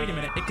my God, wait a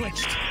minute. It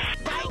glitched.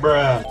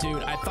 Bruh.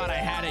 Dude, I thought I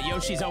had it.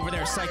 Yoshi's over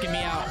there psyching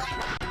me out.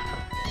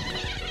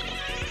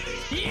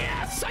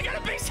 Yes, I got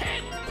a base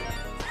hit.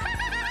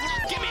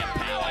 Give me a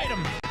POW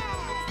item.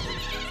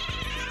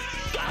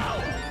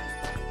 Go.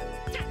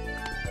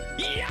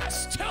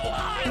 Yes,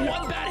 2-1.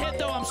 One bad hit,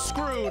 though. I'm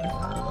screwed.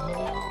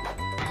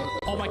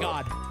 Oh my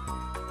God.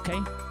 Okay.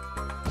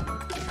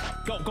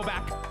 Go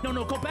back.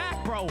 No, go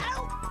back, bro.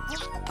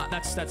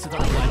 That's the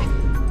wrong way.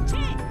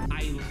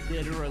 I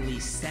literally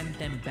sent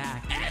them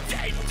back. And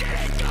they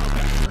didn't go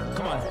back.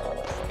 Come on.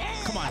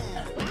 Come on.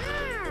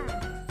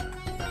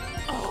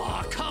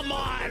 Oh, come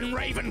on,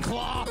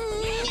 Ravenclaw.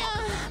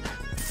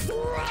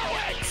 Throw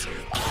it.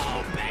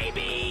 Oh,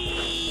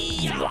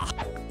 baby.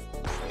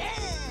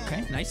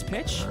 Okay, nice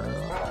pitch.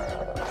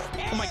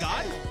 Oh my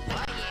God.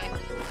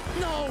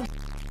 No.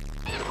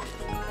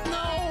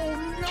 No.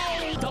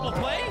 Double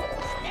play?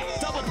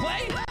 Double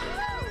play?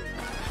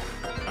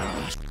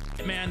 Oh,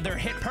 man, they're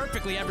hit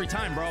perfectly every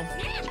time, bro.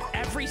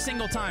 Every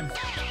single time.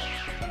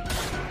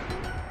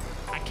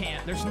 I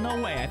can't. There's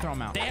no way I throw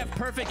them out. They have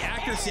perfect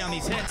accuracy on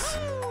these hits.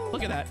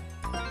 Look at that.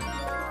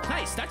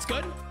 Nice, that's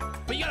good.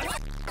 But you gotta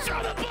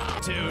throw the ball.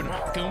 Dude,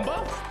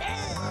 Goomba?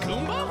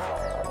 Goomba?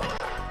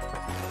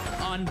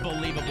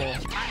 Unbelievable.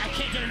 I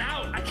can't get it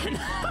out. I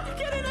cannot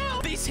get it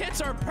out. These hits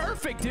are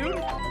perfect, dude.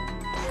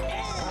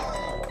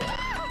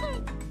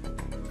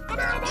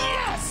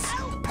 Yes!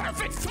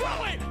 Perfect,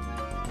 throw it!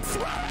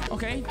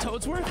 Okay,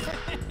 Toadsworth.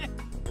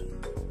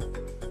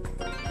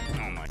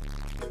 Oh my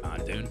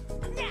god, dude.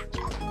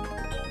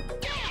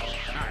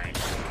 Alright.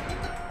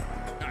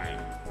 Alright.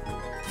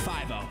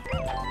 5-0.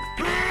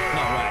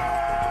 No way.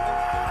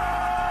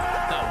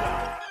 No way.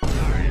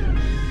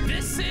 Alright.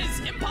 This is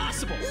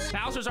impossible.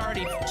 Bowser's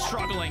already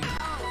struggling.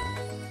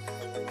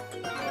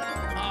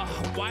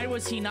 Why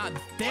was he not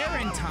there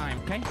in time?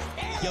 Okay.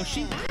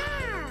 Yoshi.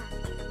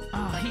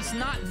 Oh, he's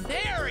not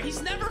there.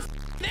 He's never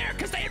there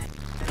because they had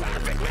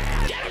perfect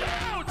man. Get it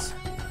out!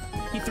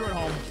 He threw it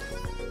home.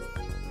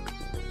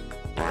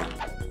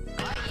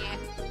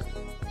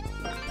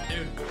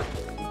 Dude,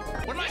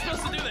 what am I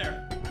supposed to do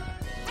there?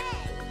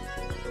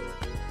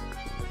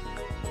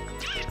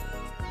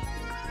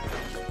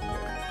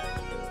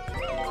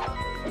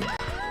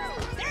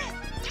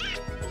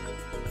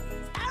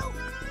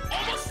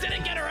 Almost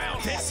didn't get her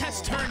out. This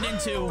has turned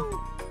into,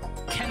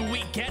 can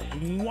we get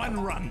one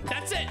run?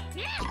 That's it.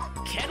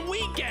 Can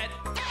we get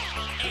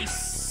a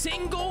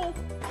single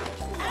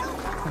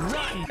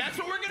run? That's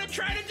what we're gonna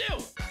try to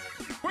do.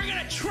 We're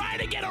gonna try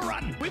to get a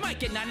run. We might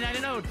get 99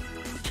 and owed.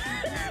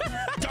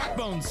 Dark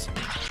Bones.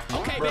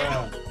 Okay, baby.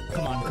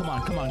 Come on, come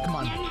on, come on, come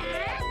on.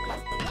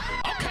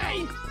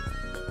 Okay.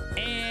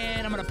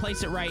 And I'm gonna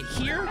place it right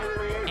here,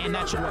 and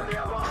that should work.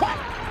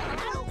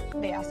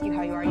 They ask you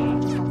how you are, you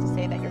just have to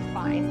say that you're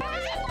fine.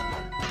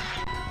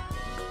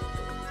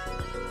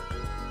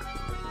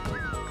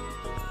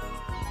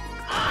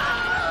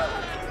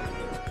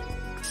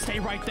 Stay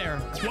right there.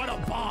 What a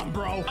bomb,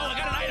 bro. Oh, I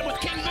got an item with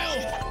King Bill.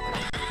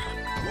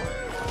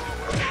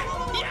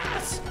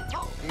 Yes!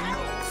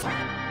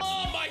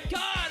 Oh my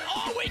god,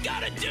 all we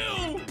gotta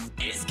do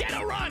is get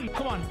a run.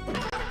 Come on.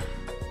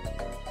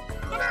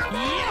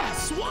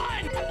 Yes,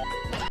 one!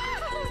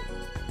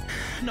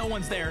 No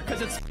one's there,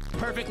 because it's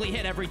perfectly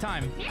hit every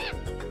time.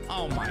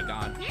 Oh my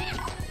god.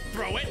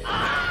 Throw it.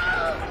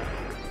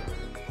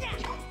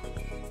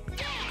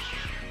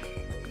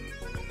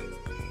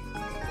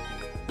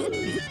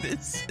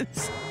 This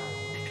is...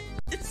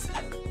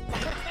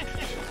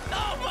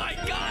 Oh my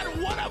god,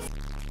 what a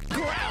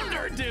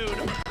grounder,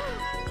 dude!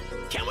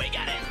 Can we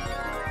get it?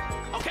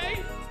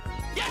 Okay.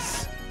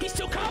 Yes! He's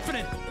too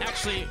confident.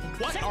 Actually,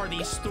 what are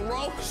these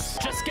throws?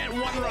 Just get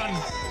one run.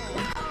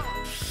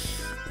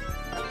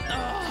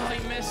 Oh,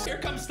 he missed. Here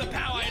comes the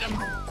POW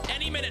item.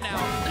 Any minute now.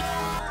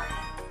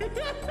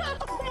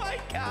 Oh my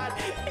god.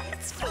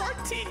 It's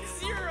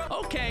 14-0.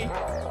 Okay.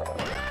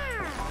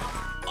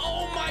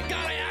 Oh my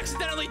god, I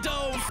accidentally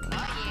dove.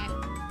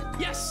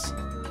 Yes.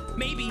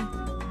 Maybe.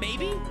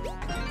 Maybe?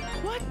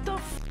 What the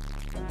f...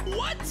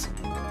 What?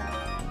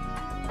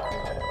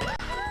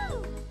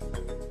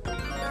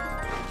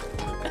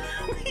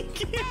 We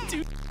can't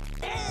do...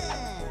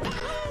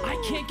 I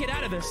can't get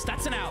out of this.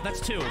 That's an out. That's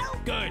 2.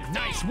 Good.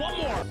 Nice. One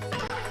more.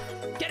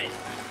 Get it.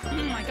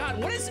 Oh my god,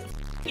 what is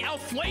El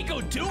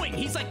Fuego doing?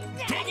 He's like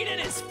digging in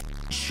his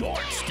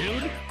shorts,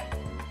 dude.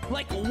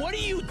 Like, what are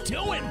you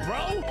doing,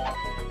 bro?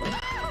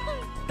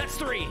 That's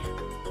 3.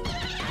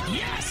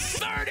 Yes!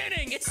 3rd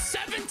inning! It's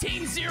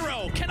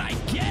 17-0! Can I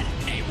get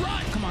a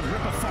run? Come on,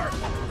 rip a fart.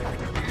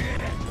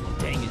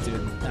 Dang it,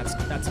 dude.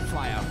 That's a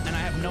fly out. And I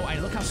have no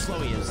idea. Look how slow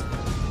he is.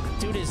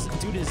 Dude is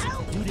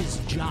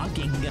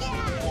jogging.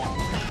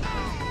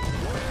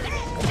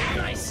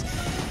 Nice.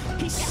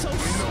 He's so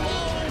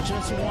slow.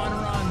 Just one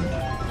run.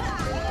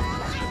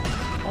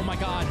 Oh my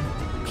god.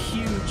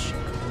 Huge.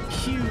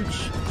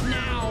 Huge.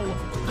 Now.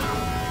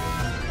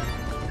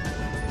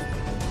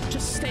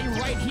 Just stay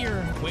right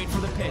here. Wait for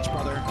the pitch,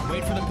 brother.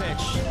 Wait for the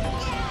pitch.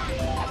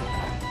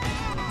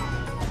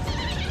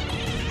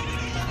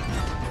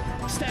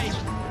 Stay.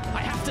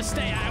 I have to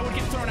stay. I would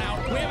get thrown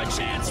out. We have a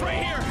chance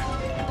right here.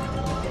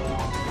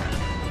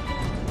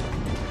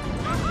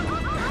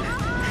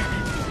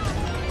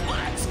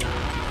 Let's go!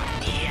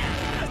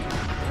 Yes!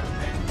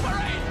 All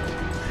right.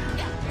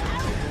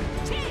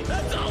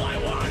 That's all I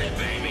wanted,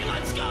 baby.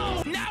 Let's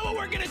go. Now what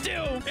we're gonna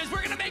do is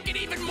we're gonna make it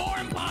even more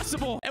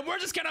impossible. And we're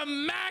just gonna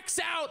max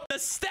out the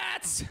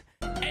stats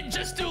and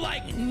just do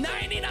like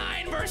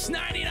 99 versus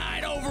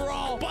 99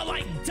 overall, but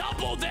like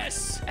double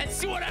this and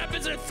see what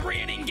happens in a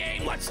 3-inning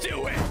game. Let's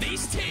do it.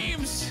 These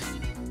teams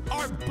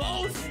are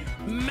both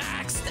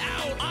maxed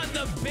out on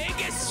the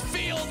biggest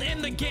field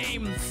in the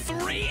game.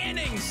 3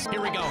 innings.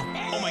 Here we go.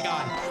 Oh my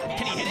god.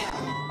 Can he hit it?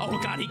 Oh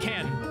god, he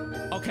can.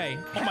 Okay.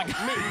 Oh my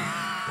god.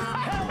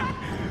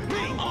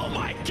 Oh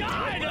my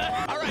god.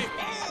 All right.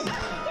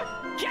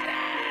 Get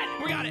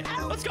in. We got it.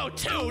 Let's go.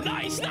 2.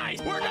 Nice,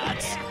 nice. We're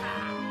nuts.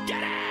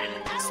 Get in.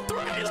 3.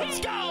 Let's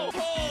go.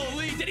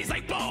 Holy. Then he's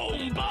like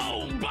boom,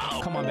 boom,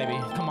 boom. Come on, baby.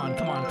 Come on,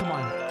 come on, come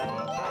on.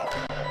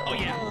 Oh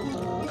yeah.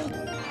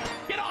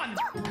 Get on.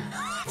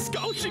 Let's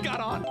go. She got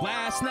on.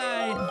 Last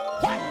night.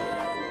 What?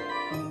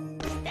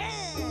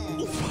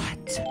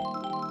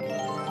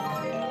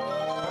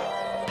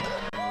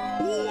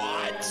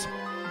 What?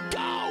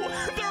 Go!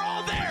 They're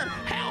all there!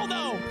 Hell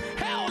no!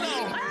 Hell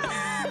no!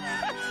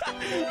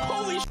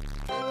 Holy sh!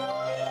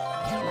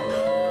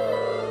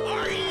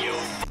 Are you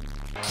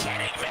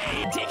kidding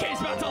me? TK's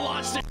about to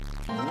launch this.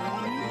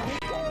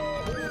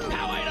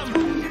 Pow item!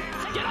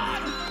 Get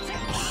on!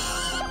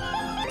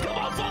 Come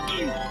on,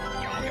 Funky!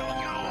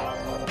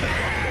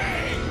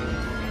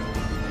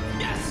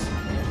 Yes!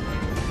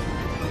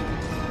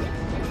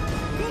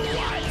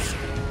 What?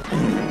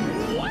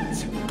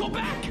 What? Go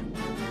back!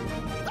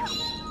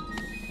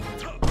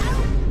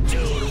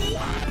 Dude,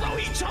 what? Bro,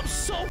 he jumps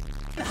so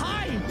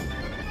high!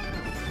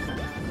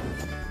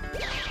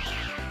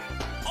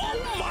 Oh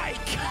my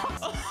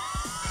god!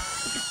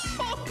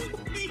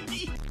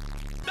 Holy...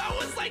 That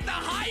was like the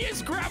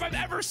highest grab I've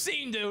ever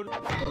seen, dude.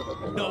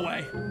 No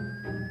way.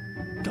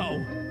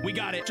 Go. We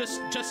got it.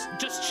 Just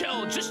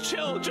chill. Just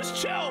chill. Just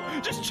chill.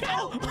 Just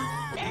chill.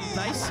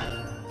 Nice.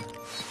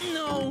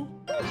 No.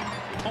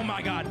 Oh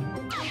my god.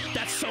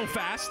 That's so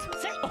fast.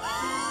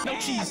 Oh, no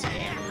cheese.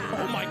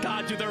 Oh my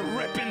god, dude. They're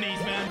ripping these,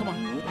 man. Come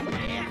on.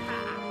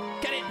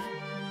 Get it.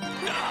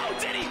 No,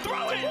 did he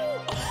throw it?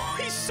 Oh,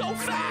 he's so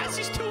fast.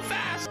 He's too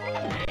fast.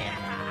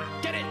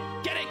 Get it.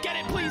 Get it. Get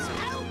it, please.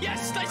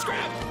 Yes. Nice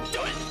grab.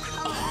 Do it.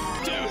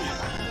 Oh, dude.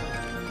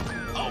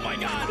 Oh my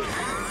god.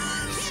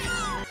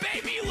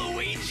 Baby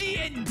Luigi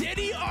and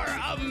Diddy are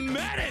a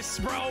menace,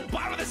 bro.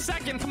 Bottom of the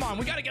second. Come on.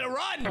 We got to get a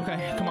run.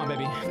 Okay. Come on,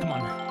 baby. Come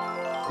on.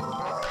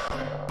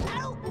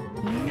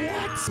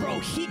 What? Bro,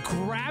 he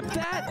grabbed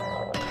that?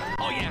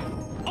 Oh, yeah.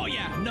 Oh,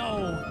 yeah.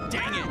 No.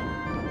 Dang it.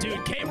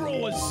 Dude, K-Rool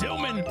was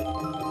zooming.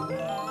 Oh,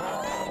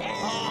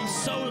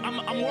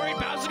 I'm worried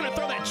Bowser's going to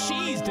throw that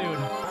cheese, dude.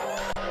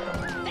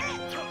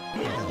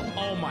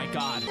 Oh, my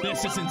God.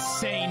 This is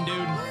insane,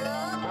 dude.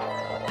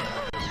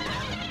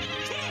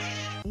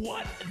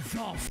 What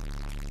the f?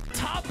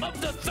 Top of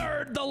the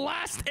third, the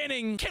last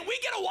inning. Can we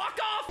get a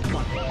walk-off? Come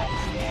on.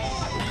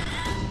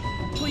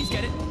 Please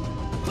get it.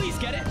 Please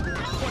get it.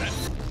 What a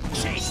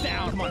chase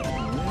down. Come on.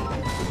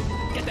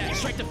 Get that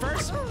straight to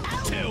first.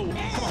 2.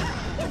 Come on.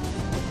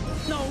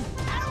 No.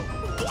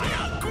 What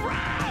a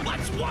grab.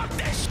 Let's walk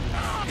this.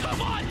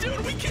 Come on, dude.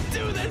 We can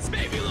do this.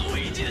 Baby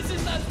Luigi, this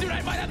is nuts. Dude,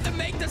 I might have to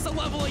make this a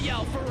level of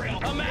yell for real.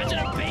 Imagine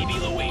a baby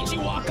Luigi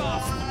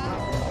walk-off.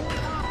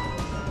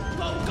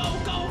 Go, go,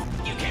 go.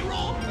 You can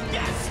roll.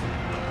 Yes.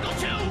 Go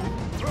 2.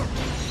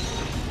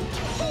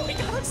 Oh, we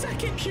got a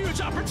second.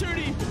 Huge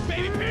opportunity.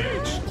 Baby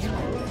Peach.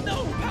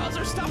 No,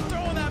 Bowser, stop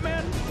throwing that,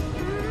 man.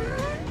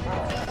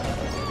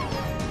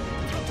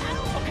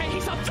 Okay,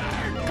 he's up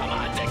third. Come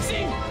on,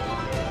 Dixie.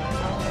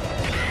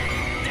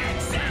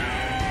 Dixie!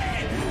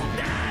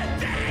 That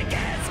thing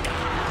is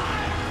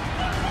gone.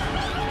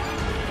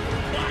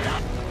 What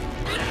up?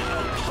 No.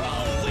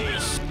 Holy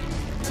sh!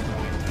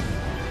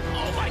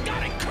 Oh my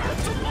god, it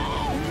curved the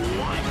ball!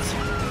 What?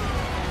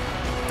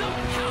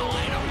 How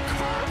I don't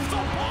curve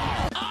the ball?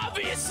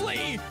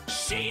 Obviously,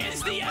 she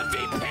is the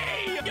MVP!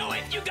 Yo,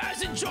 if you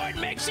guys enjoyed,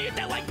 make sure you hit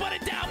that like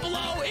button down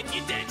below. If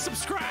you did,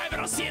 subscribe,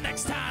 and I'll see you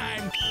next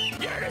time.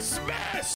 You're dismissed!